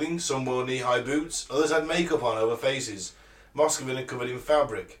clothing. Some wore knee-high boots. Others had makeup on over faces. Moscovin had covered in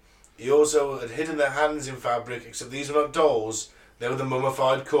fabric. He also had hidden their hands in fabric, except these were not dolls. They were the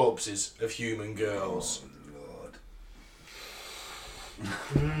mummified corpses of human girls. Oh,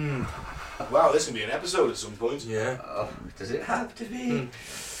 Lord. Wow, this can be an episode at some point. Yeah. Oh, does it have to be?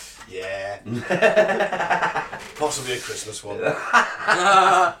 Yeah. Possibly a Christmas one.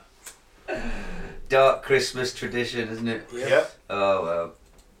 Dark Christmas tradition, isn't it? Yeah. Oh, well.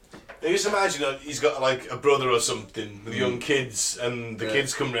 Now just imagine that he's got like a brother or something with young kids, and the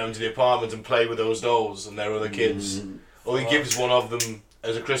kids come round to the apartment and play with those dolls and their other kids. Or he gives one of them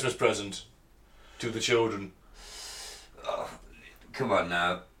as a Christmas present to the children. Oh, come on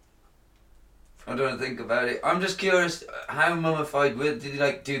now. I don't think about it. I'm just curious, how mummified did he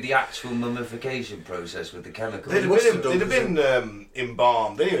like do the actual mummification process with the chemicals? They'd have been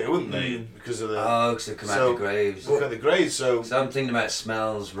embalmed anyway, wouldn't they? Because of the because they come out of the graves. Come out of the graves, so I'm thinking about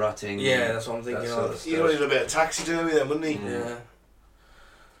smells, rotting. Yeah, that's what I'm thinking that sort of. of he stuff. wanted a bit of taxidermy then, wouldn't he? Yeah.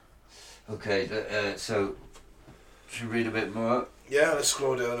 Okay, so should we read a bit more? Yeah, let's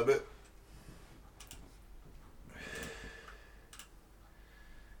scroll down a bit.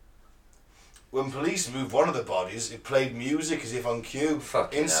 When police moved one of the bodies, it played music as if on cue.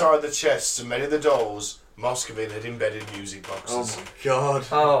 Fucking Inside hell. the chests of many of the dolls, Moscovin had embedded music Oh boxes. my god.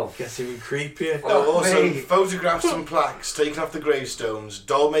 Oh, Gets even creepier. Also, me. photographs and plaques taken off the gravestones,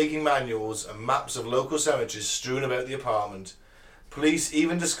 doll-making manuals, and maps of local cemeteries strewn about the apartment. Police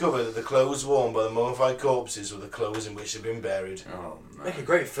even discovered that the clothes worn by the mummified corpses were the clothes in which they'd been buried. oh man. Make a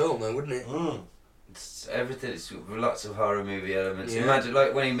great film though, wouldn't it? It's everything. It's lots of horror movie elements. Yeah. Imagine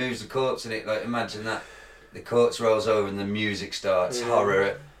like when he moves the corpse in it. Like imagine that the corpse rolls over and the music starts,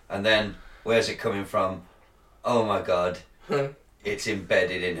 horror, and then where's it coming from? Oh my god, it's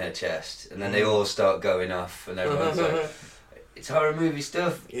embedded in her chest, and then they all start going off, and everyone's like, it's horror movie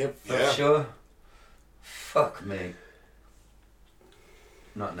stuff. Yep. For Yeah. sure. Fuck me.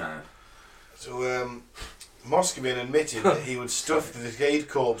 Not now. So, Moscovin admitted that he would stuff the decayed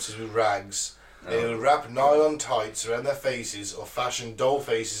corpses with rags. Then he would wrap nylon tights around their faces or fashion doll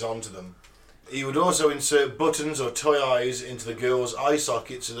faces onto them. He would also insert buttons or toy eyes into the girls' eye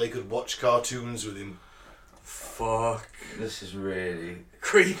sockets so they could watch cartoons with him. Fuck. This is really,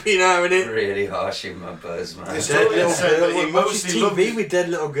 Creepy now, isn't it? really harsh in my buzz, man. This- Dead Totally little said that he girls. Watch his mostly TV loved- with dead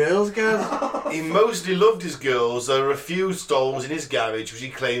little girls, guys. He mostly loved his girls. There were a few dolls in his garage which he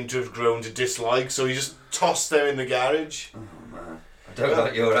claimed to have grown to dislike, so he just tossed them in the garage. Oh man, I don't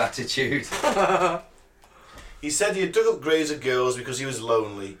like your attitude. He said he had dug up graves of girls because he was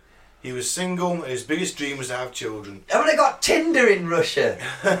lonely. He was single and his biggest dream was to have children. Haven't they got Tinder in Russia?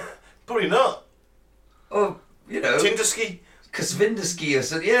 Probably not. Or, you know, Tindersky? Kosvindersky or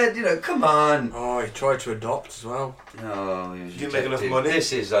something. Yeah, you know, come on. Oh, he tried to adopt as well. No, he was Didn't make enough rejected. money.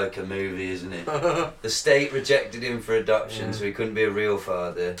 This is like a movie, isn't it? The state rejected him for adoption, so he couldn't be a real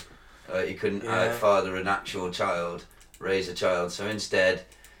father. He couldn't father an actual child, raise a child. So instead,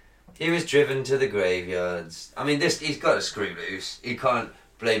 he was driven to the graveyards. I mean, he's got to screw loose. He can't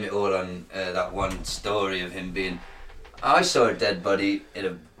blame it all on that one story of him being... I saw a dead body in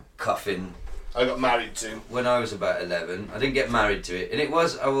a coffin I got married to. when I was about 11. I didn't get married to it, and it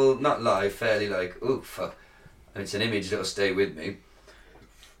was, I will not lie, fairly like, oh fuck, it's an image that'll stay with me.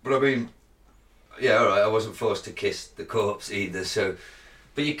 But I mean, yeah, alright, I wasn't forced to kiss the corpse either, so...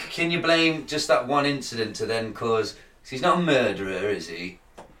 But can you blame just that one incident to then cause... 'Cause he's not a murderer, is he?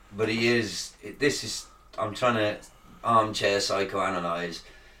 But he is... I'm trying to armchair psychoanalyse.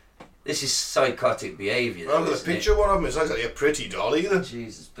 This is psychotic behaviour. I've got a picture of one of them. It's not exactly a pretty doll either.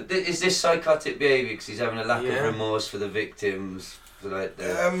 Jesus, but is this psychotic behaviour because he's having a lack Yeah. of remorse for the victims? For like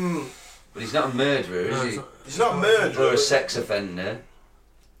the, Um, but he's not a murderer, No, is he? he's not a murderer. Or a sex offender.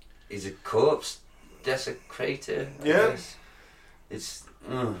 He's a corpse desecrator. I Yeah. guess. It's.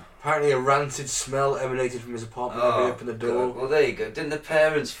 ugh. Apparently a rancid smell emanated from his apartment when he opened the door. God. Well, there you go. Didn't the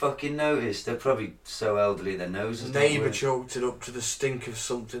parents fucking notice? They're probably so elderly their noses His don't neighbour work. chalked it up to the stink of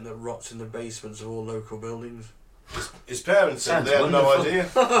something that rots in the basements of all local buildings. His parents said Sounds they had no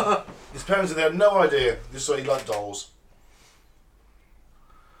wonderful. idea. His parents said they had no idea. Just thought he liked dolls.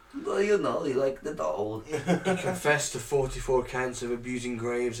 Well, you know, he liked the doll. He confessed to 44 counts of abusing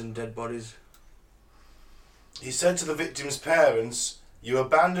graves and dead bodies. He said to the victim's parents, You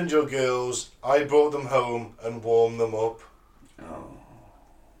abandoned your girls. I brought them home and warmed them up. Oh.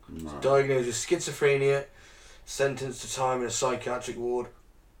 No. Diagnosed with schizophrenia, sentenced to time in a psychiatric ward.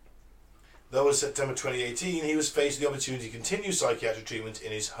 Though in September 2018, he was faced with the opportunity to continue psychiatric treatment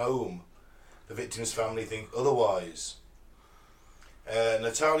in his home. The victim's family think otherwise.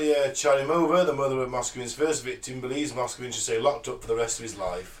 Natalia Chalimova, the mother of Moscovin's first victim, believes Moscovin should stay locked up for the rest of his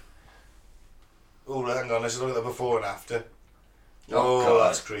life. Oh, hang on, let's look at the before and after. Oh, God.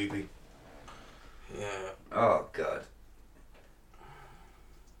 That's creepy. Yeah. Oh, God.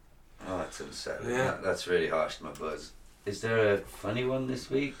 Oh, that's unsettling. Yeah. That's really harsh to my buzz. Is there a funny one this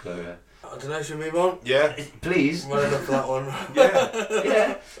week? Or I don't know, should we move on? Yeah. Please. Well enough for that one. Yeah.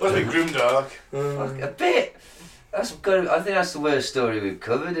 Yeah. That's a bit grimdark. Fuck, a bit. That's good. I think that's the worst story we've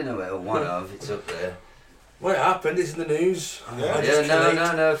covered in a way. Or one of. It's up there. What happened? It's in the news. Yeah. I just collate.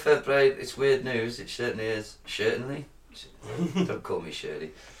 No. Fair play. It's weird news. It certainly is. Certainly. Don't call me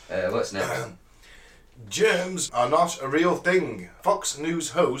Shirley. What's next? Germs are not a real thing. Fox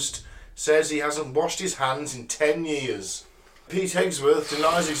News host says he hasn't washed his hands in 10 years. Pete Hegsworth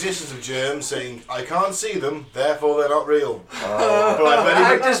denies the existence of germs, saying, I can't see them, therefore they're not real. Oh. But I bet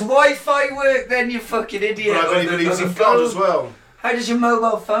How he, does Wi-Fi work then, you fucking idiot? but I bet he On the- believes on in the God phone? as well. How does your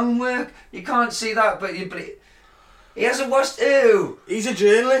mobile phone work? You can't see that, but he hasn't washed. Ew! He's a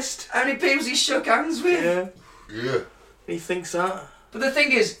journalist. How many people he shook hands with? Yeah. Yeah. He thinks that. But the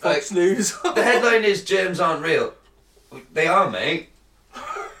thing is, like, Fox News. the headline is germs aren't real. They are, mate.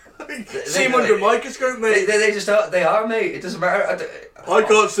 See him under a microscope, mate. They just are. They are, mate. It doesn't matter. I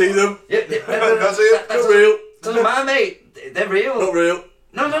can't see them. Yeah, That's it. Not real. Doesn't matter, mate. They're real. Not real.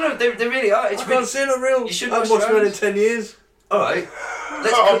 No. They really are. It's I can't see not real. You should I haven't wash watched your men in hands. 10 years. All right.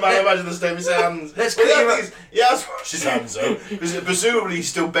 Oh man, imagine the state of his hands. Let's Well, cut the you thing is, he has washed his hands though, because presumably he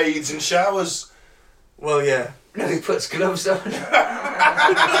still bathes and showers. Well, yeah. No, he puts gloves on He's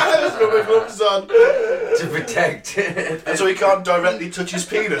got the gloves on. to protect. And so he can't directly touch his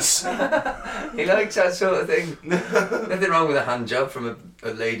penis. He likes that sort of thing. Nothing wrong with a hand job from a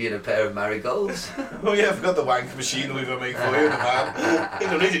lady in a pair of marigolds. Oh yeah, I forgot the wank machine that we've got to make for you in the van. You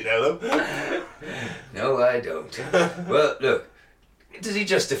don't need it now though. No, I don't. Well, look, does he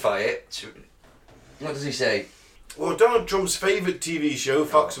justify it? What does he say? Well, Donald Trump's favourite TV show,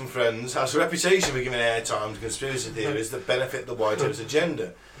 Fox and Friends, has a reputation for giving airtime to conspiracy theories that benefit the White House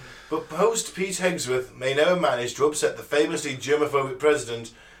agenda. But host Pete Hegsworth may never manage to upset the famously germophobic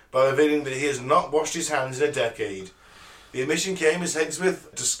president by revealing that he has not washed his hands in a decade. The admission came as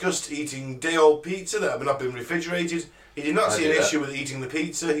Hegsworth discussed eating day-old pizza that had not been refrigerated. He did not see an issue with eating the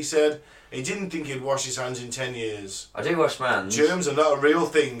pizza, he said. He didn't think he'd washed his hands in 10 years. I do wash my hands. Germs are not a real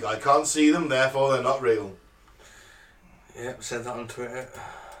thing. I can't see them, therefore they're not real. Yep, said that on Twitter.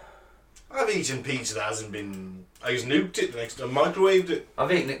 I've eaten pizza that hasn't been... I just nuked it the next time, microwaved it.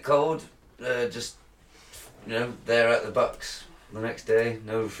 I've eaten it cold, just, there at the box the next day,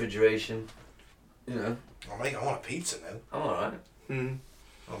 no refrigeration, Oh mate, I want a pizza now. I'm alright.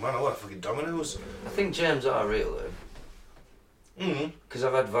 Oh man, I want a fucking Domino's. I think germs are real though, because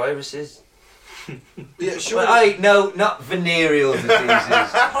I've had viruses. Yeah, sure. But no, not venereal diseases.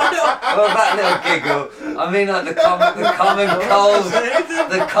 Oh, that little giggle. I mean like the common cold.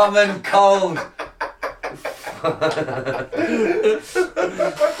 The common cold.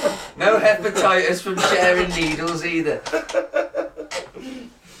 No hepatitis from sharing needles either.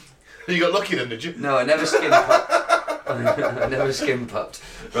 You got lucky then, did you? No, I never skin popped. I never skin popped.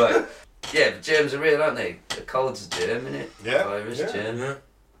 Right. Yeah, but germs are real, aren't they? The cold's a germ, innit? Yeah, Virus, yeah. germ. Yeah.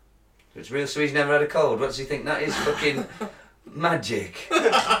 It's real, so he's never had a cold. What does he think that is? Fucking magic.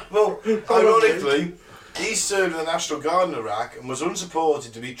 Well, ironically, he served in the National Guard in Iraq and was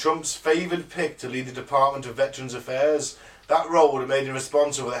unsupported to be Trump's favoured pick to lead the Department of Veterans Affairs. That role would have made him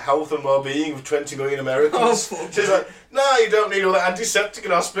responsible for the health and well-being of 20 million Americans. Oh, So he's like, no, you don't need all that antiseptic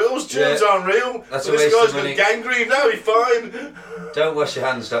in hospitals. Germs Yeah. aren't real. That's But a this waste guy's of got money. gangrene now. He's fine. Don't wash your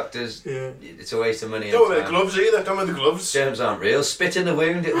hands, doctors. Yeah. It's a waste of money. Don't and wear the time. gloves either. Don't wear the gloves. Germs aren't real. Spit in the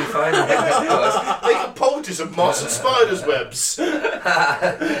wound, it'll be fine. Make a poultice of moss and spiders' webs.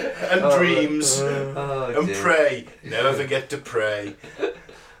 And dreams. Oh, And dear. pray. Never forget to pray.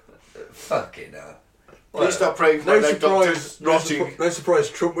 Fucking hell. Please stop praying for my No leg doctor's surprise. rotting. No surprise.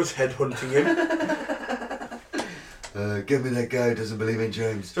 Trump was headhunting him. Give me that guy who doesn't believe in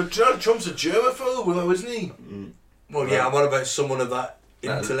germs. So Donald Trump's a germaphobe, isn't he? Well, yeah. I'm on about someone of that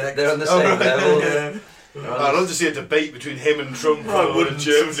intellect. They're on the same level. Yeah. I'd love to see a debate between him and Trump on whether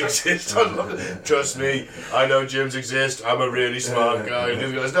germs exist or not. Trust me, I know germs exist. I'm a really smart guy. And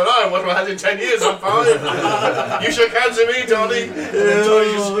he goes, no, what have I had in 10 years? I'm fine. You shook hands with me, Donny. And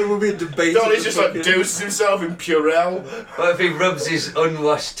then it will be a debate. Donny's just like doses himself in Purell. What if he rubs his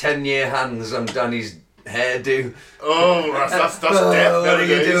unwashed 10-year hands on Donny's hairdo? Oh, that's death. What are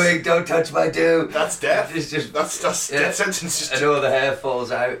you doing? Don't touch my do. That's death. It's just That's death sentence. and all the hair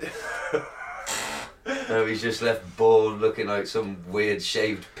falls out. No, he's just left bald, looking like some weird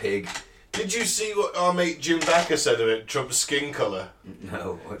shaved pig. Did you see what our mate Jim Backer said about Trump's skin colour?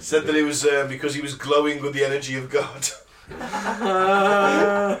 No. Said that it was because he was glowing with the energy of God.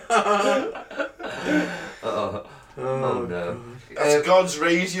 Oh no. That's God's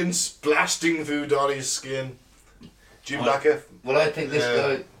radiance blasting through Donny's skin. Jim Backer. Well, I think this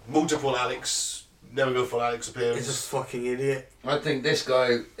guy. Multiple Alex. Never go full Alex appearance. He's a fucking idiot. I think this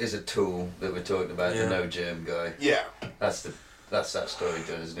guy is a tool that we're talking about. Yeah. The no germ guy. Yeah. That's that story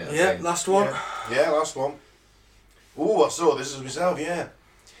done, isn't it? I Yeah, think. last one. Yeah, last one. Ooh, I saw this as myself, yeah.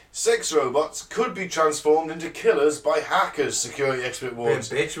 Sex robots could be transformed into killers by hackers, security expert Be a warns.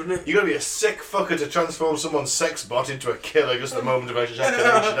 bitch, wouldn't it? You gotta be a sick fucker to transform someone's sex bot into a killer just the moment of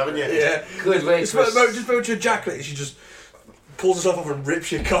ejaculation, haven't you? Yeah. Good way Just to. about to ejaculate, she just pulls herself off and rips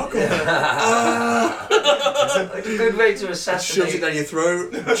your cock off. A good way to Shoves it assassinate. down your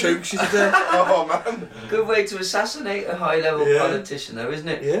throat, chokes you to death. Oh man. Good way to assassinate a high-level Yeah. politician, though, isn't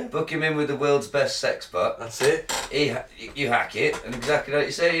it? Yeah. Book him in with the world's best sex bot. That's it. You hack it, and exactly like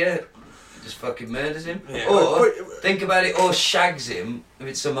you say, yeah, just fucking murders him. Yeah. Or Wait, think about it, or shags him if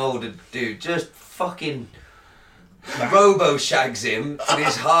it's some older dude. Just fucking robo shags him till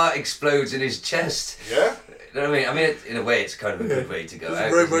his heart explodes in his chest. Yeah? You know what I mean? I mean, in a way, it's kind of a good way to go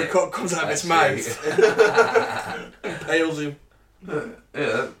out. Robo isn't it? cock comes out of its Actually. mouth. Impales him.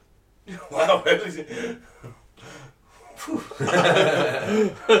 Yeah. Wow.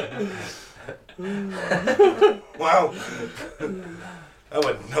 Wow. That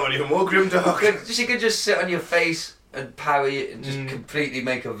went even more grimdark. She could just sit on your face and power you and just completely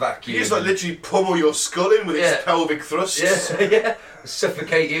make a vacuum. You just like literally pummel your skull in with its pelvic thrusts. Yeah.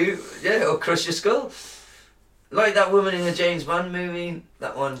 Suffocate you, or crush your skull. Like that woman in the James Bond movie,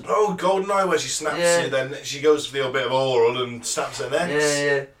 that one. Oh, GoldenEye, where she snaps you, then she goes for the old bit of oral and snaps her neck.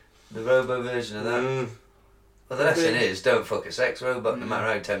 Yeah. The robo version of that. Well, the lesson is, don't fuck a sex robot, no matter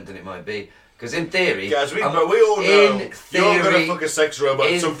how tempting it might be. Because in theory... Guys, we all know you're going to fuck a sex robot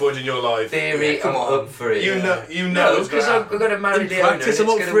at some point in your life. Theory, come I'm on. up for it. You know No, because I'm going to marry the owner and it's Practice, I'm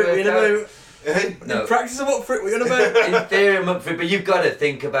going up to for it, work you know. out. No. Practice, I'm up for it, what are you on about? In theory, I'm up for it, but you've got to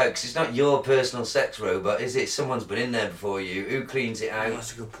think about, because it's not your personal sex robot, is it? Someone's been in there before you. Who cleans it out?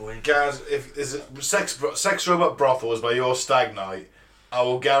 That's a good point. Guys, if there's a sex robot brothels by your stag night, I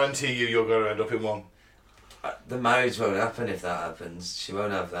will guarantee you're going to end up in one. The marriage won't happen if that happens. She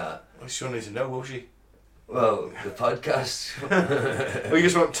won't have that. Well, she'll need to know, will she? Well, the podcast. We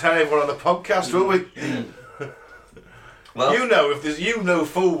just won't tell everyone on the podcast, will we? Well, you know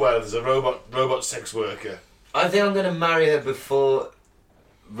full well there's a robot sex worker. I think I'm going to marry her before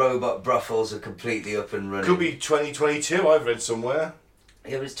robot brothels are completely up and running. Could be 2022, I've read somewhere.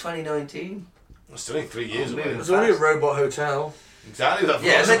 Yeah, but it's 2019. It's only 3 years away. There's only a robot hotel. Exactly that.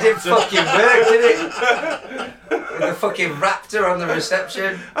 Yeah, that did fucking work, did it? With the fucking raptor on the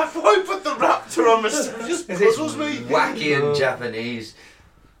reception. I thought I put the raptor on reception. It just puzzles me. Wacky and Japanese.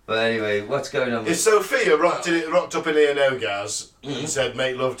 But anyway, what's going on? If Sophia rocked up in here now, Gaz, and said,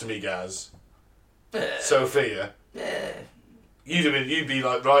 "Make love to me, Gaz." Sophia. Yeah. You'd be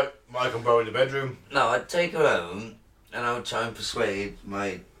like, right, Mike, I'm borrowing the bedroom. No, I'd take her home and I would try and persuade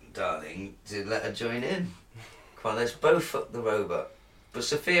my darling to let her join in. Come on, let's both fuck the robot. But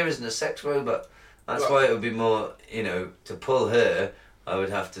Sophia isn't a sex robot. That's why it would be more, to pull her, I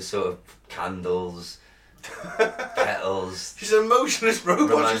would have to sort of candles, petals. She's an emotionless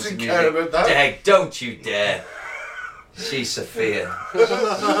robot, she doesn't care about that. Deg, don't you dare. She's Sophia.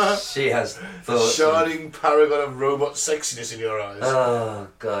 She has thoughts. Shining paragon of robot sexiness in your eyes. Oh,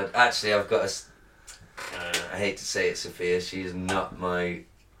 God. Actually, I've got I hate to say it, Sophia. She's not my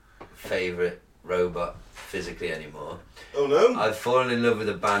favourite robot physically anymore. Oh, no? I've fallen in love with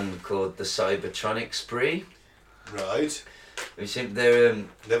a band called the Cybertronic Spree. Right. They're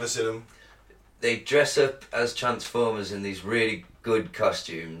Never seen them. they dress up as Transformers in these really good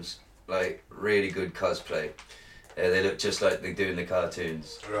costumes, like really good cosplay. They look just like they do in the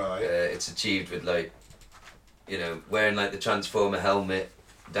cartoons. Right. It's achieved with wearing like the Transformer helmet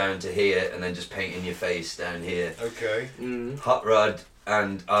down to here and then just painting your face down here. Okay. Hot Rod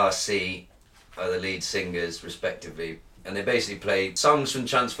and RC are the lead singers respectively. and they basically played songs from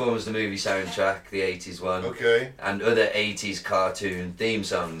Transformers the movie soundtrack, the 80s one, Okay. and other 80s cartoon theme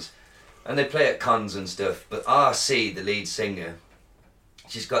songs. And they play at cons and stuff, but RC, the lead singer,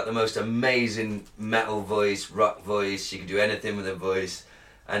 she's got the most amazing metal voice, rock voice, she can do anything with her voice,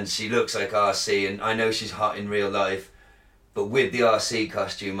 and she looks like RC, and I know she's hot in real life, but with the RC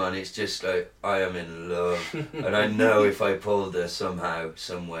costume on, it's just like, I am in love. And I know if I pulled her somehow,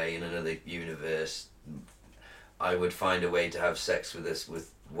 some way, in another universe, I would find a way to have sex with us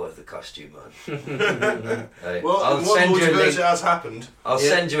with the costume on. Right. Well, I'll what send you a multiverse link. it has happened. I'll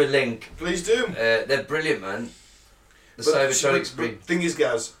send you a link. Please do. They're brilliant, man. The Cybertronics breed. But thing is,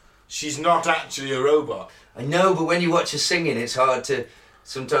 Gaz, she's not actually a robot. I know, but when you watch her singing, it's hard to.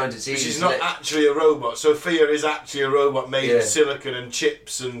 Sometimes it's easy. She's to not let- actually a robot. Sophia is actually a robot made Yeah. of silicon and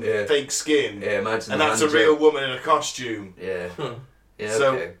chips and Yeah. fake skin. Yeah, imagine. And the that's a hands real up. woman in a costume. Yeah. Yeah.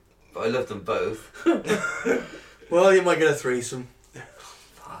 So- Okay. But I love them both. Well, you might get a threesome.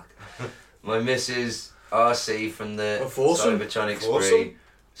 Fuck. My missus, RC from the A foursome? Cybertronics Foursome? breed.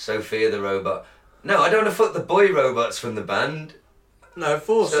 Sophia the robot. No, I don't want to fuck the boy robots from the band. No,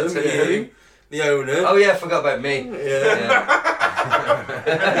 foursome. So that's You, the owner. Oh yeah, I forgot about me. Yeah.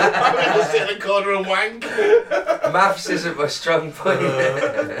 I will sit in the corner and wank. Maths isn't my strong point.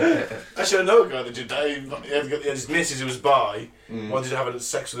 Actually, I know a guy that did that. His missus, who was bi, wanted to have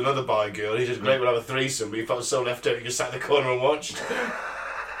sex with another bi girl. He just great would have a threesome, but he felt so left out he just sat in the corner and watched.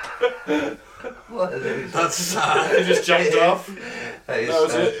 What are those? That's sad. He just jacked off. That is That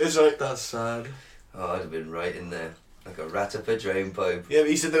was sad. it. It's like, That's sad. Oh, I'd have been right in there. Like a rat up a drain pipe. yeah, but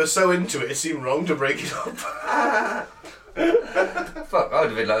he said they were so into it seemed wrong to break it up. Fuck, I'd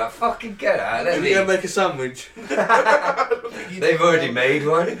have been like that. Fucking get out of Did you go there. make a sandwich? They've already made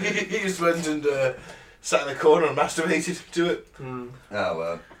one. He just went and sat in the corner and masturbated to it. Oh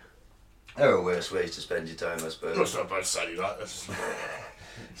well. There are worse ways to spend your time, I That's suppose. not bad saying that.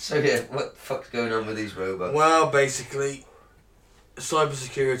 So yeah, what the fuck's going on with these robots? Well, basically, a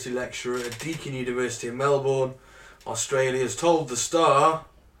cybersecurity lecturer at Deakin University in Melbourne, Australia, has told The Star,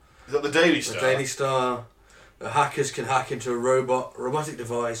 Is that the Daily Star? the Daily Star, that hackers can hack into a robotic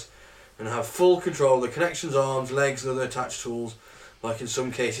device and have full control of the connections, arms, legs, and other attached tools, like in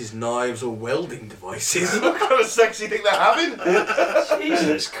some cases knives or welding devices. What kind of sexy thing they're having?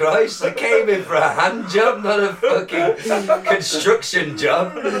 Jesus Christ, I came in for a hand job, not a fucking construction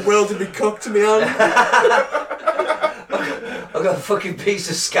job. Welded me cock to me hand. I've got a fucking piece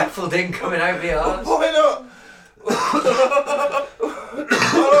of scaffolding coming out of my arse. Why not? Why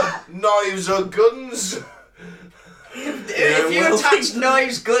not? Knives or guns? If you well, attach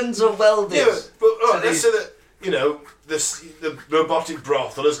knives, guns or welders. Yeah, but So let's these- say that, you know, the robotic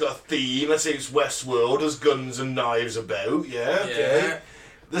brothel has got a theme. Let's say it's Westworld, there's guns and knives about, yeah, okay. Yeah.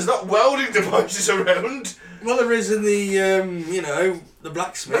 There's not welding devices around. Well, there is in the, the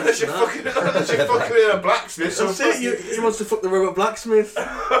blacksmith. Unless you're fucking in a blacksmith. That's it. He wants to fuck the robot blacksmith.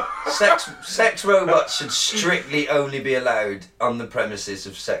 Sex robots should strictly only be allowed on the premises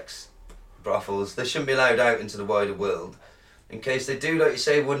of sex brothels. They shouldn't be allowed out into the wider world. In case they do, like you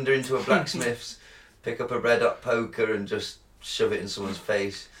say, wander into a blacksmith's, pick up a red hot poker and just shove it in someone's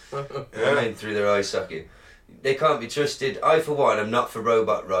face. I mean, through their eye socket. They can't be trusted. I, for one, am not for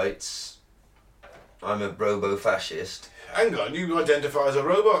robot rights. I'm a robo-fascist. Hang on, you identify as a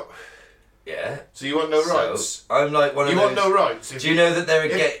robot, Yeah. so you want no So, rights. I'm like one of You those... want no rights. Do you know that they're a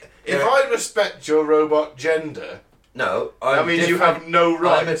gay... If I respect your robot gender, No, that means you have no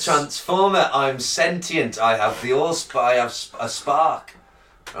rights. I'm a transformer. I'm sentient. I have the I have a spark,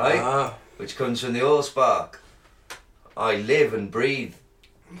 right? Ah. Which comes from the allspark. I live and breathe.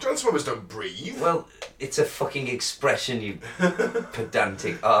 Transformers don't breathe. Well, it's a fucking expression, you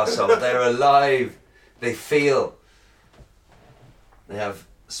pedantic arsehole. They're alive. They feel. They have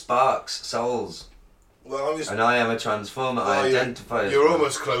sparks, souls. Well, I'm just. And I am a transformer. I identify as You're one.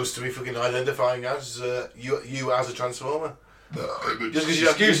 almost close to me fucking identifying as you as a transformer. Just because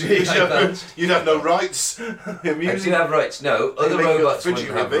Excuse me, you'd have no rights. I do have rights. No, other make you robots fidgety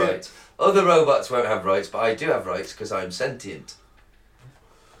won't have with it. rights. Other robots won't have rights, but I do have rights because I'm sentient.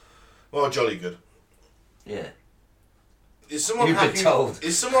 Oh, jolly good. Yeah. Is someone You've been hacking? told.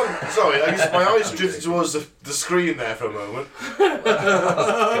 Is someone? Sorry, my eyes drifted towards the screen there for a moment.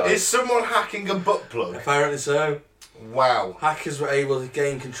 Is someone hacking a butt plug? Apparently so. Wow. Hackers were able to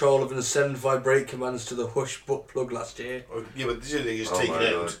gain control of and send vibrate commands to the Hush butt plug last year. Oh, yeah, but this is just Oh take my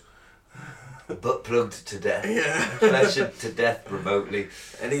it Lord. out. Butt plugged to death. Yeah. Pressured to death remotely.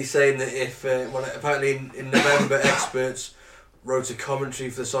 And he's saying that if, apparently in November, experts wrote a commentary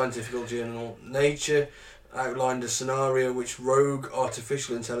for the scientific journal Nature outlined a scenario in which rogue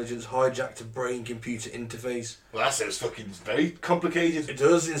artificial intelligence hijacked a brain-computer interface. Well, that sounds fucking very complicated. It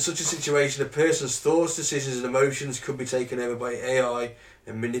does. In such a situation, a person's thoughts, decisions and emotions could be taken over by AI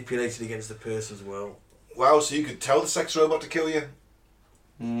and manipulated against the person's will. Wow, so you could tell the sex robot to kill you?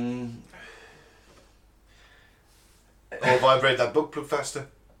 Or vibrate that book plug faster?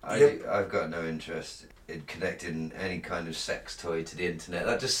 I've got no interest in connecting any kind of sex toy to the internet.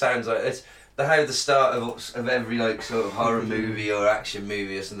 That just sounds like it's how the start of every like sort of horror movie or action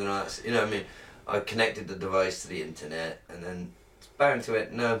movie or something like that. You know what I mean? I connected the device to the internet and then it's bound to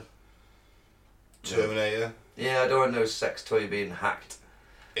it. No. Terminator. Yeah, I don't want no sex toy being hacked.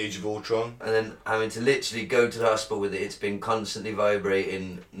 Age of Ultron. And then having to literally go to the hospital with it. It's been constantly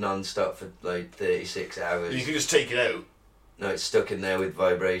vibrating non-stop for like 36 hours. You can just take it out. No, it's stuck in there with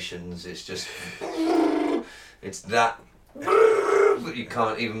vibrations. It's just... it's that... you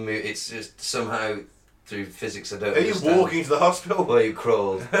can't even move. It's just somehow, through physics I don't understand. Are you walking to the hospital? Well, you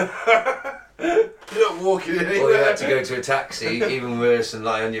crawled. You're not walking anywhere. Or you had to go to a taxi, even worse, and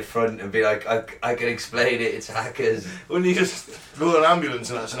lie on your front and be like, I can explain it, it's hackers. Wouldn't you just call an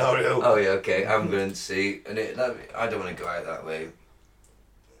ambulance in that scenario? Oh yeah, okay, ambulance, see. And I don't want to go out that way.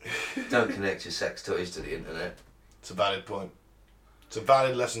 Don't connect your sex toys to the internet. It's a valid point. It's a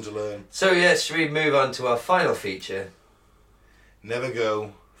valid lesson to learn. So yes, should we move on to our final feature? Never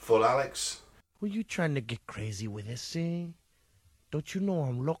go full Alex. Were you trying to get crazy with this, eh? Don't you know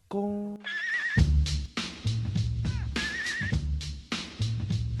I'm loco?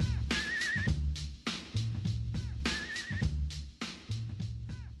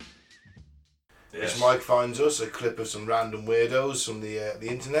 Yes. Mike finds us a clip of some random weirdos from the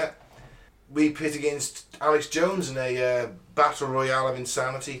internet. We pit against Alex Jones in a battle royale of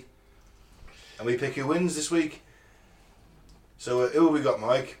insanity. And we pick who wins this week. So who have we got,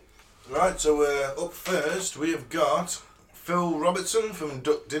 Mike? Right, so up first we have got Phil Robertson from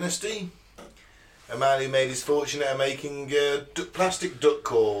Duck Dynasty. A man who made his fortune out of making plastic duck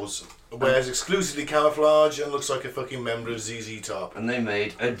calls. Wears exclusively camouflage and looks like a fucking member of ZZ Top. And they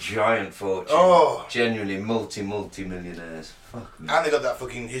made a giant fortune. Oh! Genuinely multi-millionaires. Fuck me. And they got that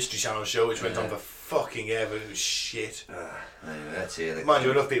fucking History Channel show which went on for fucking ever. It was shit. Anyway, that's it. Mind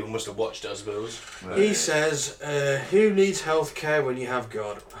you, enough people must have watched it, I suppose. Right. He says, who needs healthcare when you have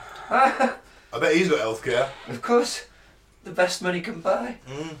God? I bet he's got healthcare. Of course. The best money can buy.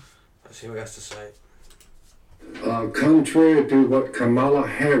 Let's see what he has to say. Contrary to what Kamala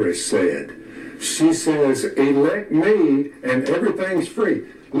Harris said, she says, elect me and everything's free.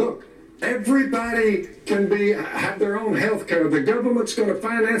 Look, everybody can have their own health care. The government's going to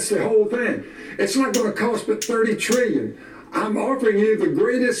finance the whole thing. It's not going to cost but $30 trillion. I'm offering you the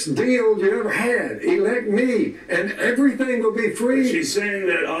greatest deal you ever had. Elect me, and everything will be free. She's saying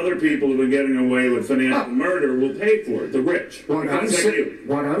that other people who've been getting away with financial murder will pay for it, the rich. What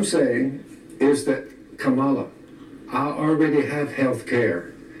I'm saying is that, Kamala, I already have health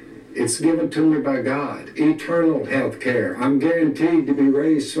care. It's given to me by God, eternal health care. I'm guaranteed to be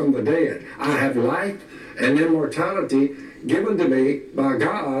raised from the dead. I have life and immortality given to me by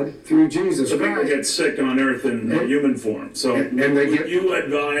God through Jesus Christ. People get sick on earth in human form. So you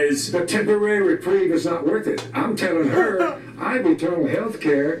advise... The temporary reprieve is not worth it. I'm telling her I have eternal health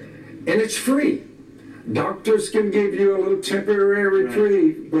care and it's free. Doctors can give you a little temporary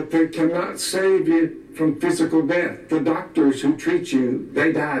reprieve, but they cannot save you from physical death. The doctors who treat you,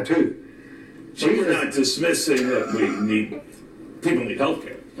 they die too. So you're not dismissing that people need health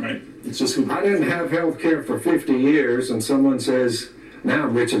care, right? It's just I didn't have health care for 50 years, and someone says, now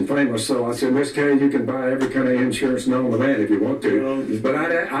I'm rich and famous, so I said, Miss Kay, you can buy every kind of insurance known to man if you want to. But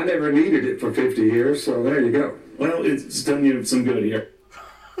I never needed it for 50 years, so there you go. Well, it's done you some good here.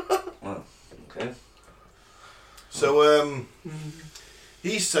 Well, okay. So,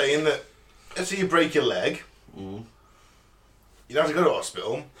 he's saying that, let's say you break your leg, you don't have to go to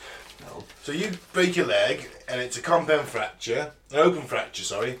hospital. No. So you break your leg, and it's a compound fracture, an open fracture,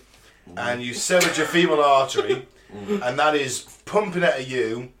 sorry, and you severed your femoral artery, and that is pumping out of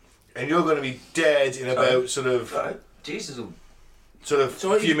you, and you're going to be dead in about Jesus will...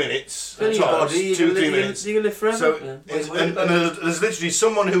 a few minutes. Body, 2-3 minutes. You can live forever. So, and there's literally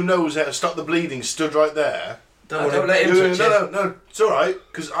someone who knows how to stop the bleeding stood right there. Don't let him touch it. No, it's alright,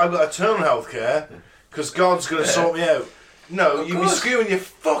 because I've got eternal health care, because God's going to sort me out. No, you'd be screwing your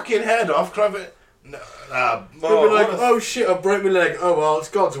fucking head off, You'll be like, oh shit, I broke my leg. Oh well, it's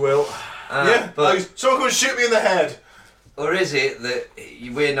God's will. But someone could shoot me in the head. Or is it that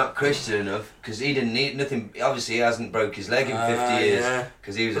we're not Christian enough, because he didn't need nothing, obviously he hasn't broke his leg in 50 years,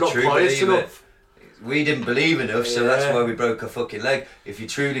 because he was a true believer. Enough. We didn't believe enough, so that's why we broke our fucking leg. If you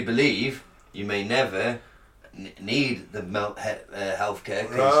truly believe, you may never need the healthcare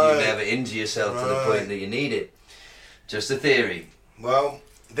because you never injure yourself to the point that you need it. Just a theory. Well,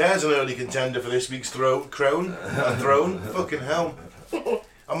 there's an early contender for this week's throne. Fucking hell.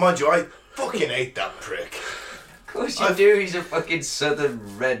 And mind you, I fucking hate that prick. Of course you do. He's a fucking southern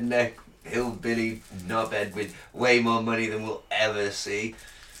redneck hillbilly knobhead with way more money than we'll ever see.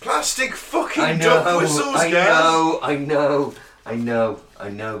 Plastic fucking duck whistles, I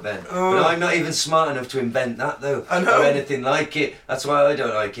know, Ben. But I'm not even smart enough to invent that, though. I know. Or anything like it. That's why I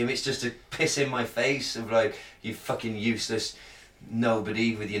don't like him. It's just a piss in my face of like, you fucking useless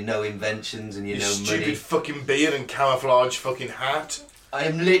nobody with your no inventions and your no money. Stupid fucking beard and camouflage fucking hat. I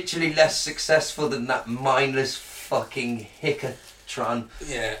am literally less successful than that mindless fucking Hickatron.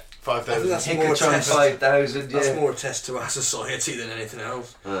 Yeah. 5,000. Hickatron 5,000, yeah. That's more a test to our society than anything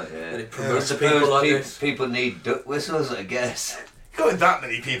else. Oh, yeah. And it promotes I people like suppose this. people need duck whistles, I guess. God, that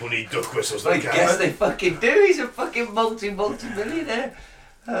many people need duck whistles. I guess they fucking do. He's a fucking multi-millionaire.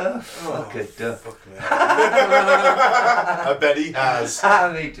 Oh, fuck a duck. Fuck me. I bet he has.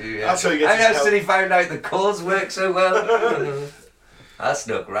 Me too, yeah. That's how he gets How his else did he find out the calls work so well? I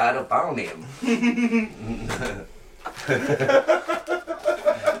snuck right up on him.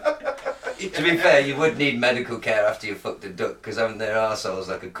 To be fair, you would need medical care after you fucked a duck, because haven't their arseholes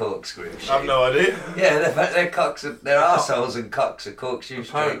like a corkscrew shape? I've no idea. Yeah, their arseholes and cocks are corkscrew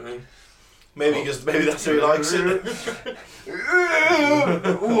shape. Maybe that's how he likes it.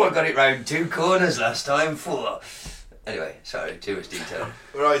 Ooh, I got it round 2 corners last time. 4. Anyway, sorry, too much detail.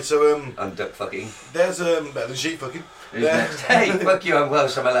 Right, so I'm duck fucking. There's better than sheep fucking. Who's next? Hey, fuck you, I'm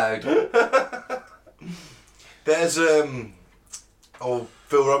Welsh, I'm allowed. There's Phil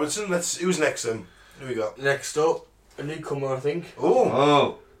Robinson. Who's next then? Who we got? Next up, a newcomer, I think.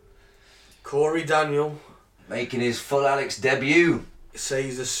 Oh. Corey Daniel. Making his full Alex debut.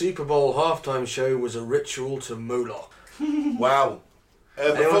 Says the Super Bowl halftime show was a ritual to Moloch. Wow.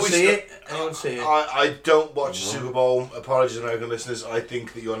 Anyone see it? I don't watch the Super Bowl. Apologies, American listeners. I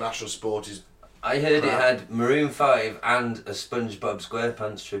think that your national sport is... I heard it had Maroon 5 and a SpongeBob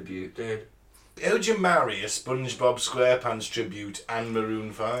SquarePants tribute. Dude. How'd you marry a SpongeBob SquarePants tribute and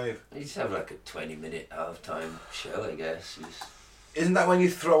Maroon 5? You just have like a 20-minute halftime show, I guess. Isn't that when you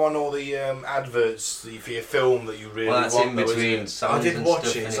throw on all the adverts for your film that you really want? Well, that's in between songs. I did and watch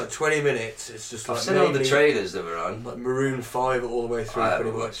stuff, it. It's like 20 minutes. It's just I've like seen all the trailers that were on. Like Maroon 5 all the way through,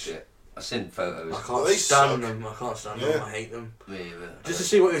 pretty much. It. I've seen photos. I can't stand them. I can't stand them. I hate them. Me either. Just to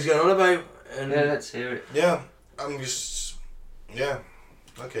see what he's going on about. And yeah, let's hear it. Yeah, I'm just... Yeah,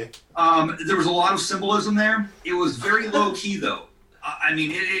 okay. There was a lot of symbolism there. It was very low key, though. I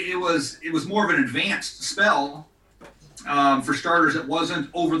mean, it was more of an advanced spell. For starters, it wasn't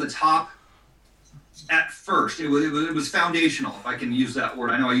over the top at first. It was foundational, if I can use that word.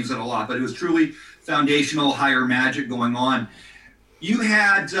 I know I use it a lot, but it was truly foundational, higher magic going on. You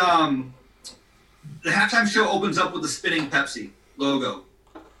had the halftime show opens up with the spinning Pepsi logo.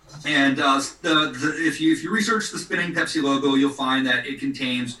 And if you research the spinning Pepsi logo, you'll find that it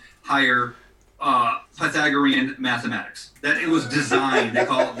contains higher Pythagorean mathematics. That it was designed. They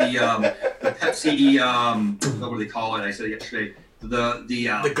call it the Pepsi. What do they call it? I said it yesterday.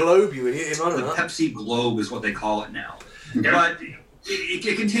 The globe. You idiot! The Pepsi globe is what they call it now. Okay. But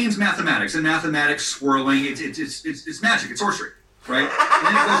it contains mathematics, and mathematics swirling. It's magic. It's sorcery, right? And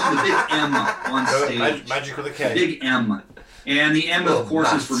then it goes to the big M on stage. Magic with a K. Big M. And the M, of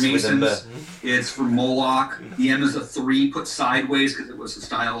course, is for Masons. It's for Moloch. The M is a 3 put sideways because it was a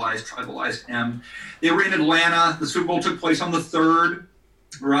stylized, tribalized M. They were in Atlanta. The Super Bowl took place on the 3rd,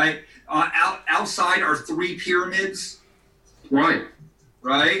 right? Outside are 3 pyramids. Right.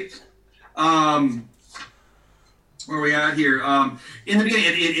 Right? Where are we at here? In the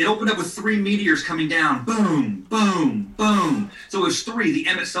beginning, it opened up with 3 meteors coming down. Boom, boom, boom. So it was 3. The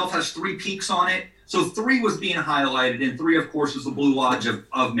M itself has 3 peaks on it. So 3 was being highlighted, and 3, of course, is the Blue Lodge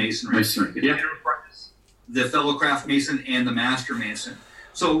of Masonry. Masonry, yeah. The Fellow Craft Mason and the Master Mason.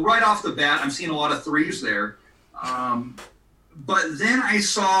 So right off the bat, I'm seeing a lot of 3s there. But then I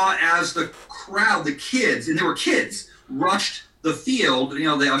saw as the crowd, the kids, and they were kids, rushed the field. You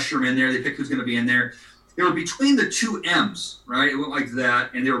know, they usher them in there. They pick who's going to be in there. They were between the 2 M's, right? It went like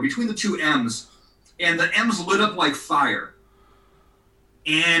that, and they were between the 2 M's, and the M's lit up like fire.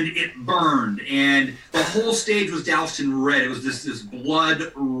 And it burned, and the whole stage was doused in red. It was this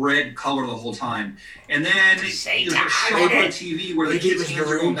blood red color the whole time. And then there's a shot on TV where the kids' hands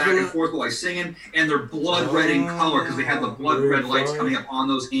are going back and forth while he's singing, and they're blood red in color because they had the blood red lights coming up on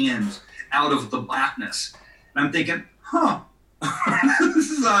those hands out of the blackness. And I'm thinking,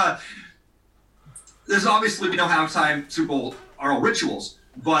 there's obviously we know halftime Super Bowl are all rituals,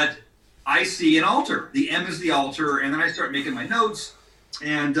 but I see an altar. The M is the altar, and then I start making my notes,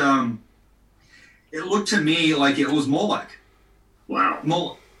 and it looked to me like it was Molech.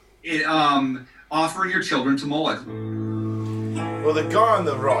 Wow. Offering your children to Molech. Well, the guy on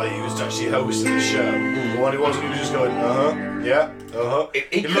the right, he was actually hosting the show. The one he wasn't, he was just going, yeah,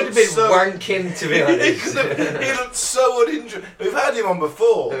 He could have been wanking, to be honest. he looked so uninterested. We've had him on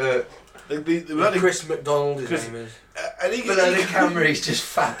before. Chris McDonald, his name is. But on the camera, he's just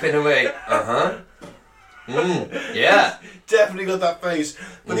fapping away. Yeah. Definitely got that face.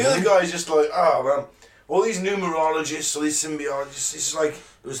 But the other guy's just like, oh man, all these numerologists, all these symbiologists, it's like...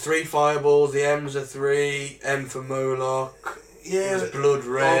 There was 3 fireballs, the M's are 3, M for Moloch. Yeah, it was blood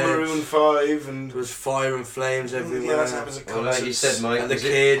red. Maroon 5, and there was fire and flames everywhere. Yeah, that happens at concerts. Like you said, Mike, and the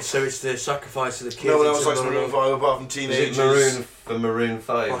kids, so it's the sacrifice of the kids. No one else likes Maroon 5 apart from teenagers. Is it Maroon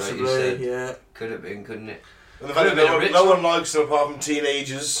 5, possibly, like you said? Yeah. Could have been, couldn't it? And the fact that no one likes them apart from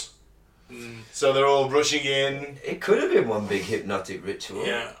teenagers. So they're all rushing in. It could have been one big hypnotic ritual.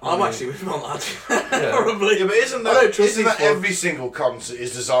 Yeah, I'm actually with him on that. Probably. Yeah, but isn't that every single concert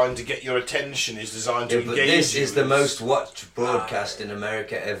is designed to get your attention, is designed to engage you? This is the most watched broadcast in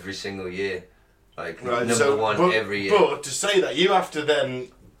America every single year. Like, right, number one every year. But to say that, you have to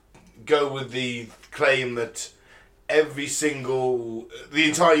then go with the claim that the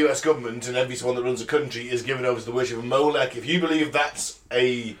entire US government and every one that runs a country is given over to the worship of Molech. If you believe that's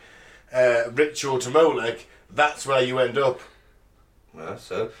a ritual to Molech, that's where you end up. Well,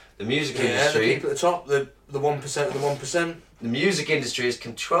 so the music industry, the people at the top, the 1% of the 1%. The music industry is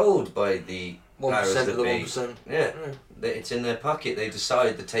controlled by the 1% of the 1%. Yeah, it's in their pocket. They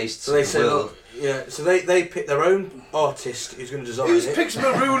decide the tastes so they of the world. So they pick their own artist who's going to design Who's it. picks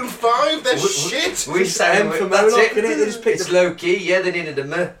Maroon 5? They're shit. We sang for that's Moloch, it. They just picked it's low key. Yeah, they needed a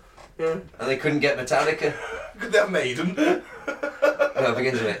yeah. And they couldn't get Metallica. Could they have Maiden? No, it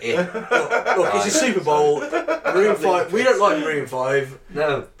begins with an Look, it's a Super Bowl. Maroon 5. We don't like Maroon 5.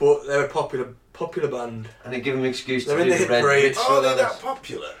 No, but they're a popular band. And they give them an excuse they're to in do the hit red parade. Are they that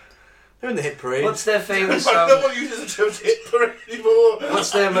popular? They're in the hit parade. What's their famous No song? one uses the term hit parade anymore. What's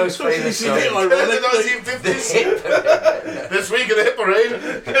their most famous song? The 1950s. This week in the hit parade.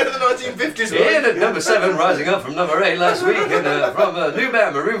 The 1950s. Yeah, at number 7, rising up from number 8 last week, and from New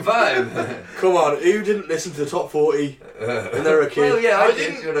Band, Maroon 5. Come on, who didn't listen to the top 40 when they were a kid? Well, yeah, I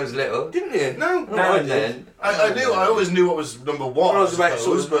did when I was little. Didn't you? No. Now and then. I always knew what was number 1. When I was about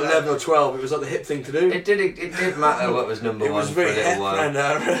sort of 11 or 12, it was like the hip thing to do. It did matter what was number 1 was for a very little hip while. around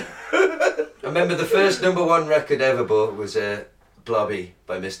there. I remember the first number 1 record I ever bought was Blobby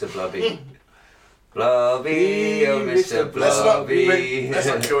by Mr. Blobby. Blobby, oh Mr. Blobby. Let's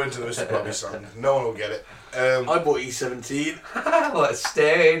not go into the Mr. Blobby song. No one will get it. I bought E17. What,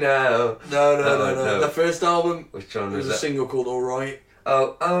 Stay Now? No. The first album, Which one was was a that? single called Alright.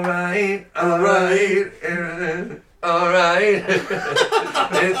 Oh, alright. Alright.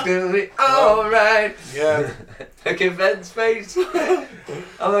 It's gonna be alright. Yeah. Look at Ben's face. I've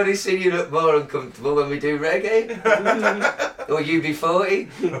only seen you look more uncomfortable when we do reggae. Or UB40.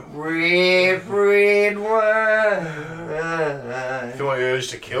 Red wine. Feel my urge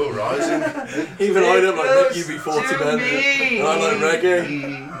to kill rising. Even I don't like UB40 band. I like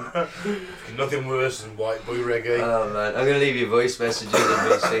reggae. Nothing worse than white boy reggae. Oh man, I'm going to leave you voice messages of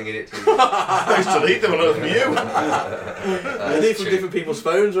me singing it to you. I used to leave them on from you. They're from different people's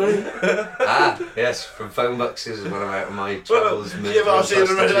phones, right? Yes, from phone boxes when I'm out on my travels. Yeah, but I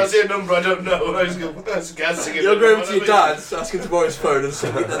see a number I don't know. I just go, that's sing it. You'll go over to your dad's, ask him to borrow his phone and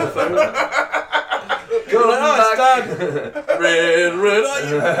sing it down the phone. Go on, Dad. Red, are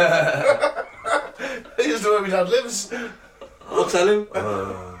you? This is the way my dad lives. I'll tell him.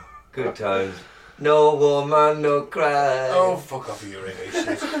 Good times. No woman, no cry. Oh, fuck off with your reggae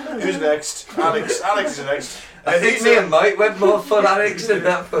shit. Who's next? Alex. Alex is next. I think me and Mike went more full Alex than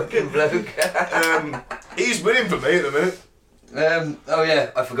that fucking bloke. He's winning for me at the minute. Oh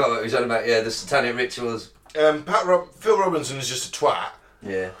yeah, I forgot what he was on about. Yeah, the satanic rituals. Phil Robinson is just a twat.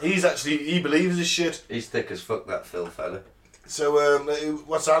 Yeah. He believes this shit. He's thick as fuck, that Phil fella. So,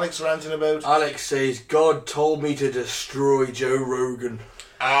 what's Alex ranting about? Alex says, God told me to destroy Joe Rogan.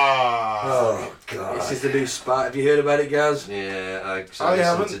 Oh God! This is the new spat. Have you heard about it, Gaz? Yeah, I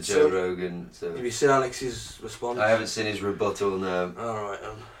haven't. To Joe Rogan. So. Have you seen Alex's response? I haven't seen his rebuttal. No. All right.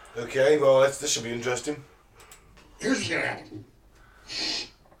 Okay. Well, this should be interesting. Here's what's gonna happen.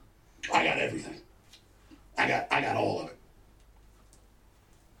 I got everything. I got all of it.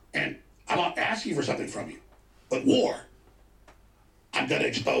 And I'm not asking for something from you, but war. I'm gonna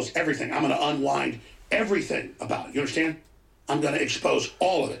expose everything. I'm gonna unwind everything about it. You understand? I'm going to expose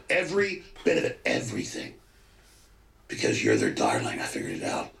all of it, every bit of it, everything. Because you're their darling, I figured it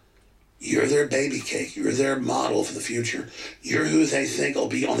out. You're their baby cake. You're their model for the future. You're who they think will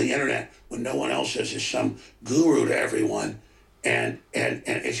be on the internet when no one else is some guru to everyone. And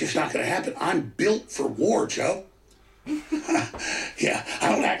it's just not going to happen. I'm built for war, Joe. Yeah, I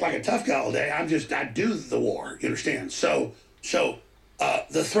don't act like a tough guy all day. I do the war. You understand? So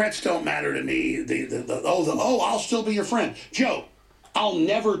the threats don't matter to me. I'll still be your friend, Joe. I'll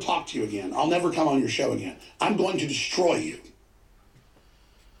never talk to you again. I'll never come on your show again. I'm going to destroy you.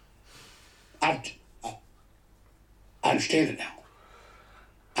 I understand it now.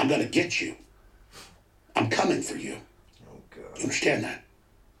 I'm going to get you. I'm coming for you. Oh, God. You understand that?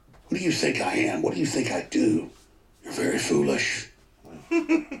 What do you think I am? What do you think I do? You're very foolish.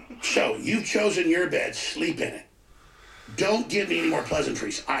 So, you've chosen your bed. Sleep in it. Don't give me any more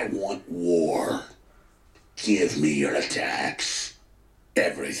pleasantries. I want war. Give me your attacks.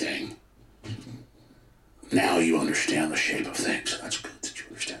 Everything. Now you understand the shape of things. That's good that you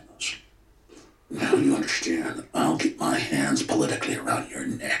understand those. Now you understand. I'll get my hands politically around your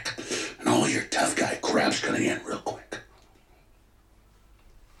neck, and all your tough guy crap's gonna end real quick.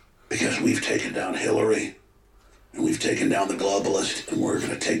 Because we've taken down Hillary, and we've taken down the globalist, and we're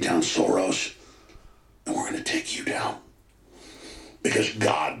gonna take down Soros, and we're gonna take you down. Because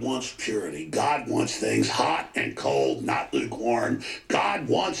God wants purity. God wants things hot and cold, not lukewarm. God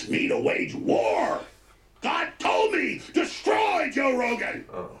wants me to wage war. God told me, destroy Joe Rogan.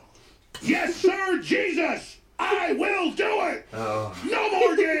 Oh. Yes, sir, Jesus. I will do it. Oh. No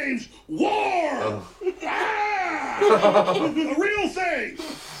more games. War. Oh. The real thing.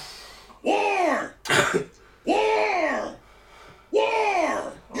 War. War.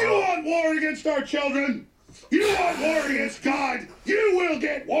 War. You want war against our children? You want war against God? You will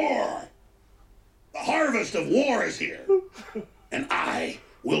get war. The harvest of war is here. And I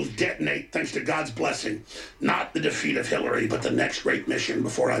will detonate, thanks to God's blessing, not the defeat of Hillary, but the next great mission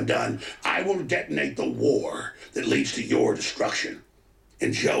before I'm done. I will detonate the war that leads to your destruction.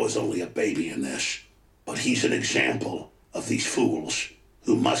 And Joe is only a baby in this, but he's an example of these fools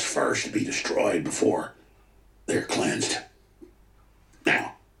who must first be destroyed before they're cleansed.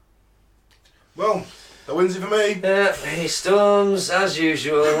 Now. Well, that wins it for me. He storms, as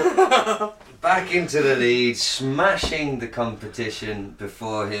usual, back into the lead, smashing the competition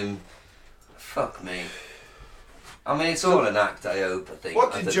before him. Fuck me. I mean, it's all an act, I hope, I think.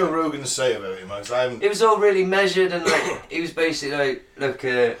 What did Joe Rogan say about him? It was all really measured, and like, he was basically like, look,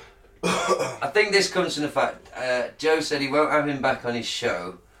 I think this comes from the fact, Joe said he won't have him back on his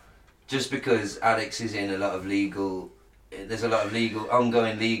show just because Alex is in a lot of there's a lot of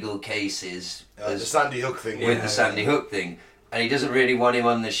ongoing legal cases. The Sandy Hook thing. With the Sandy Hook thing. And he doesn't really want him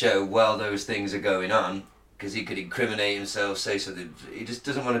on the show while those things are going on, because he could incriminate himself, say something. He just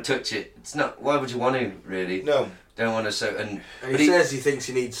doesn't want to touch it. It's not, why would you want to, really? No. Don't want to, and he says he thinks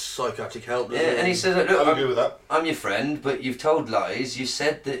he needs psychiatric help. Yeah, and he says, look, I agree with that. I'm your friend, but you've told lies. You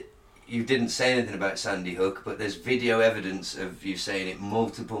said that you didn't say anything about Sandy Hook, but there's video evidence of you saying it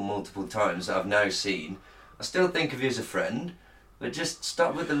multiple times that I've now seen. I still think of you as a friend, but just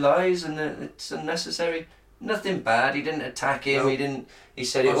stop with the lies, and it's unnecessary. Nothing bad. He didn't attack him. No. He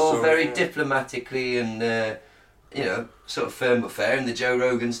said it all very diplomatically and sort of firm but fair in the Joe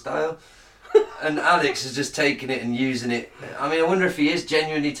Rogan style. And Alex is just taking it and using it. I mean, I wonder if he is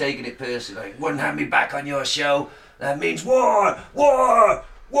genuinely taking it personally. Like, wouldn't have me back on your show. That means war, war,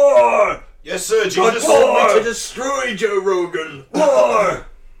 war. Yes, sir. Jesus told me to destroy Joe Rogan. War,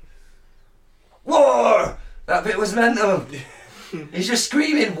 war. That bit was mental. He's just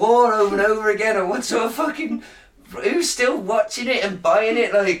screaming war over and over again. And what sort of fucking... Who's still watching it and buying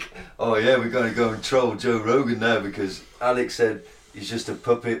it? Like, oh yeah, we're going to go and troll Joe Rogan now because Alex said he's just a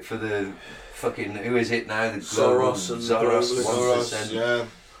puppet for the fucking... Who is it now? The Soros and Soros, Soros, yeah.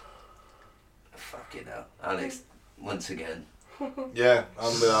 Fucking hell. Alex, once again. Yeah,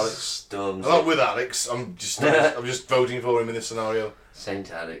 I'm with Alex. Storms. I'm not with Alex. I'm just voting for him in this scenario.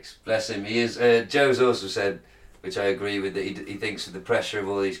 Saint Alex, bless him. He is. Joe's also said, which I agree with, that he thinks of the pressure of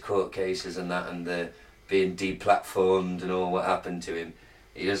all these court cases and that, and the being deplatformed and all what happened to him.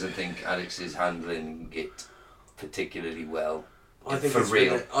 He doesn't think Alex is handling it particularly well. I think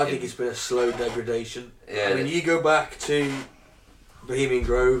it's been a slow degradation. Yeah. I mean, you go back to Bohemian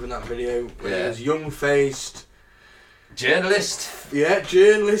Grove and that video when he was young-faced. Journalist. Yeah,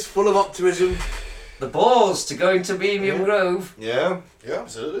 journalist, full of optimism. The balls to go into Bohemian Grove. Yeah,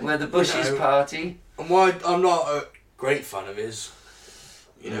 absolutely. Where the Bushes party. And why I'm not a great fan of his.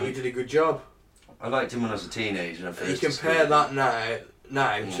 He did a good job. I liked him when I was a teenager. You compare that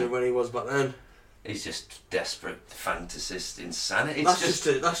now to when he was back then. He's just desperate, fantasist, insanity. That's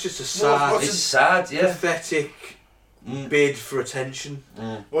just a sad, it's sad, yeah. pathetic bid for attention.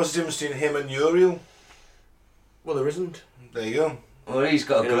 What's the difference between him and Uriel? Well, there isn't. There you go. Well, he's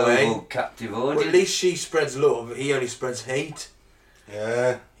got a In a way. global captive audience. Well, at least she spreads love. He only spreads hate.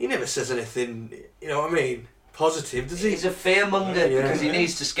 Yeah. He never says anything, you know what I mean, positive, does he? He's a fearmonger Yeah. because he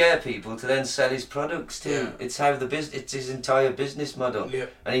needs to scare people to then sell his products too. Yeah. It's how it's his entire business model. Yeah.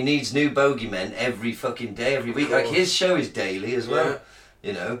 And he needs new bogeymen every fucking day, every week. Like his show is daily as well,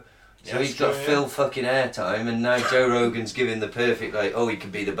 you know. So Yeah, he's got true, Phil fucking airtime, and now Joe Rogan's giving the perfect, like, oh, he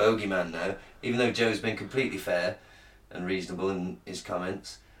can be the bogeyman now, even though Joe's been completely fair and reasonable in his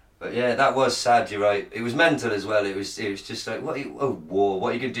comments. But yeah, that was sad, you're right. It was mental as well. It was just like, war,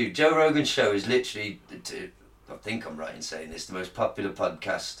 what are you going to do? Joe Rogan's show is literally, I think I'm right in saying this, the most popular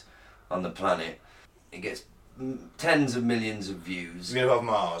podcast on the planet. It gets tens of millions of views. We're above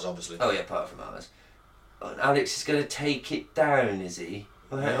Mars, obviously. Oh yeah, apart from Mars. And Alex is going to take it down, is he?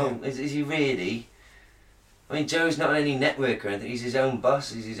 Well, Yeah. Is he really? I mean, Joe's not on any network or anything. He's his own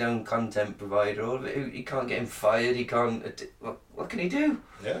boss. He's his own content provider. All of it. He can't get him fired. He can't. What can he do?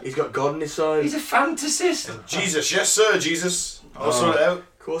 Yeah. He's got God on his side. He's a fantasist. Jesus, yes sir, Jesus. I'll sort it out.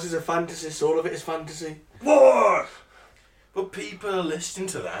 Of course he's a fantasist. All of it is fantasy. War! But people are listening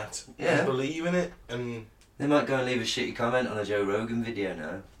to that. Yeah. And believe in it. And They might go and leave a shitty comment on a Joe Rogan video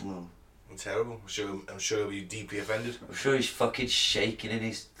now. Well, it's terrible. I'm sure he'll be deeply offended. I'm sure he's fucking shaking in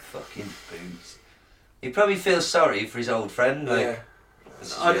his fucking boots. He probably feels sorry for his old friend. Like, Yeah. this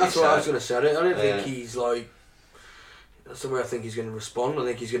is That's really what I was sad. going to say. I don't Yeah. think he's like... That's the way I think he's going to respond. I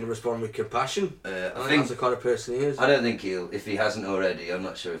think he's going to respond with compassion. I I think think that's the kind of person he is. I don't think if he hasn't already, I'm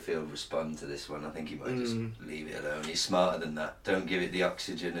not sure if he'll respond to this one. I think he might just leave it alone. He's smarter than that. Don't give it the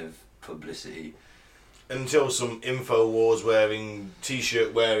oxygen of publicity. Until some InfoWars wearing,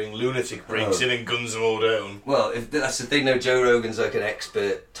 t-shirt wearing lunatic breaks in and guns them all down. Well, if that's the thing though, Joe Rogan's like an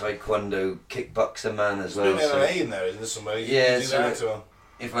expert taekwondo kickboxer man as well. There's So, MMA in there, isn't there, somebody? yeah, Do so that, or...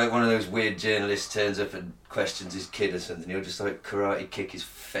 if like one of those weird journalists turns up and questions his kid or something, he'll just like karate kick his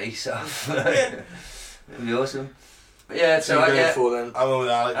face off. It'd be awesome. But yeah, so Who I you going get for then? I'm on with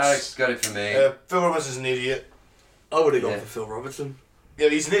Alex. Alex got it for me. Phil Robinson's an idiot. I would have gone Yeah. for Phil Robertson. Yeah,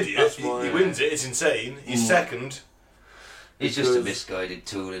 he's an idiot. That's He my- wins it. It's insane. He's second. He's just a because- misguided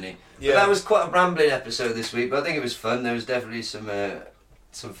tool, isn't he? Yeah. But that was quite a rambling episode this week, but I think it was fun. There was definitely some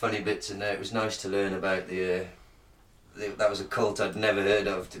funny bits in there. It was nice to learn about that was a cult I'd never heard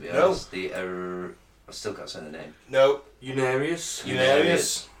of, to be No. honest. I still can't say the name. No. Unarius.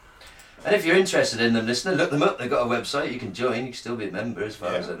 Unarius. And if you're interested in them, listener, look them up. They've got a website. You can join. You can still be a member, as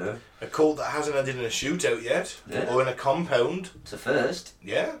far Yeah. as I know. A cult that hasn't ended in a shootout yet. Yeah. Or in a compound. It's a first.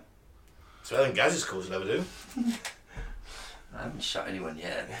 Yeah. It's better than Gaz's cults will ever do. I haven't shot anyone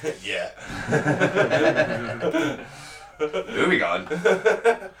yet. Yeah. Moving on.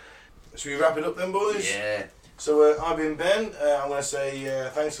 Should we wrap it up then, boys? Yeah. So I've been Ben. I'm going to say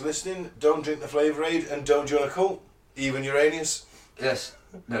thanks for listening. Don't drink the Flavour Aid and don't join a cult. Even Uranius. Yes.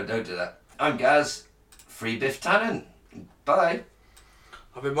 No, don't do that. I'm Gaz. Free Biff Tannen. Bye.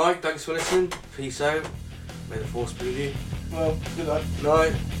 I've been Mike. Thanks for listening. Peace out. May the force be with you. Well, good night.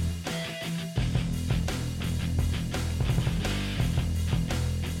 Night.